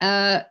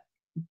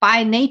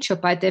 by nature,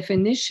 by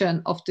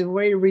definition of the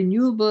way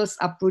renewables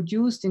are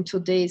produced in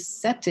today's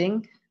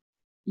setting,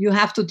 you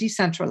have to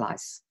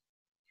decentralize.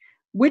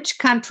 Which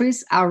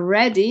countries are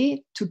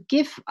ready to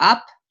give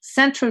up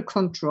central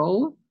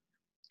control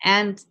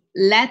and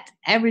let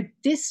every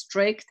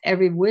district,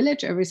 every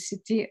village, every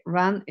city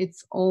run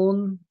its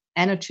own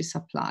energy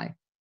supply?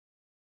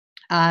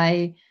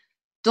 I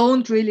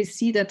don't really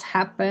see that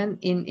happen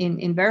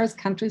in various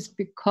countries,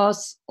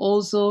 because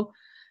also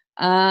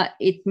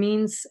it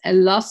means a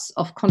loss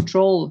of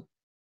control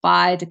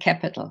by the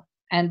capital.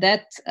 And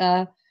that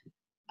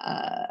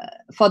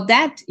for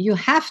that, you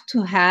have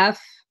to have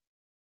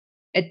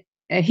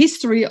a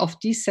history of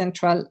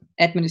decentral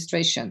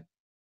administration.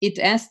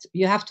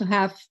 You have to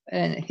have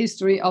a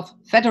history of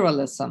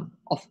federalism,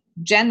 of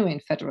genuine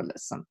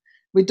federalism.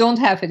 We don't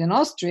have it in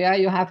Austria.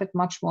 You have it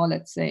much more,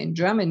 let's say, in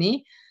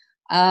Germany.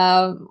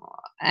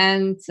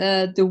 And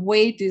the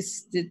way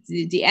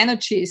the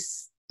energy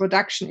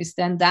production is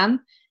then done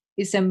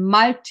is a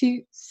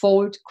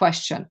multi-fold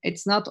question.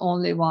 It's not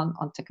only one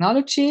on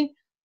technology.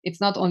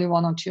 It's not only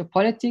one on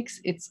geopolitics.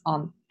 It's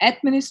on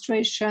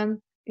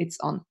administration. It's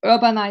on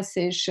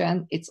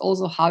urbanization. It's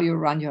also how you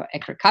run your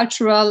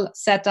agricultural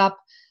setup.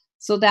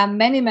 So there are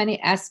many, many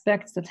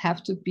aspects that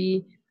have to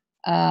be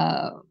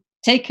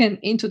taken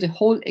into the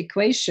whole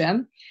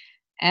equation.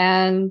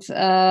 And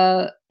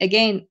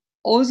again,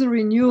 also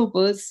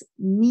renewables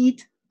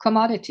need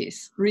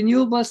commodities.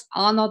 Renewables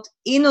are not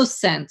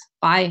innocent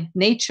by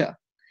nature.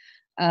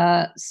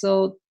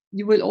 So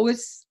you will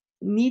always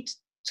need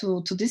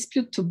to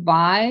dispute, to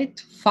buy,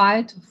 to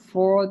fight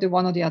for the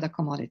one or the other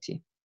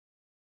commodity.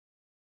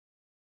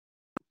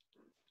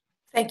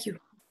 Thank you.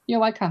 You're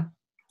welcome.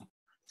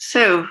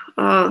 So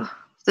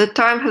the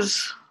time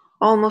has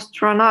almost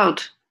run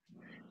out.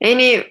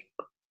 Any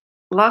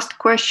last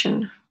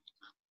question?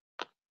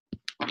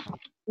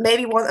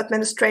 Maybe one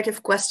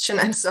administrative question,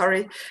 I'm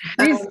sorry.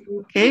 Please.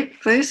 Okay,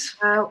 please.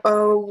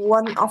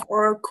 One of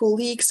our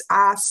colleagues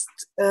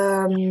asked,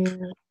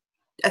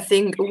 I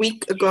think a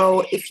week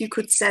ago, if you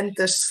could send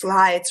the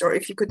slides, or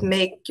if you could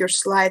make your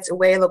slides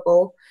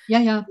available.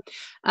 Yeah.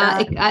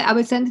 I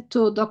will send it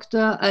to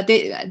Dr.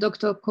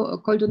 Dr.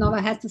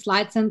 Koldunova has the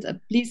slides, and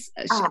please,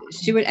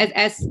 she will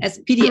as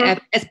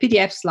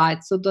PDF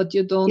slides, so that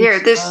you don't. Yeah,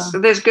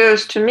 this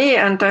goes to me,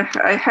 and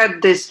I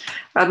had this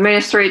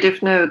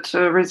administrative note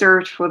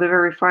reserved for the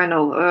very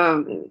final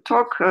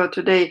talk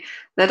today,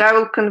 that I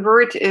will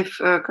convert, if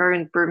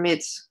Karin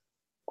permits,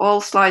 all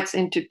slides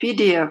into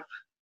PDF,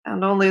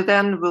 and only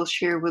then we'll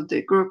share with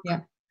the group.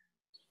 Yeah,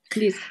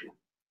 please.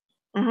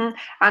 Mm-hmm.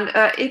 And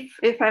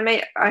if I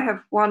may, I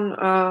have one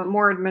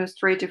more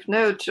administrative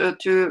note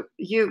to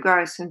you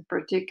guys in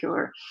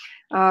particular.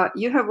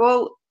 You have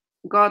all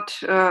got,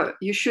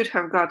 you should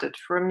have got it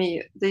from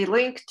me, the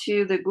link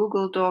to the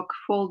Google Doc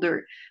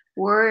folder,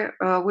 where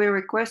we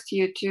request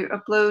you to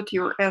upload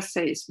your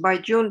essays by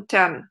June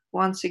 10.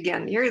 Once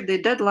again, here the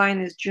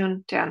deadline is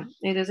June 10.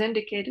 It is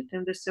indicated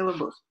in the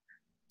syllabus.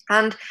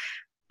 And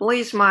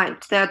please mind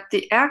that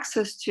the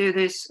access to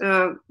this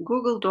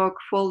Google Doc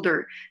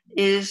folder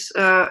is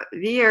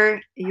via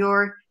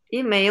your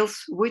emails,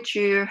 which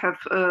you have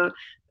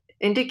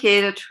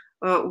indicated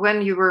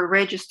when you were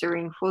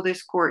registering for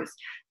this course,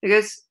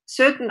 because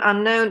certain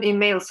unknown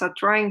emails are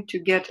trying to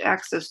get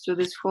access to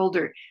this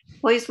folder.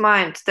 Please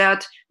mind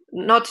that,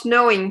 not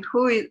knowing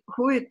who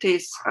it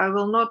is, I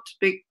will not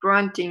be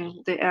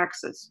granting the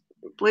access.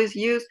 Please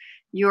use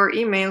your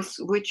emails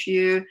which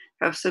you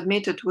have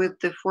submitted with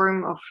the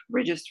form of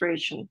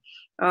registration.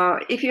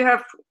 If you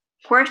have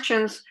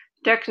questions,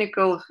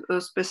 technical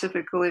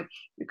specifically,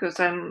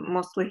 because I'm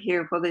mostly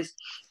here for this,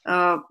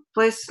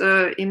 please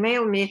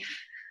email me.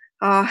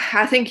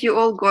 I think you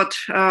all got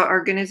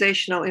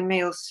organizational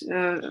emails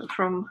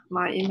from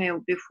my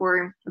email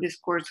before this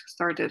course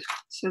started.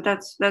 So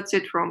that's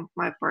it from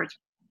my part.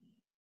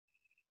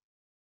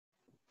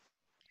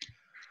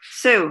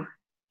 So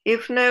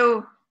if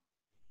no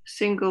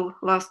single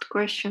last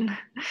question,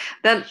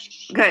 then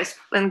guys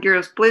and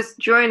girls, please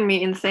join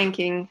me in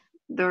thanking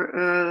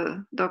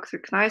Dr.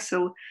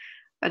 Kneissl.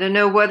 I don't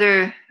know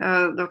whether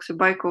Dr.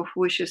 Baikov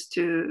wishes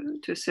to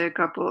say a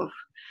couple of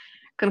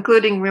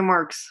concluding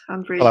remarks.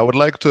 Andrei. Well, I would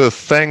like to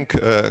thank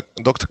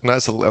Dr.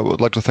 Kneissl. I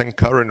would like to thank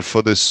Karin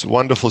for this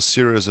wonderful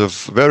series of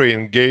very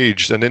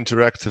engaged and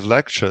interactive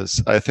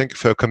lectures. I thank you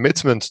for your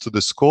commitment to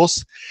this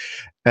course,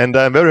 and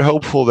I'm very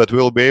hopeful that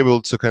we'll be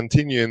able to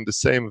continue in the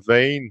same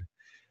vein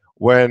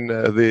when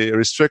the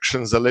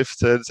restrictions are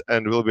lifted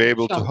and we'll be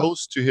able to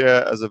host you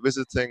here as a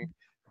visiting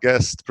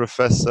guest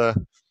professor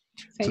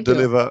to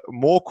deliver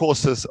more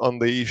courses on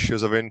the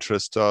issues of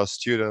interest to our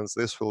students.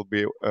 This will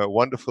be a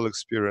wonderful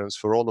experience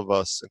for all of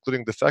us,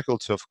 including the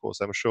faculty, of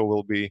course. I'm sure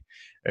we'll be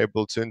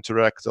able to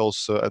interact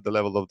also at the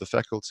level of the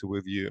faculty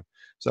with you.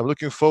 So I'm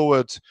looking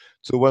forward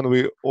to when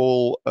we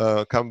all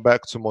come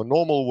back to more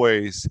normal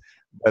ways.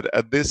 But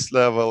at this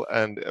level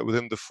and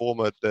within the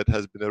format that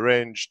has been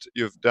arranged,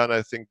 you've done,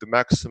 I think, the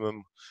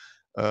maximum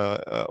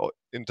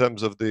in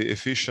terms of the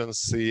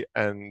efficiency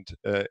and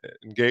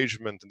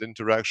engagement and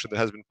interaction that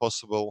has been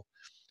possible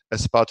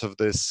as part of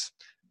this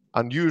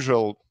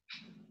unusual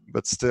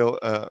but still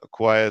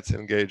quiet,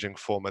 engaging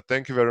format.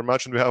 Thank you very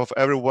much. On behalf of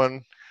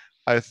everyone,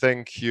 I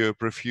thank you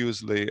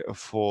profusely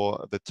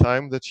for the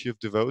time that you've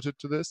devoted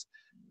to this.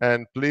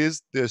 And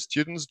please, dear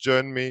students,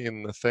 join me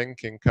in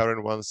thanking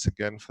Karin once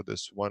again for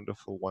this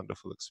wonderful,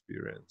 wonderful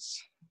experience.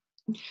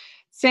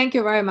 Thank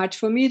you very much.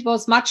 For me, it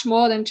was much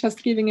more than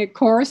just giving a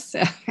course.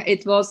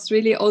 It was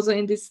really also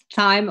in this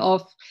time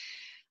of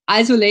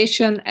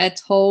isolation at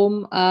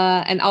home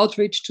and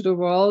outreach to the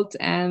world.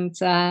 And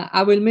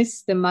I will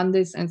miss the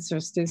Mondays and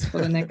Thursdays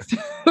for the next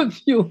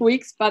few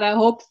weeks. But I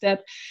hope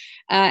that,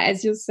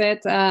 as you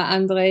said,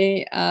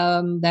 Andrei,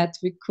 that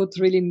we could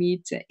really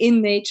meet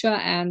in nature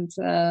and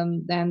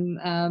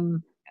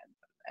then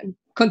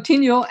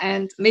continue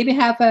and maybe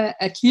have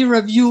a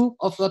clearer view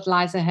of what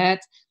lies ahead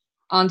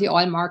on the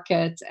oil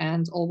market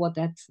and all what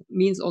that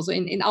means also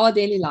in our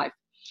daily life.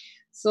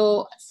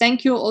 So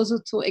thank you also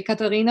to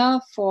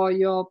Ekaterina for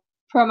your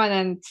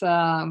permanent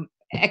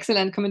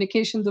excellent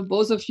communication to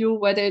both of you,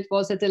 whether it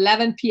was at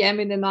 11 p.m.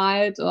 in the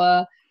night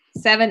or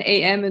 7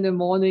 a.m. in the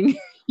morning.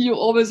 You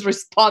always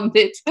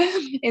responded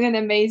in an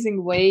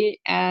amazing way.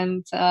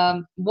 And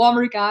warm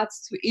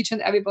regards to each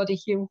and everybody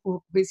here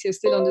who is here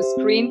still on the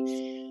screen.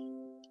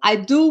 I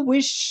do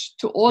wish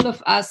to all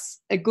of us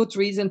a good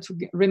reason to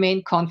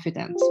remain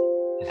confident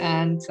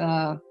and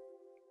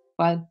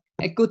well,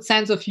 a good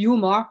sense of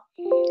humor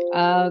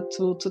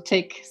to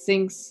take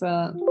things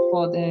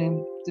for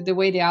the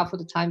way they are for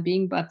the time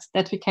being, but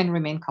that we can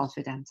remain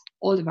confident.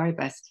 All the very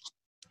best.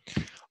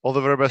 All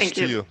the very best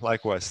to you.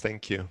 Likewise.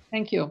 Thank you.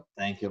 Thank you.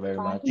 Thank you very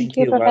much. Thank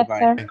you,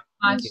 Professor.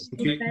 Thank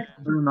you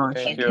very much.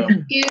 Thank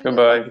you.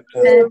 Goodbye.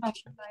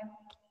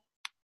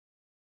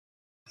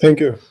 Thank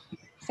you.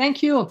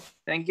 Thank you.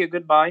 Thank you.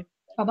 Goodbye.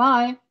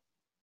 Bye-bye.